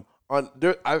educating them on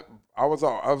there. I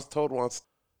was told once,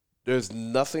 there's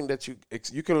nothing that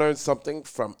you can learn something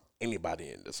from anybody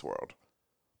in this world.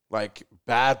 Like,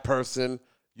 bad person,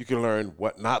 you can learn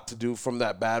what not to do from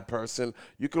that bad person.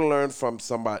 You can learn from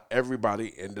everybody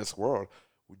in this world.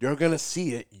 They're gonna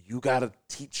see it. You gotta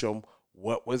teach them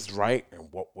what was right and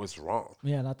what was wrong.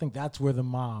 Yeah, and I think that's where the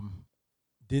mom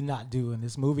did not do in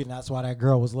this movie, and that's why that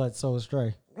girl was led so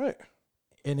astray. Right.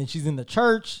 And then she's in the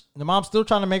church, and the mom's still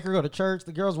trying to make her go to church.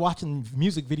 The girl's watching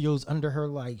music videos under her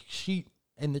like sheet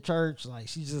in the church. Like,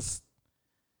 she's just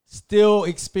still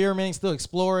experimenting, still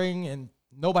exploring, and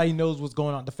nobody knows what's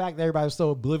going on. The fact that everybody was so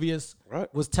oblivious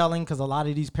was telling, because a lot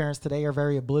of these parents today are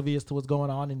very oblivious to what's going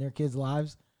on in their kids'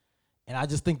 lives. And I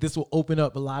just think this will open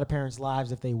up a lot of parents'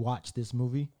 lives if they watch this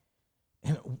movie.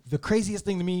 And the craziest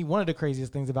thing to me, one of the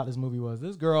craziest things about this movie was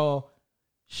this girl,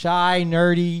 shy,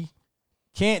 nerdy,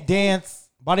 can't dance.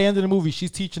 By the end of the movie, she's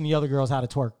teaching the other girls how to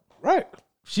twerk. Right.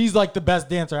 She's like the best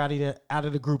dancer out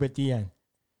of the group at the end.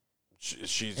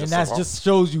 She's and that just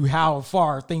shows you how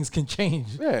far things can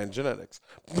change. Yeah, and genetics.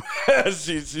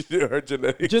 Her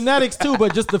genetics. Genetics too,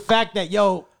 but just the fact that,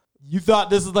 you thought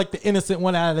this is like the innocent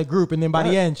one out of the group, and then by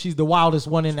the end, she's the wildest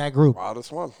one in that group.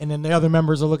 Wildest one. And then the other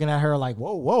members are looking at her like,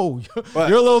 whoa, you're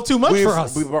a little too much for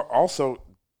us. We've also,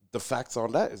 the facts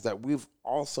on that is that we've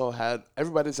also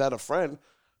everybody's had a friend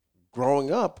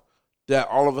growing up that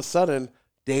all of a sudden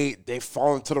they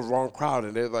fall into the wrong crowd,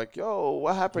 and they're like, yo,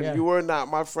 what happened? Yeah. You were not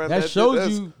my friend. That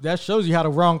shows you how the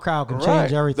wrong crowd can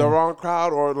change everything. The wrong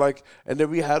crowd, or like, and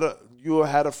then you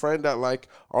had a friend that like,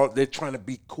 they're trying to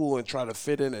be cool and try to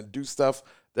fit in and do stuff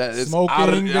that is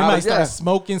smoking. They might start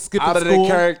smoking, skipping out of school.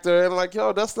 their character, and like,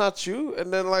 yo, that's not you.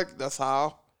 And then like, that's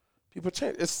how people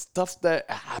change. It's stuff that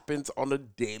happens on a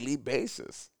daily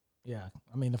basis. Yeah,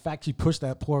 I mean, the fact she pushed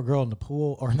that poor girl in the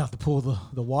pool, or not the pool,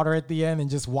 the water at the end, and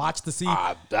just watched to see.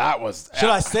 That was. Should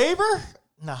I save her?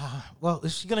 Nah. Well,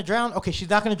 is she gonna drown? Okay,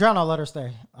 she's not gonna drown. I'll let her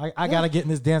stay. I gotta get in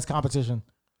this dance competition.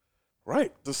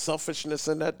 Right, the selfishness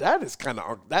in that is kind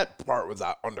of, that part was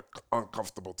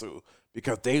uncomfortable too,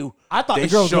 because I thought the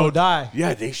girl was gonna die.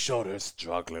 Yeah, they showed her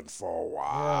struggling for a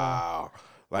while. Yeah.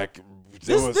 Like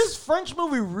this French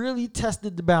movie really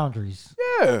tested the boundaries.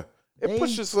 Yeah, it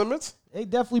pushes limits. They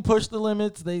definitely pushed the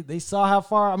limits. They saw how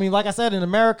far. I mean, like I said, in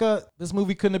America, this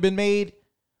movie couldn't have been made.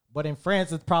 But in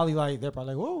France, it's probably like, they're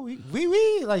probably like, whoa,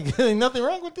 we, like, ain't nothing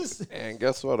wrong with this. And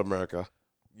guess what, America?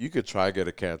 You could try to get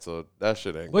it canceled. That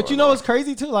shit ain't But you know what's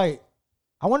crazy, too? Like,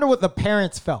 I wonder what the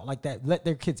parents felt like that let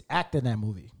their kids act in that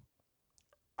movie.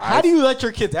 How do you let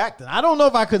your kids act in? I don't know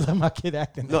if I could let my kid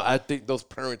act in that. No, I think those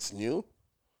parents knew.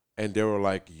 And they were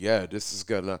like, yeah, this is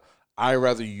going to, I'd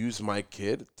rather use my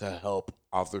kid to help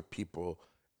other people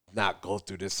not go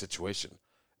through this situation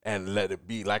and let it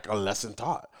be like a lesson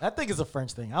taught. I think it's a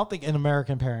French thing. I don't think an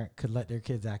American parent could let their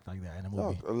kids act like that in a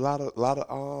movie. No,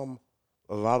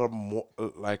 a lot of more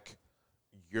like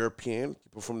European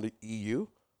people from the EU,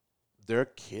 their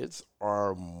kids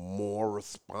are more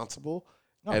responsible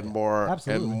and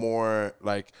more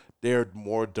like, they're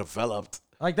more developed.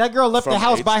 Like, that girl left the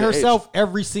house by herself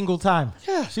every single time.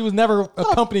 Yeah. She was never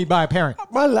accompanied by a parent.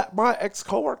 My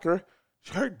ex-coworker,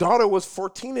 her daughter was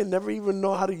 14 and never even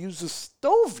know how to use a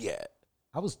stove yet.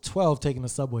 I was 12 taking the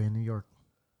subway in New York.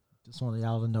 Just wanted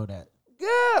y'all to know that.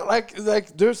 Yeah, like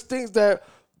there's things that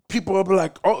people will be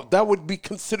like, oh, that would be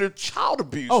considered child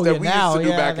abuse that we used to do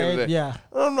back in the day. Yeah.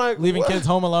 And I'm like, leaving kids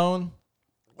home alone.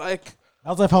 Like, I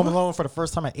was left home alone for the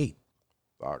first time at 8.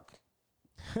 Dog.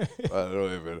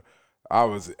 I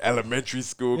was elementary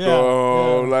school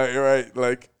going, like, right,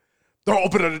 like, don't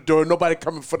open the door. Nobody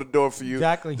coming for the door for you.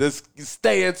 Exactly. Just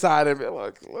stay inside and be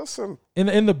like, listen.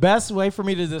 In the best way for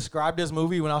me to describe this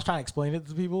movie, when I was trying to explain it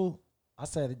to people, I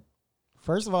said,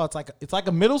 first of all, it's like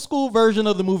a middle school version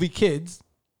of the movie Kids,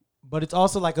 but it's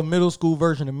also like a middle school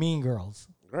version of Mean Girls.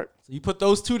 Right. So you put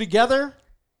those two together,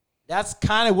 that's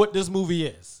kind of what this movie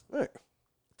is. Right.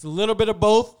 It's a little bit of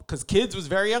both, because Kids was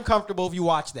very uncomfortable if you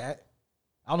watch that.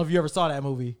 I don't know if you ever saw that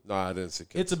movie. No, I didn't see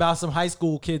Kids. It's about some high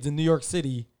school kids in New York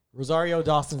City. Rosario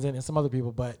Dawson's in it and some other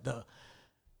people, but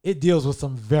it deals with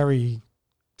some very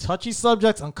touchy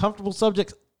subjects, uncomfortable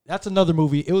subjects. That's another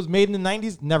movie. It was made in the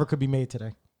 90s. Never could be made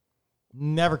today.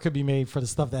 Never could be made for the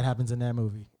stuff that happens in that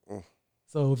movie.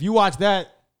 So if you watch that,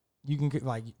 you can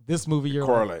like this movie. You're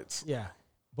Correlates. Like, yeah.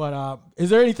 But is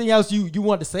there anything else you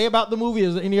want to say about the movie?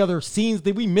 Is there any other scenes?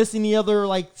 Did we miss any other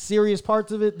like serious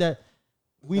parts of it that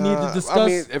we need to discuss? I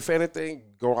mean, if anything,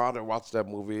 go out and watch that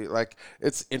movie. Like,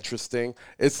 it's interesting.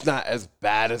 It's not as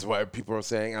bad as what people are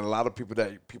saying, and a lot of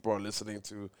people are listening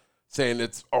to saying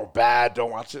it's bad.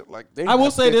 Don't watch it. Like, I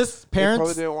will say this, they parents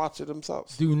probably didn't watch it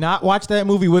themselves. Do not watch that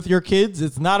movie with your kids.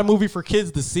 It's not a movie for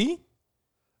kids to see.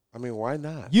 I mean, why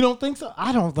not? You don't think so?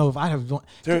 I don't know if I have. All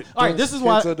right, this is kids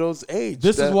why. Of those age.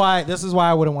 This is why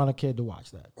I wouldn't want a kid to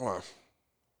watch that.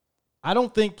 I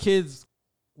don't think kids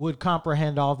would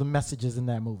comprehend all the messages in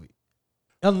that movie,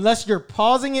 unless you're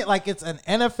pausing it like it's an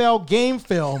NFL game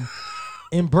film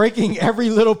and breaking every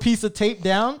little piece of tape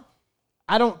down.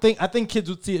 I think kids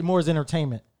would see it more as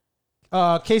entertainment.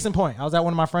 Case in point, I was at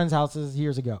one of my friend's houses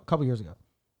a couple years ago.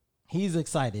 He's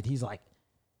excited. He's like,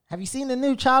 have you seen the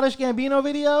new Childish Gambino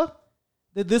video?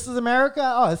 The This Is America?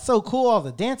 Oh, it's so cool, all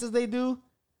the dances they do.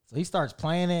 So he starts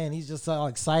playing it, and he's just so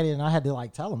excited, and I had to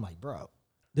like tell him, like, bro,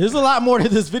 there's a lot more to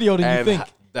this video than you think.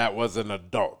 That was an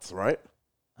adult, right?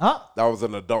 Huh? That was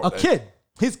an adult. A kid.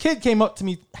 His kid came up to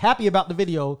me happy about the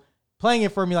video, playing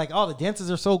it for me, like, oh, the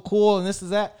dances are so cool, and this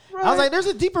is that. Right. I was like, there's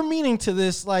a deeper meaning to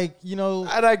this, like, you know.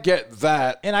 And I get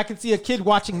that. And I can see a kid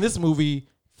watching this movie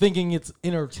thinking it's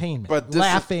entertainment, but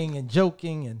laughing and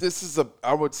joking. And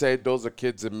I would say those are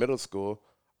kids in middle school.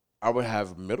 I would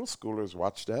have middle schoolers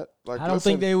watch that. Like, I don't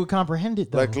think they would comprehend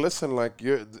it, though. Like, listen, like,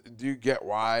 do you get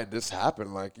why this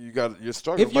happened? Like, you're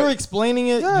struggling. If you're explaining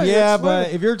it, yeah,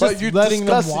 but if you're just letting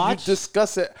them watch. You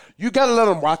discuss it. You got to let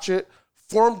them watch it,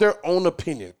 form their own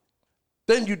opinion.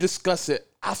 Then you discuss it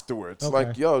afterwards. Okay.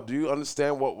 Like, yo, do you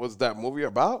understand what was that movie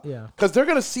about? Yeah. Because they're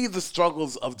going to see the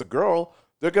struggles of the girl.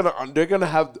 They're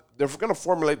gonna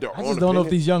formulate their own. I just don't know if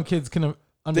these young kids can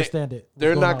understand it.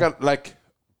 They're not gonna like.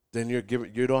 Then you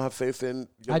don't have faith in.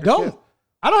 I don't. Kids.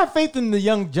 I don't have faith in the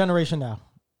young generation now.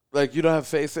 Like, you don't have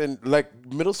faith in like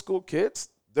middle school kids.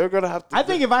 They're gonna have to. I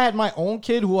think if I had my own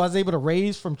kid who I was able to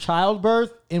raise from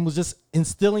childbirth and was just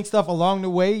instilling stuff along the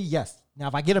way, yes. Now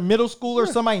if I get a middle schooler,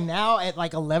 somebody now at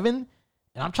like 11.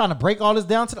 And I'm trying to break all this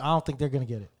down to them, I don't think they're going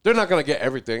to get it. They're not going to get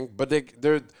everything, but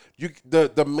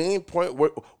the main point,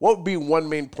 what would be one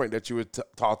main point that you would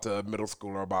talk to a middle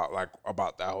schooler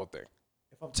about that whole thing?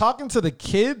 If I'm talking to the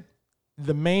kid,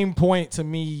 the main point to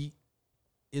me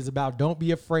is about don't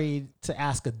be afraid to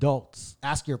ask adults.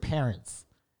 Ask your parents.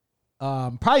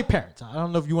 Probably parents. I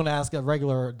don't know if you want to ask a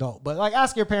regular adult, but like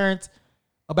ask your parents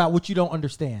about what you don't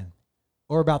understand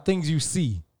or about things you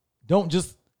see. Don't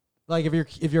just like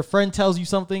if your friend tells you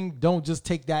something, don't just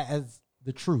take that as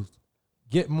the truth.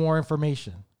 Get more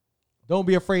information. Don't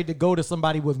be afraid to go to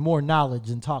somebody with more knowledge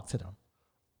and talk to them.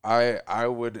 I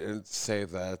would say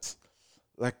that,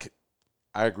 like,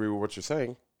 I agree with what you're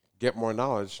saying. Get more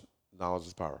knowledge. Knowledge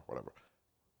is power, whatever.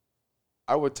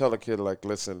 I would tell a kid, like,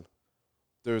 listen,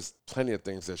 there's plenty of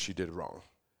things that she did wrong.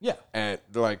 Yeah. And,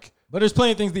 like... But there's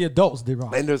plenty of things the adults did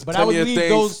wrong. And there's but plenty I would of leave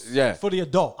things, those for the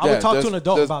adult. I would talk to an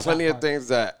adult about that. There's plenty of things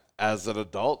that, as an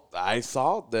adult, I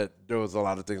saw that there was a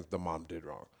lot of things the mom did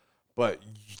wrong. But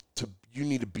you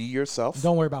need to be yourself.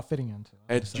 Don't worry about fitting in.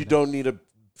 And you don't need to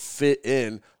fit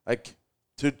in. Like,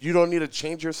 you don't need to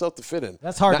change yourself to fit in.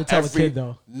 That's hard to tell a kid,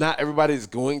 though. Not everybody's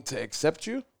going to accept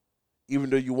you, even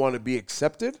though you want to be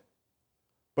accepted.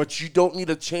 But you don't need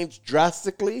to change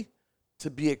drastically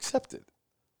to be accepted.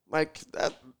 Like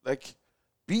that. Like,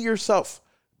 be yourself.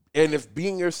 And if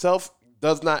being yourself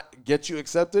does not get you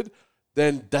accepted,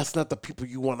 then that's not the people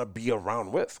you want to be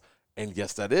around with. And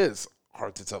yes, that is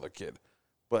hard to tell a kid.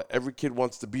 But every kid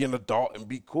wants to be an adult and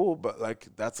be cool, but like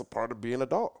that's a part of being an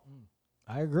adult.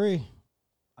 I agree.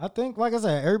 I think, like I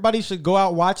said, everybody should go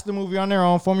out, watch the movie on their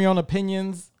own, form your own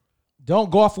opinions. Don't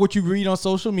go off what you read on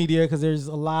social media because there's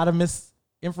a lot of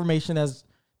misinformation. As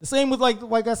the same with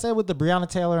like I said with the Breonna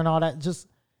Taylor and all that. Just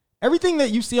everything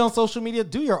that you see on social media,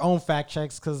 do your own fact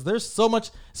checks because there's so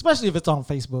much, especially if it's on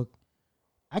Facebook.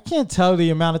 I can't tell the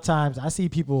amount of times I see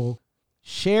people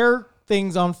share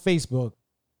things on Facebook,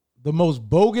 the most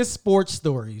bogus sports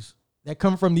stories that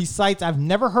come from these sites I've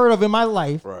never heard of in my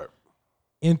life. Right.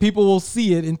 And people will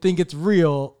see it and think it's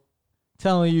real,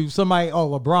 telling you somebody, oh,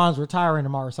 LeBron's retiring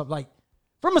tomorrow or something. Like,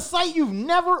 from a site you've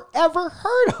never, ever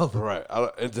heard of. Right.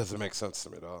 It doesn't make sense to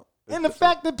me, though. And the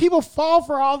fact that people fall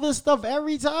for all this stuff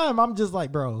every time, I'm just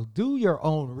like, bro, do your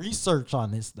own research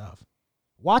on this stuff.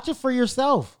 Watch it for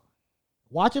yourself.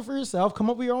 Watch it for yourself. Come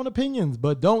up with your own opinions,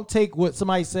 but don't take what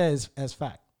somebody says as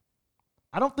fact.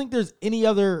 I don't think there's any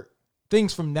other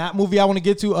things from that movie I want to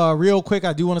get to. Real quick,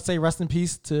 I do want to say rest in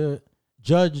peace to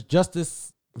Judge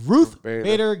Justice Ruth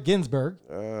Bader Ginsburg.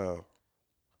 Oh.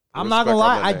 I'm not gonna Respect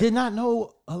on lie, that I name. did not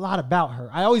know a lot about her.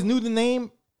 I always knew the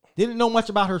name, didn't know much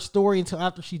about her story until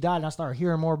after she died, and I started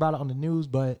hearing more about it on the news.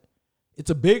 But it's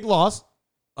a big loss.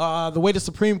 The way the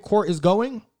Supreme Court is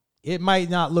going, it might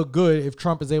not look good if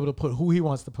Trump is able to put who he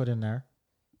wants to put in there,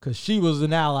 because she was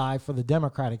an ally for the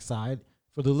Democratic side,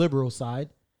 for the liberal side.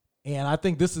 And I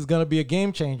think this is going to be a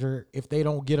game changer if they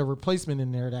don't get a replacement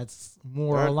in there that's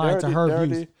more aligned to her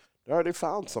views. They already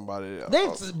found somebody.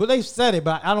 They've said it,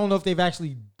 but I don't know if they've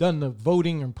actually done the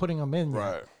voting and putting them in yet.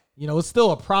 Right. You know, it's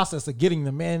still a process of getting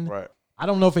them in. Right. I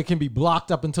don't know if it can be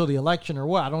blocked up until the election or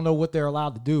what. I don't know what they're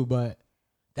allowed to do, but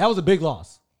that was a big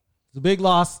loss. It's a big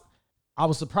loss. I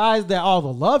was surprised at all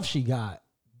the love she got.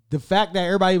 The fact that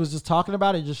everybody was just talking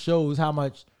about it just shows how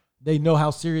much they know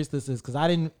how serious this is, because I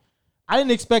didn't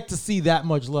expect to see that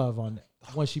much love on it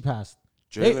when she passed.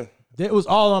 It was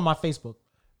all on my Facebook.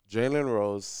 Jalen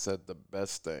Rose said the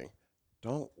best thing.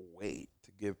 Don't wait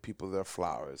to give people their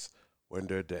flowers when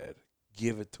they're dead.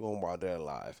 Give it to them while they're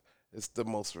alive. It's the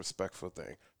most respectful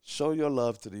thing. Show your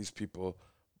love to these people,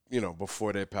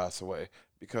 before they pass away.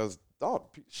 Because, dog,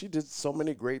 she did so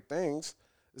many great things,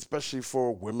 especially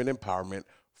for women empowerment,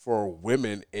 for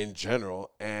women in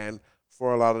general, and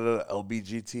for a lot of the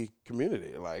LGBT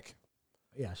community.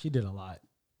 Yeah, she did a lot.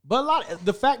 But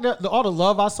the fact that all the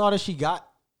love I saw that she got,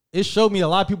 it showed me a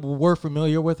lot of people were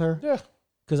familiar with her. Yeah.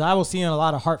 Because I was seeing a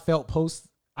lot of heartfelt posts.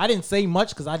 I didn't say much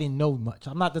because I didn't know much.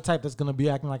 I'm not the type that's going to be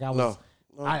acting like I was. No.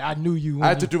 I knew you. I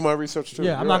had to do my research too.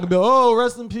 Yeah, I'm not going to be,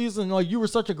 rest in peace. And you were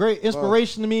such a great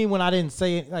inspiration to me when I didn't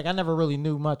say it. I never really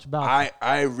knew much about it.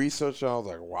 I researched and I was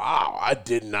like, wow, I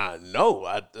did not know.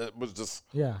 It was just,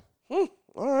 yeah. All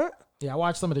right. Yeah, I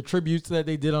watched some of the tributes that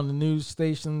they did on the news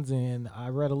stations, and I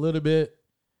read a little bit.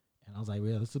 And I was like,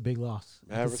 yeah, this is a big loss.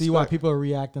 I can see why people are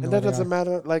reacting. And that doesn't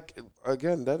matter.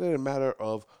 Again, that didn't matter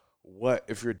of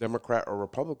if you're Democrat or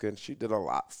Republican. She did a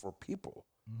lot for people.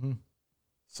 Mm-hmm.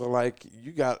 So,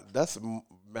 that's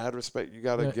mad respect. You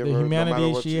got to give her the humanity no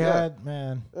matter what she had,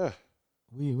 man. Yeah.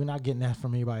 We're not getting that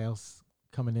from anybody else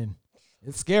coming in.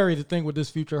 It's scary to think what this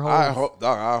future holds.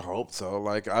 I hope so.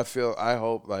 I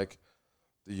hope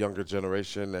the younger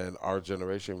generation and our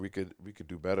generation, we could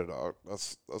do better, dog.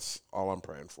 That's all I'm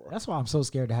praying for. That's why I'm so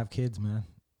scared to have kids, man.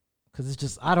 Because it's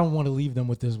just, I don't want to leave them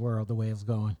with this world the way it's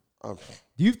going. Do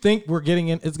you think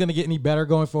it's going to get any better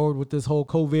going forward with this whole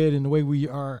COVID and the way we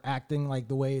are acting, like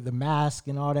the way the mask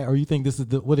and all that? Or you think this is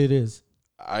what it is?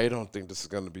 I don't think this is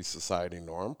going to be society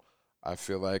norm. I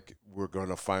feel like we're going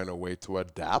to find a way to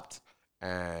adapt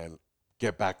and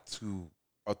get back to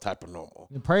a type of normal.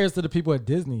 And prayers to the people at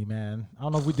Disney, man. I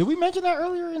don't know if did we mention that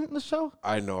earlier in the show?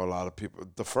 I know a lot of people.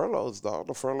 The furloughs, dog.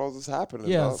 The furloughs is happening.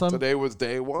 Yeah, today was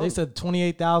day one. They said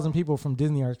 28,000 people from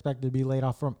Disney are expected to be laid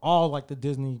off from all the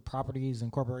Disney properties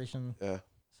and corporations. Yeah.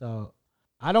 So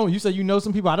you said you know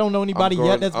some people. I don't know anybody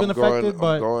yet that's been affected,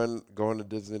 but I'm going to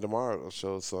Disney tomorrow to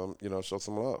show some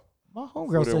love. My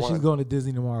homegirl said she's going to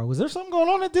Disney tomorrow. Was there something going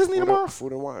on at Disney tomorrow?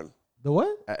 Food and wine. The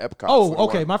what? At Epcot. Oh,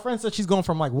 okay. My friend said she's going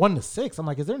from 1 to 6. I'm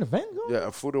like, is there an event going on?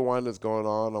 Yeah, food and wine is going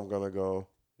on. I'm going to go,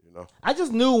 I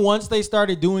just knew once they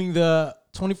started doing the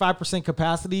 25%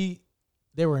 capacity,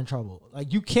 they were in trouble.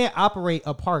 You can't operate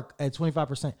a park at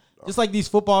 25%. No. Just like these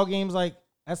football games,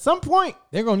 at some point,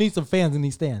 they're going to need some fans in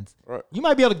these stands. Right. You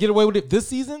might be able to get away with it this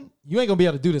season. You ain't going to be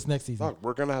able to do this next season. Look,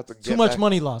 we're going to have to get too much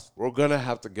money lost. We're going to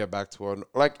have to get back to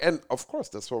and of course,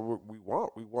 that's what we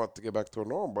want. We want to get back to a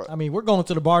norm. But we're going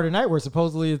to the bar tonight where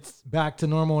supposedly it's back to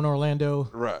normal in Orlando.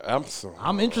 Right.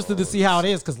 I'm interested to see how it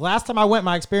is, because last time I went,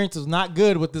 my experience was not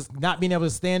good with this not being able to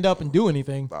stand up and do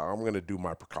anything. I'm going to do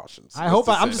my precautions. I hope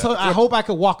I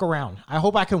could walk around. I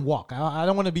hope I can walk. I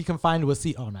don't want to be confined to a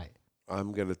seat all night.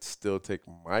 I'm going to still take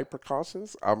my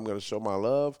precautions. I'm going to show my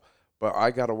love, but I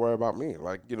got to worry about me.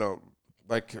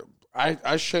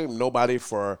 I shame nobody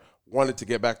for wanting to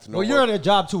get back to normal. Well, you're at a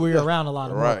job, too, where you're around a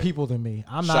lot of more people than me.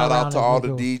 I'm not Shout around out to all the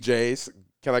DJs.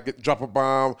 Can I drop a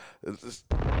bomb?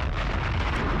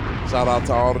 Shout out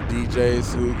to all the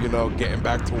DJs who, getting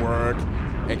back to work.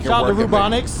 And shout out to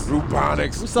Rubonics.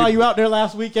 Rubonics. We saw you out there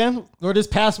last weekend, or this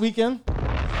past weekend.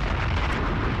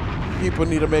 People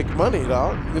need to make money,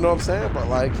 dog. You know what I'm saying? But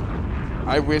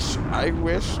I wish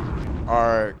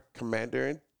our commander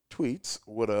in tweets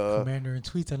would have. Commander in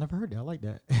tweets, I never heard that. I like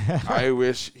that. I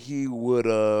wish he would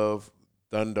have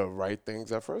done the right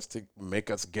things at first to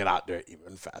make us get out there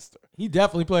even faster. He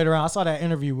definitely played around. I saw that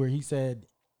interview where he said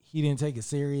he didn't take it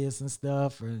serious and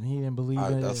stuff, and he didn't believe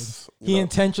it. He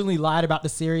intentionally lied about the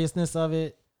seriousness of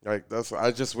it. I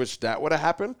just wish that would have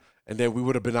happened. And then we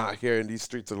would have been out here in these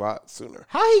streets a lot sooner.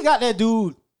 How he got that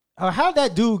dude? How'd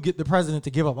that dude get the president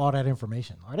to give up all that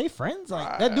information? Are they friends?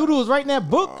 Like that dude who was writing that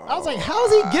book. I was like,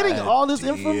 how's he getting all this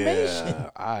information?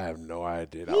 I have no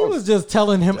idea. He was just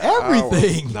telling him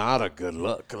everything. Was not a good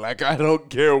look. Like I don't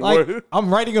care Like what.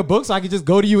 I'm writing a book so I can just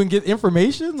go to you and get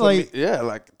information. Like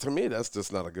To me, that's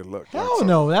just not a good look. hell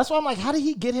no. That's why I'm like, how did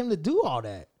he get him to do all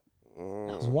that? That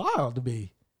was wild to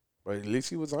me. But at least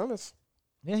he was honest.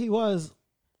 Yeah, he was.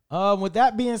 With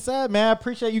that being said, man, I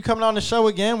appreciate you coming on the show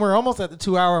again. We're almost at the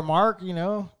 2-hour mark,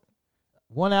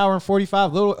 1 hour and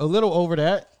 45, a little over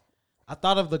that. I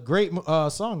thought of the great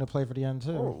song to play for the end,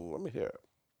 too. Oh, let me hear it.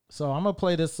 So I'm going to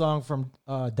play this song from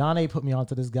Donnie put me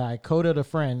onto this guy, Coda the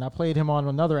Friend. I played him on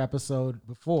another episode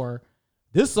before.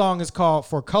 This song is called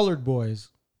For Colored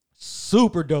Boys.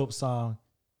 Super dope song.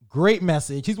 Great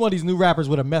message. He's one of these new rappers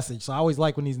with a message. So I always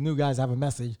like when these new guys have a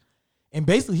message. And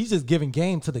basically, he's just giving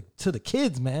game to the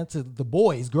kids, man, to the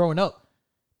boys growing up.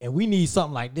 And we need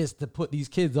something like this to put these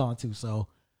kids onto. So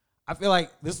I feel like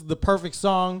this is the perfect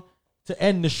song to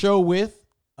end the show with.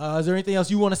 Is there anything else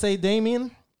you want to say,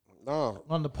 Damien? No.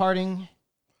 On the parting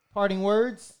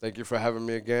words? Thank you for having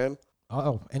me again.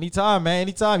 Oh, anytime, man.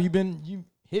 Anytime. You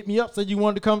hit me up, said you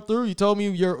wanted to come through. You told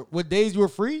me what days you were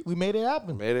free. We made it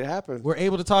happen. We're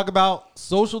able to talk about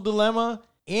Social Dilemma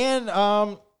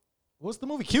and what's the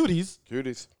movie?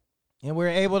 Cuties. And we're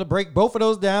able to break both of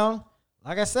those down.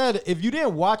 Like I said, if you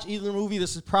didn't watch either movie,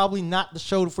 this is probably not the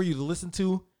show for you to listen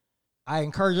to. I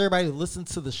encourage everybody to listen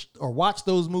to or watch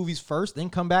those movies first,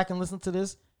 then come back and listen to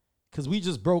this. Because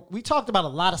we talked about a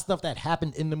lot of stuff that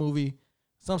happened in the movie.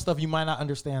 Some stuff you might not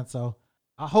understand. So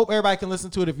I hope everybody can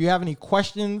listen to it. If you have any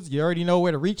questions, you already know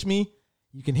where to reach me.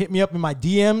 You can hit me up in my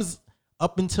DMs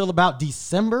up until about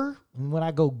December. And when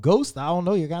I go ghost, I don't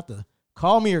know, you got to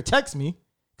call me or text me,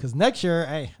 because next year,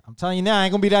 hey, I'm telling you now, I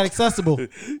ain't going to be that accessible.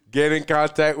 Get in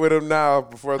contact with him now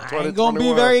before 2021. I ain't going to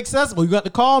be very accessible. You got to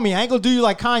call me. I ain't going to do you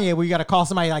like Kanye where you got to call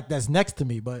somebody like that's next to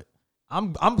me, but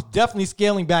I'm definitely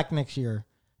scaling back next year.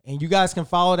 And you guys can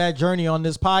follow that journey on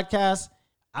this podcast.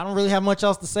 I don't really have much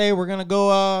else to say. We're going to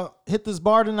go hit this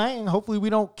bar tonight, and hopefully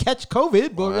we don't catch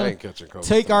COVID, but we're going to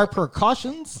take our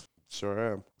precautions.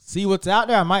 Sure am. See what's out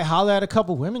there. I might holler at a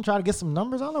couple women, try to get some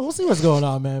numbers on it. We'll see what's going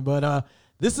on, man. But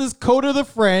this is Coda the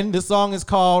Friend. This song is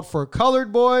called For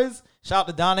Colored Boys. Shout out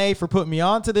to Donnie for putting me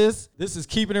on to this. This is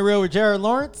Keeping It Real with Jared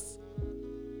Lawrence.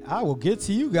 I will get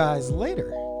to you guys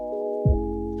later.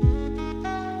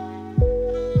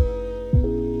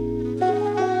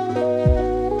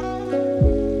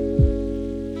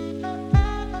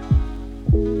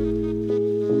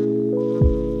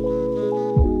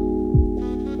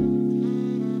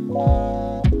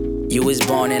 You was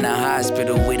born in a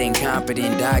hospital with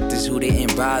incompetent doctors who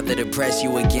didn't bother to press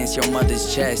you against your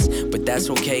mother's chest. But that's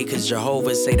okay, cause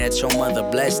Jehovah say that your mother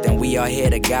blessed, and we are here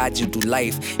to guide you through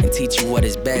life and teach you what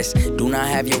is best. Do not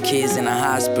have your kids in a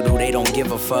hospital, they don't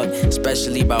give a fuck,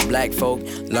 especially about black folk.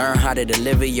 Learn how to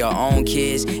deliver your own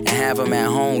kids and have them at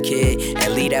home, kid,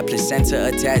 and leave that placenta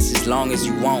attached as long as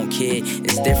you want, kid.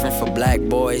 It's different for black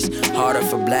boys, harder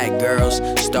for black girls.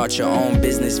 Start your own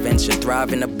business venture,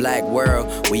 thrive in a black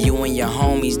world where you and your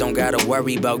homies don't gotta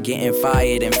worry about getting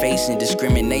fired and facing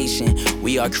discrimination.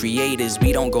 We are creators,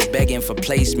 we don't go begging for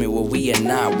placement where we are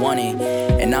not wanted.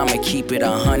 And I'ma keep it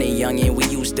 100, youngin', we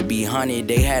used to be 100.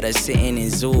 They had us sitting in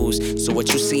zoos. So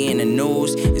what you see in the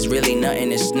news is really nothing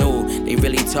that's new. They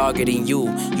really targeting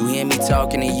you. You hear me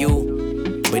talking to you?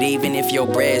 But even if your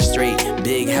bread's straight,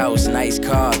 big house, nice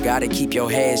car, gotta keep your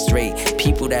head straight.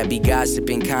 People that be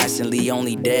gossiping constantly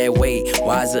only dead weight.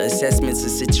 Wiser assessments of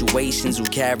situations will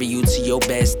carry you to your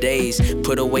best days.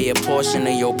 Put away a portion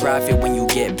of your profit when you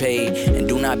get paid. And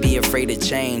do not be afraid to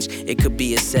change. It could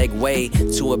be a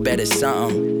segue to a better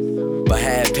something. But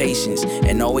have patience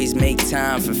and always make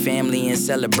time for family and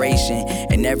celebration.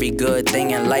 And every good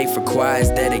thing in life requires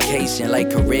dedication,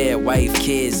 like career, wife,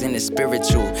 kids, and the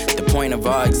spiritual. The point of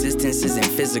our existence isn't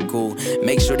physical.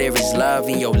 Make sure there is love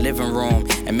in your living room,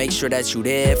 and make sure that you're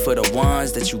there for the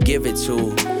ones that you give it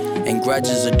to. And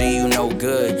grudges will do you no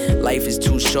good. Life is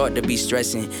too short to be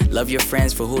stressing. Love your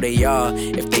friends for who they are.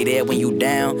 If they there when you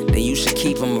down, then you should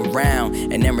keep them around,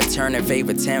 and then return their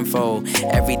favor tenfold.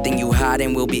 Everything you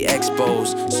hiding will be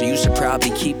exposed, so you should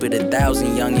probably keep it 1,000,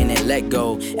 youngin', and let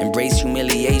go. Embrace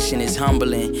humiliation, is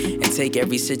humbling, and take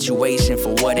every situation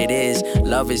for what it is.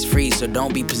 Love is free, so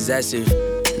don't be possessive.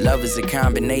 Love is a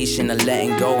combination of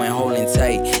letting go and holding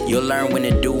tight. You'll learn when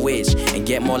to do which, and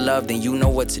get more love than you know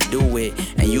what to do with.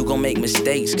 And you gon' make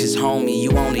mistakes, cause homie,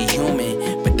 you only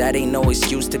human. But that ain't no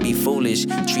excuse to be foolish.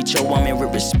 Treat your woman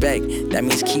with respect, that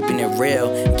means keeping it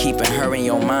real, keeping her in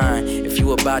your mind. If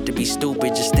you about to be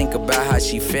stupid, just think about how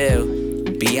she feel.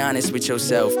 Be honest with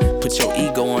yourself, put your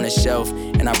ego on a shelf,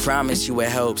 and I promise you it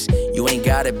helps. You ain't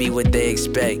gotta be what they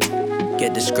expect.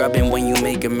 Get the scrubbing when you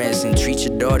make a mess and treat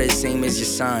your daughter same as your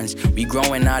sons. We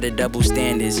growing out of double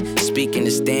standards. Speaking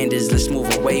the standards, let's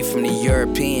move away from the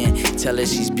European. Tell her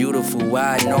she's beautiful,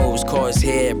 wide nose, coarse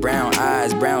hair, brown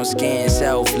eyes, brown skin,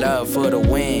 self-love for the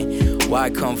win. Why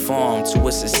conform to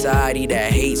a society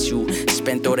that hates you?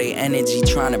 Spent all their energy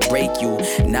trying to break you.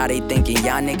 Now they thinking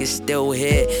y'all niggas still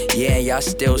here. Yeah, y'all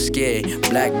still scared.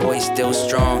 Black boys still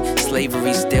strong,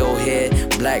 slavery still here.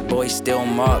 Black boys still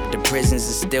marked, the prisons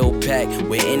are still packed.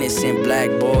 We're innocent black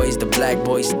boys, the black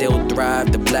boys still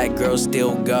thrive, the black girls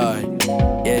still guard.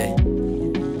 Yeah.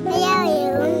 I love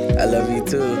you. I love you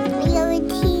too. I love you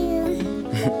too.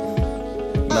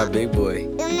 My big boy.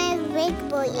 You're my big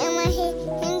boy. You're my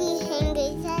Hungry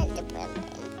Caterpillar.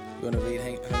 You wanna read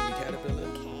Hungry Caterpillar?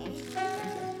 Okay.